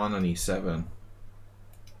this pawn on e7?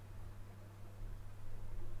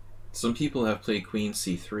 Some people have played queen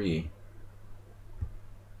c3.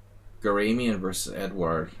 Garamian versus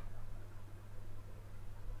Edward.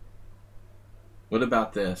 What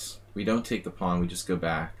about this? We don't take the pawn, we just go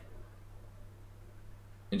back.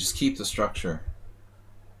 And just keep the structure.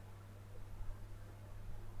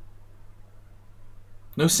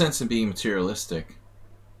 No sense in being materialistic.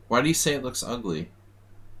 Why do you say it looks ugly?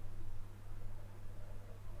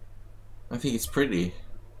 I think it's pretty.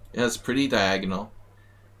 It has a pretty diagonal.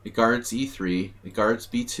 It guards e3. It guards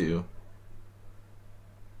b2.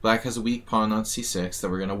 Black has a weak pawn on c6 that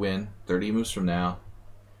we're going to win 30 moves from now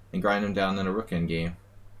and grind him down in a rook endgame.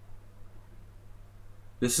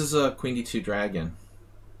 This is a queen d2 dragon.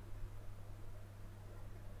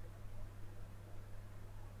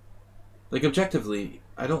 Like, objectively,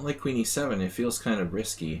 I don't like queen e7. It feels kind of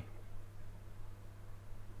risky.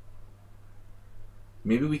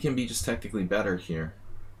 Maybe we can be just technically better here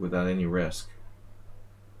without any risk.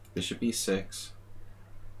 Bishop e6.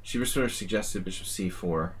 She sort of suggested bishop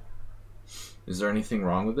c4. Is there anything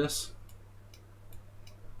wrong with this?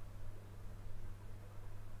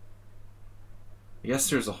 I guess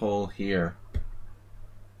there's a hole here.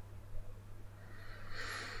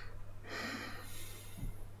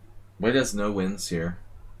 White has no wins here.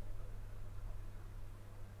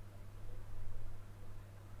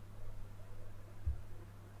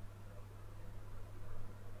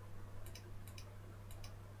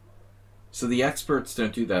 So the experts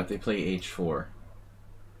don't do that. They play h4.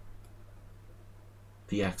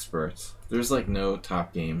 The experts. There's like no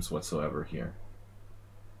top games whatsoever here.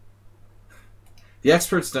 The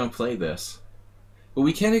experts don't play this. But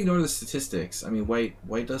we can't ignore the statistics. I mean,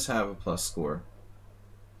 white does have a plus score.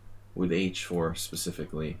 With h4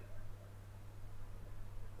 specifically.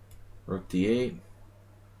 Rook d8.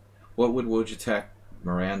 What would Wojciech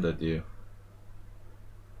Miranda do?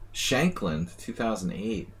 Shankland,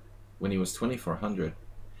 2008, when he was 2400.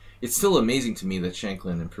 It's still amazing to me that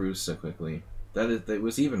Shankland improves so quickly. That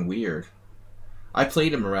was even weird. I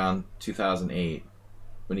played him around 2008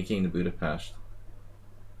 when he came to Budapest.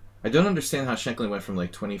 I don't understand how Shankland went from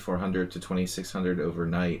like 2400 to 2600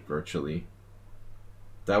 overnight, virtually.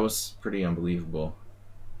 That was pretty unbelievable.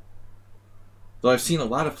 Though I've seen a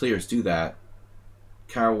lot of players do that.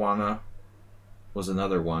 Caruana was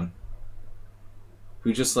another one.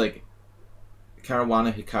 Who just like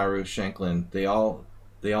Caruana, Hikaru, Shankland, they all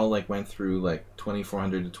like went through like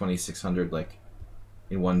 2400 to 2600 like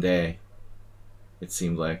in one day. It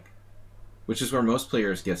seemed like, which is where most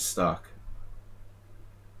players get stuck.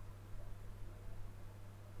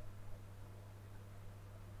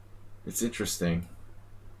 It's interesting.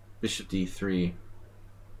 Bishop d3.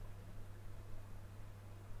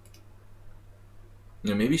 You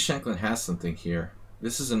know, maybe Shankland has something here.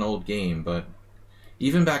 This is an old game, but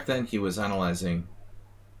even back then he was analyzing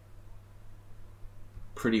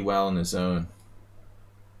pretty well on his own.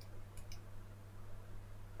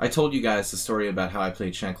 I told you guys the story about how I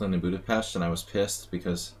played Shankland in Budapest, and I was pissed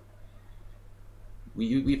because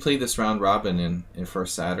we played this round robin in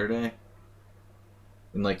First Saturday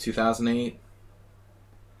in like 2008.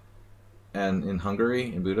 And in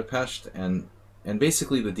Hungary, in Budapest, and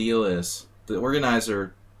basically the deal is the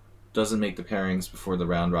organizer doesn't make the pairings before the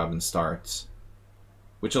round robin starts,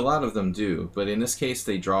 which a lot of them do, but in this case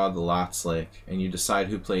they draw the lots, like, and you decide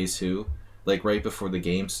who plays who, like right before the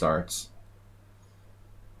game starts.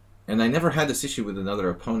 And I never had this issue with another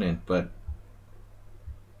opponent, but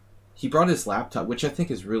he brought his laptop, which I think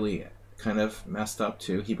is really kind of messed up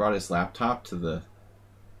too. He brought his laptop to the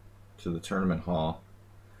tournament hall,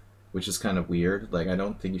 which is kind of weird. Like, I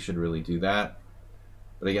don't think you should really do that.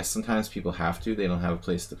 But I guess sometimes people have to. They don't have a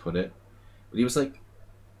place to put it. But he was like...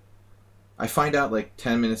 I find out like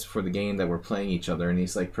 10 minutes before the game that we're playing each other, and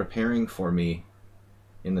he's like preparing for me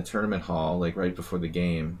in the tournament hall, like right before the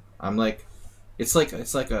game. I'm like... It's like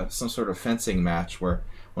some sort of fencing match where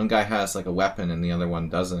one guy has like a weapon and the other one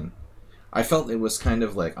doesn't. I felt it was kind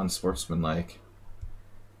of like unsportsmanlike.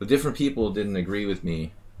 The different people didn't agree with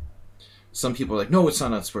me. Some people are like, no, it's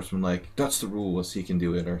not unsportsmanlike. That's the rules. He can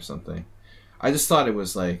do it or something. I just thought it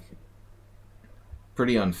was like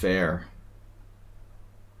pretty unfair.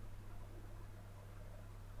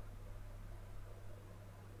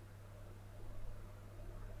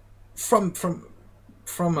 From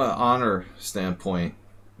an honor standpoint,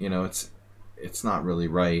 you know, it's not really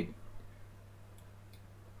right.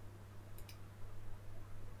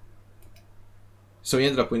 So he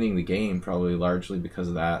ended up winning the game probably largely because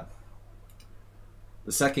of that.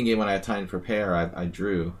 The second game, when I had time to prepare, I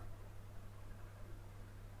drew.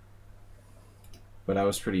 But I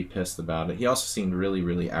was pretty pissed about it. He also seemed really,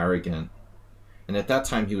 really arrogant. And at that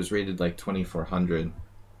time, he was rated like 2400,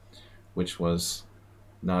 which was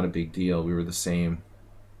not a big deal. We were the same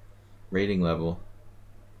rating level.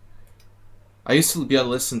 I used to be able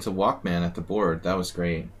to listen to Walkman at the board. That was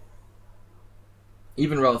great.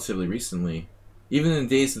 Even relatively recently. Even in the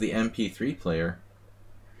days of the MP3 player.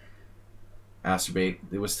 Acerbate,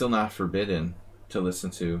 it was still not forbidden to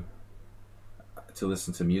listen to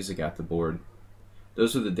music at the board.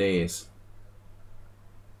 Those were the days.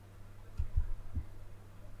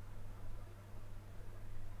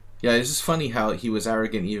 Yeah, it's just funny how he was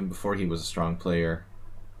arrogant even before he was a strong player.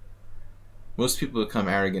 Most people become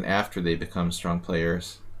arrogant after they become strong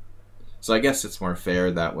players. So I guess it's more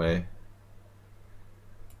fair that way.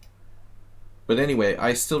 But anyway,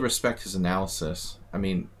 I still respect his analysis. I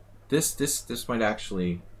mean, this might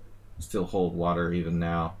actually still hold water even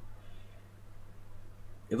now.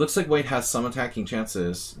 It looks like white has some attacking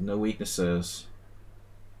chances, no weaknesses.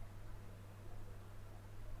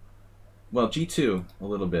 Well, g2, a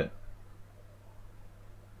little bit.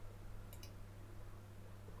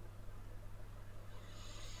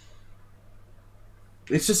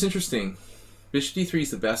 It's just interesting. Bishop d3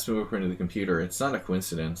 is the best move according to the computer. It's not a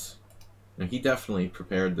coincidence. And he definitely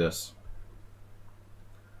prepared this.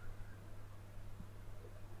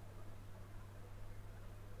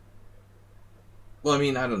 Well, I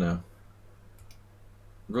mean, I don't know.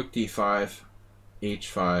 Rook d5,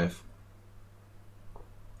 h5.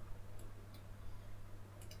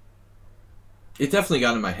 It definitely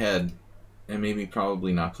got in my head and made me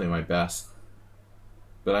probably not play my best.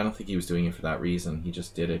 But I don't think he was doing it for that reason. He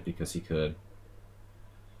just did it because he could.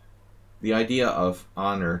 The idea of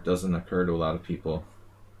honor doesn't occur to a lot of people.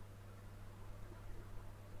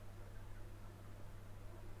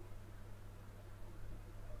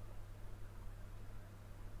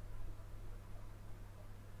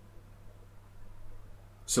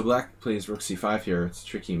 So black plays rook c5 here. It's a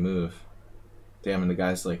tricky move. Damn, and the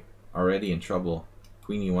guy's like already in trouble.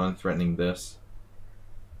 Queen e1 threatening this.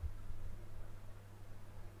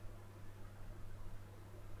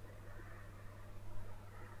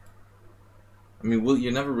 I mean,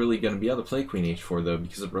 you're never really going to be able to play queen h4 though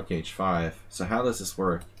because of rook h5. So how does this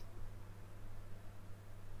work?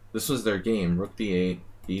 This was their game. Rook b8,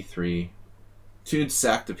 b3. Dude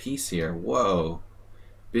sacked a piece here. Whoa.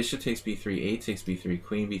 Bishop takes b3, a takes b3,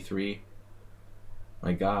 queen b3.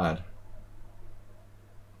 My god.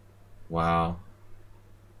 Wow.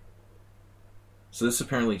 So this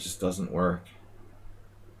apparently just doesn't work.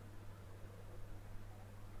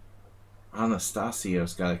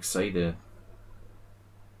 Anastasios got excited.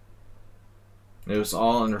 It was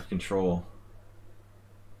all under control.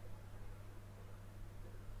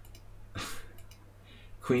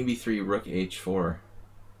 Queen b3, rook h4.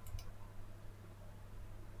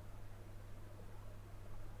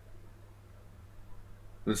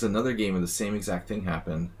 There's another game where the same exact thing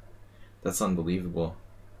happened. That's unbelievable.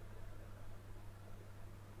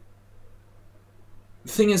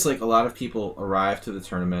 The thing is, like, a lot of people arrive to the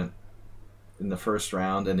tournament in the first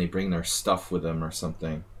round and they bring their stuff with them or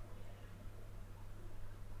something.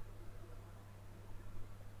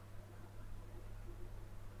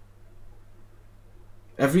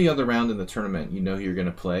 Every other round in the tournament, you know who you're going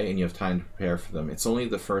to play and you have time to prepare for them. It's only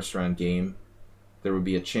the first round game there would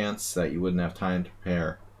be a chance that you wouldn't have time to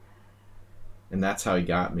prepare. And that's how he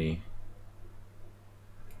got me.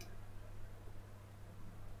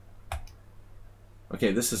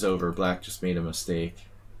 Okay, this is over. Black just made a mistake.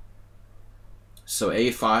 So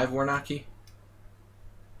a5, Warnaki?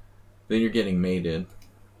 Then you're getting mated.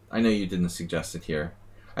 I know you didn't suggest it here.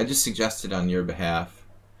 I just suggested on your behalf.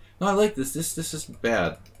 No, I like this. This isn't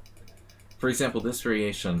bad. For example, this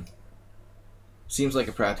variation seems like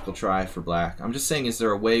a practical try for black. I'm just saying, is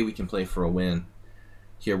there a way we can play for a win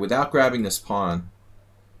here without grabbing this pawn,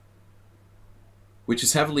 which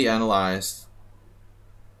is heavily analyzed.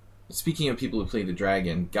 Speaking of people who played the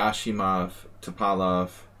dragon, Gashimov,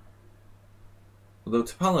 Topalov, although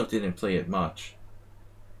Topalov didn't play it much,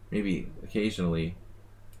 maybe occasionally.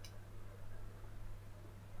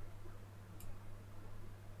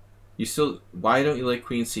 Why don't you like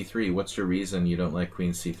queen c3? What's your reason you don't like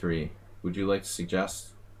queen c3? Would you like to suggest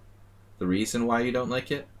the reason why you don't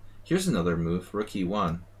like it? Here's another move, rook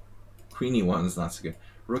e1. Queen e1 is not so good.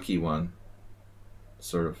 Rook e1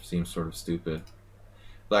 seems sort of stupid.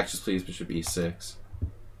 Black just plays bishop e6.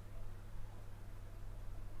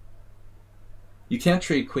 You can't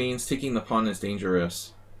trade queens. Taking the pawn is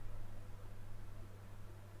dangerous.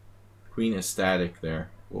 Queen is static there.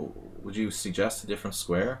 Well, would you suggest a different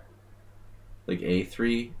square? Like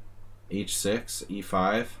a3, h6,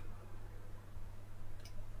 e5?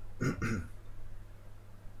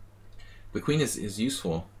 The queen is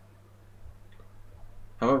useful.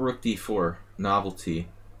 How about rook d4? Novelty.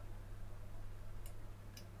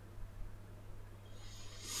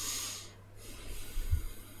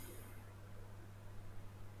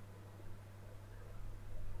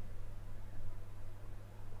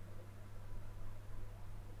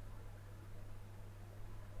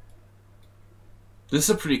 This is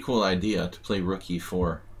a pretty cool idea to play rook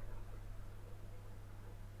e4.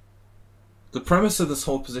 The premise of this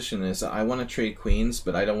whole position is I want to trade queens,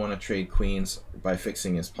 but I don't want to trade queens by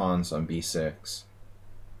fixing his pawns on b6.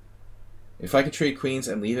 If I could trade queens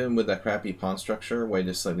and leave him with that crappy pawn structure, white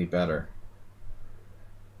is slightly better.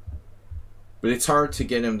 But it's hard to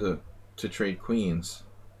get him to trade queens.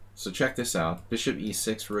 So check this out. Bishop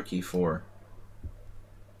e6, rook e4.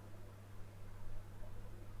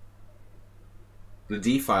 The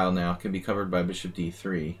d file now can be covered by bishop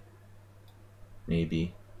d3.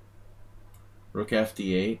 Maybe. Rook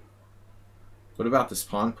fd8. What about this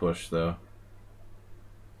pawn push, though?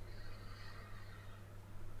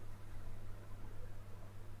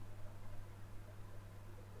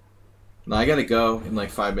 Now I gotta go in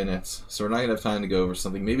like 5 minutes, so we're not gonna have time to go over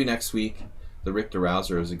something. Maybe next week, the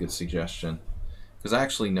Richter-Rauser is a good suggestion, because I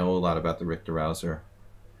actually know a lot about the Richter-Rauser.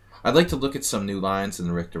 I'd like to look at some new lines in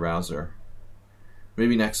the Richter-Rauser.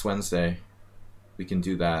 Maybe next Wednesday we can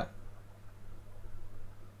do that.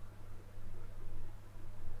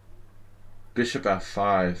 Bishop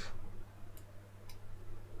f5.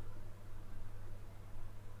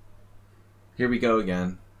 Here we go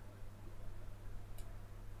again.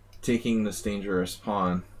 Taking this dangerous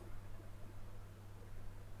pawn.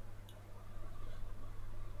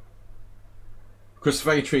 Of course, if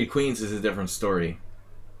I could trade queens, is a different story.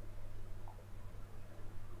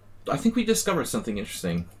 I think we discovered something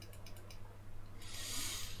interesting.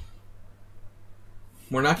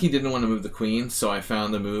 Mornacki didn't want to move the queen, so I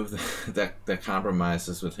found a move that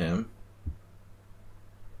compromises with him.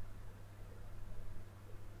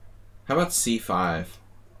 How about c5?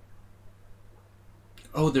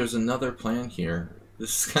 Oh, there's another plan here.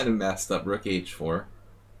 This is kind of messed up. Rook h4.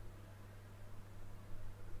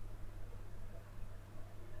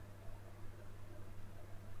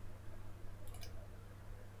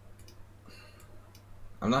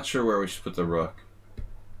 I'm not sure where we should put the rook.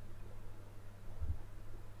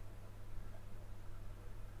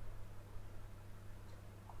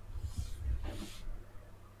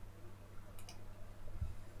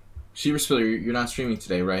 Sheever Spiller, you're not streaming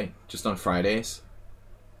today, right? Just on Fridays?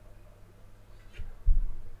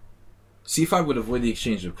 c5 would avoid the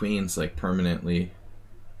exchange of queens, like, permanently.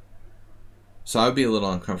 So I would be a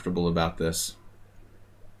little uncomfortable about this.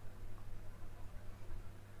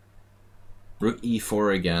 Rook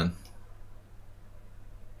e4 again.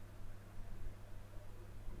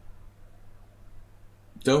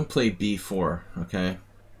 Don't play b4, okay?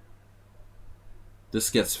 This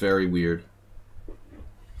gets very weird.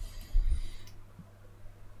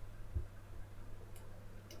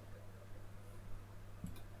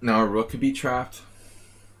 Now our rook could be trapped.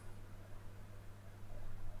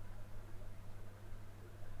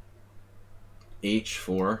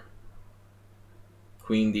 h4.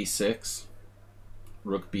 Queen d6.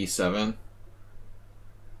 Rook b7.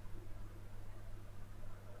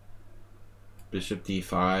 Bishop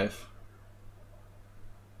d5.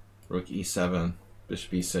 Rook e7.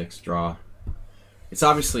 Bishop e6. Draw. It's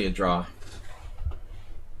obviously a draw.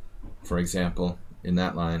 For example, in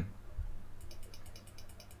that line.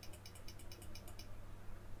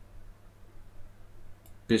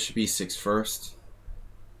 Bishop e6 first.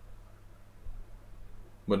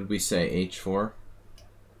 What did we say? h4?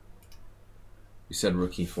 We said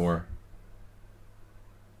rook e4.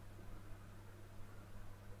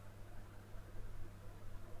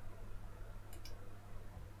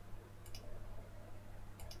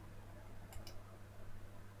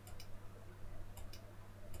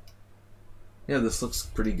 Yeah, this looks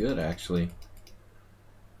pretty good, actually.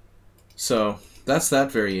 So, that's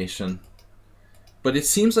that variation. But it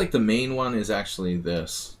seems like the main one is actually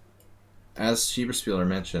this. As Schieberspieler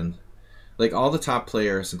mentioned, like all the top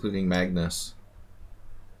players, including Magnus,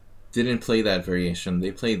 didn't play that variation.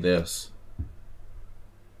 They played this.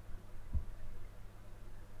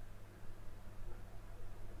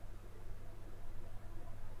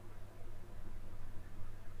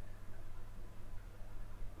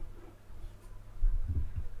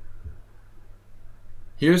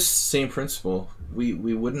 Here's the same principle. We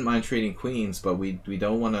wouldn't mind trading queens, but we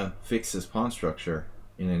don't want to fix his pawn structure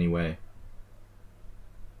in any way.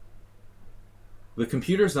 The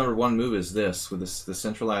computer's #1 move is this, with the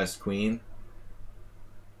centralized queen.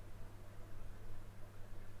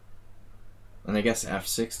 And I guess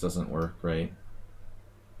f6 doesn't work, right?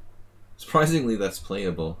 Surprisingly, that's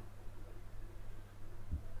playable.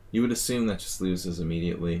 You would assume that just loses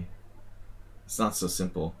immediately. It's not so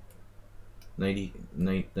simple.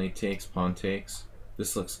 Knight takes, pawn takes.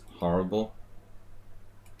 This looks horrible,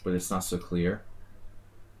 but it's not so clear.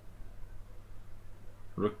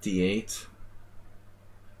 Rook d8.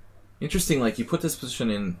 Interesting, like you put this position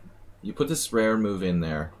in, you put this rare move in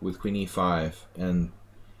there with Queen E5, and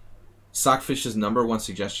Stockfish's #1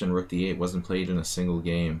 suggestion, Rook D8, wasn't played in a single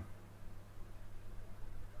game.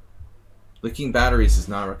 Licking batteries is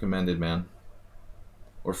not recommended, man.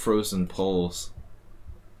 Or frozen poles.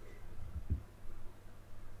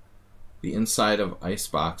 The inside of ice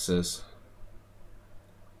boxes.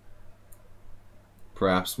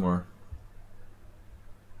 Perhaps more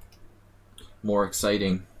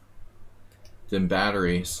exciting than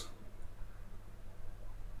batteries.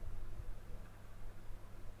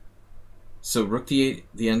 So Rook D8,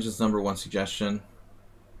 the engine's #1 suggestion,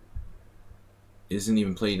 isn't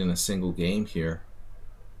even played in a single game here.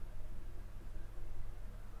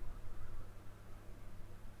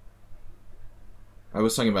 I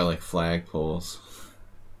was talking about like flag poles.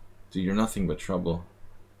 Dude, you're nothing but trouble.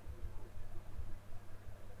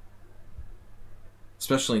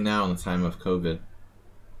 Especially now in the time of COVID.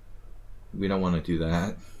 We don't want to do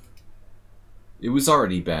that. It was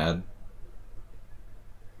already bad.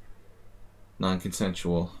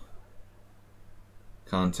 Non-consensual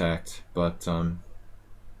contact, but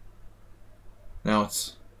now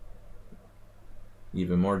it's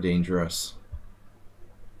even more dangerous.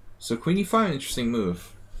 So Queen E5, interesting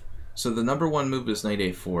move. So the #1 move is Knight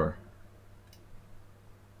A4.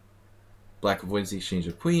 Black avoids the exchange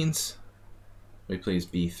of queens. White plays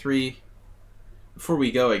B3. Before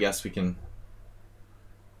we go, I guess we can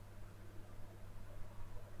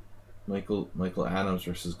Michael Adams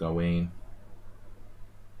versus Gawain.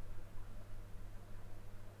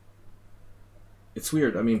 It's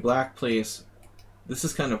weird. I mean, black plays. This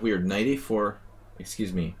is kind of weird. Knight A4.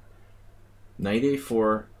 Excuse me. Knight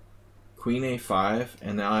A4, Queen A5,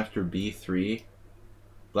 and now after B3,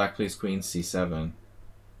 black plays Queen C7.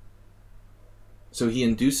 So he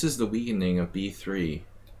induces the weakening of B3.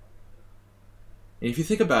 And if you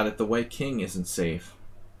think about it, the white king isn't safe.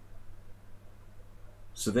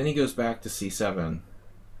 So then he goes back to C7.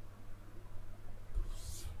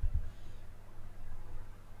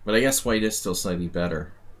 But I guess white is still slightly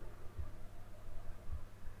better.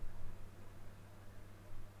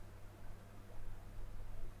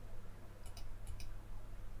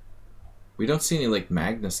 We don't see any like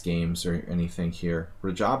Magnus games or anything here.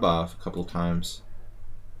 Rajabov a couple times.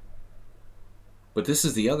 But this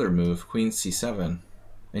is the other move, Queen C7.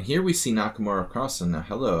 And here we see Nakamura Carlsen. Now,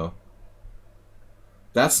 hello.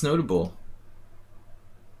 That's notable.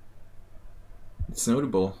 It's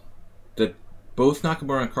notable that both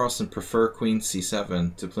Nakamura and Carlsen prefer Queen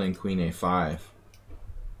C7 to playing Queen A5.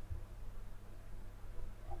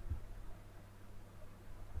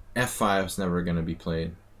 F5 is never going to be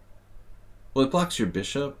played. Well, it blocks your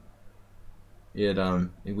bishop. It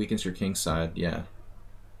weakens your king side, yeah.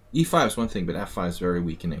 E5 is one thing, but F5 is very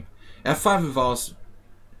weakening. F5 involves,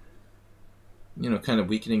 you know, kind of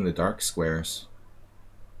weakening the dark squares.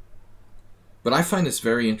 But I find this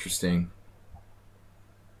very interesting.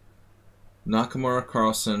 Nakamura,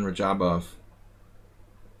 Carlsen, Rajabov.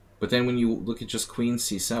 But then when you look at just Queen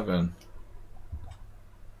C7,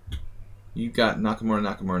 you've got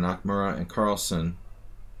Nakamura, and Carlsen.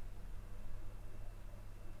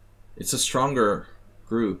 It's a stronger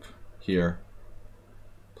group here,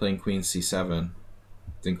 playing Queen C7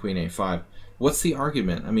 than Queen A5. What's the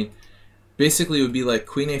argument? I mean, basically it would be like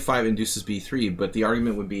Queen A5 induces B3, but the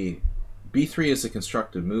argument would be B3 is a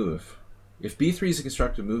constructive move. If B3 is a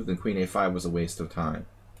constructive move, then Queen A5 was a waste of time.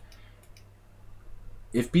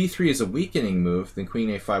 If B3 is a weakening move, then Queen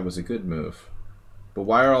A5 was a good move. But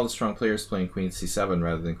why are all the strong players playing Queen C7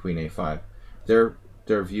 rather than Queen A5?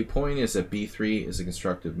 Their viewpoint is that B3 is a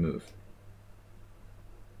constructive move.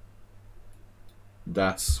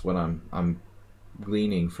 That's what I'm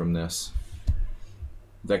gleaning from this.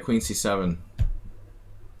 That Queen C7,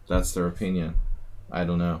 that's their opinion. I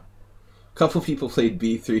don't know. A couple people played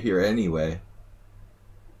B3 here anyway.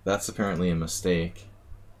 That's apparently a mistake.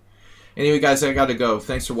 Anyway, guys, I gotta go.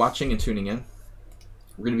 Thanks for watching and tuning in.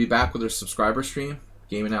 We're gonna be back with our subscriber stream,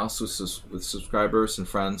 game analysis with subscribers and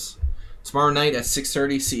friends, tomorrow night at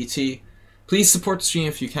 6:30 CET. Please support the stream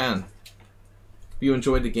if you can. If you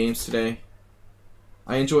enjoyed the games today.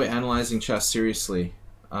 I enjoy analyzing chess seriously.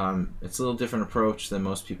 It's a little different approach than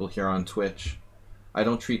most people here on Twitch. I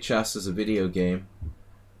don't treat chess as a video game.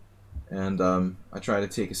 And I try to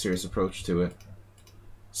take a serious approach to it.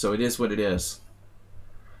 So it is what it is.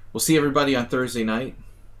 We'll see everybody on Thursday night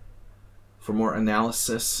for more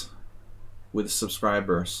analysis with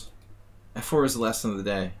subscribers. F4 is the lesson of the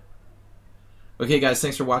day. Okay, guys,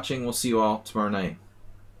 thanks for watching. We'll see you all tomorrow night.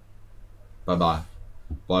 Bye-bye.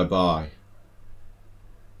 Bye-bye.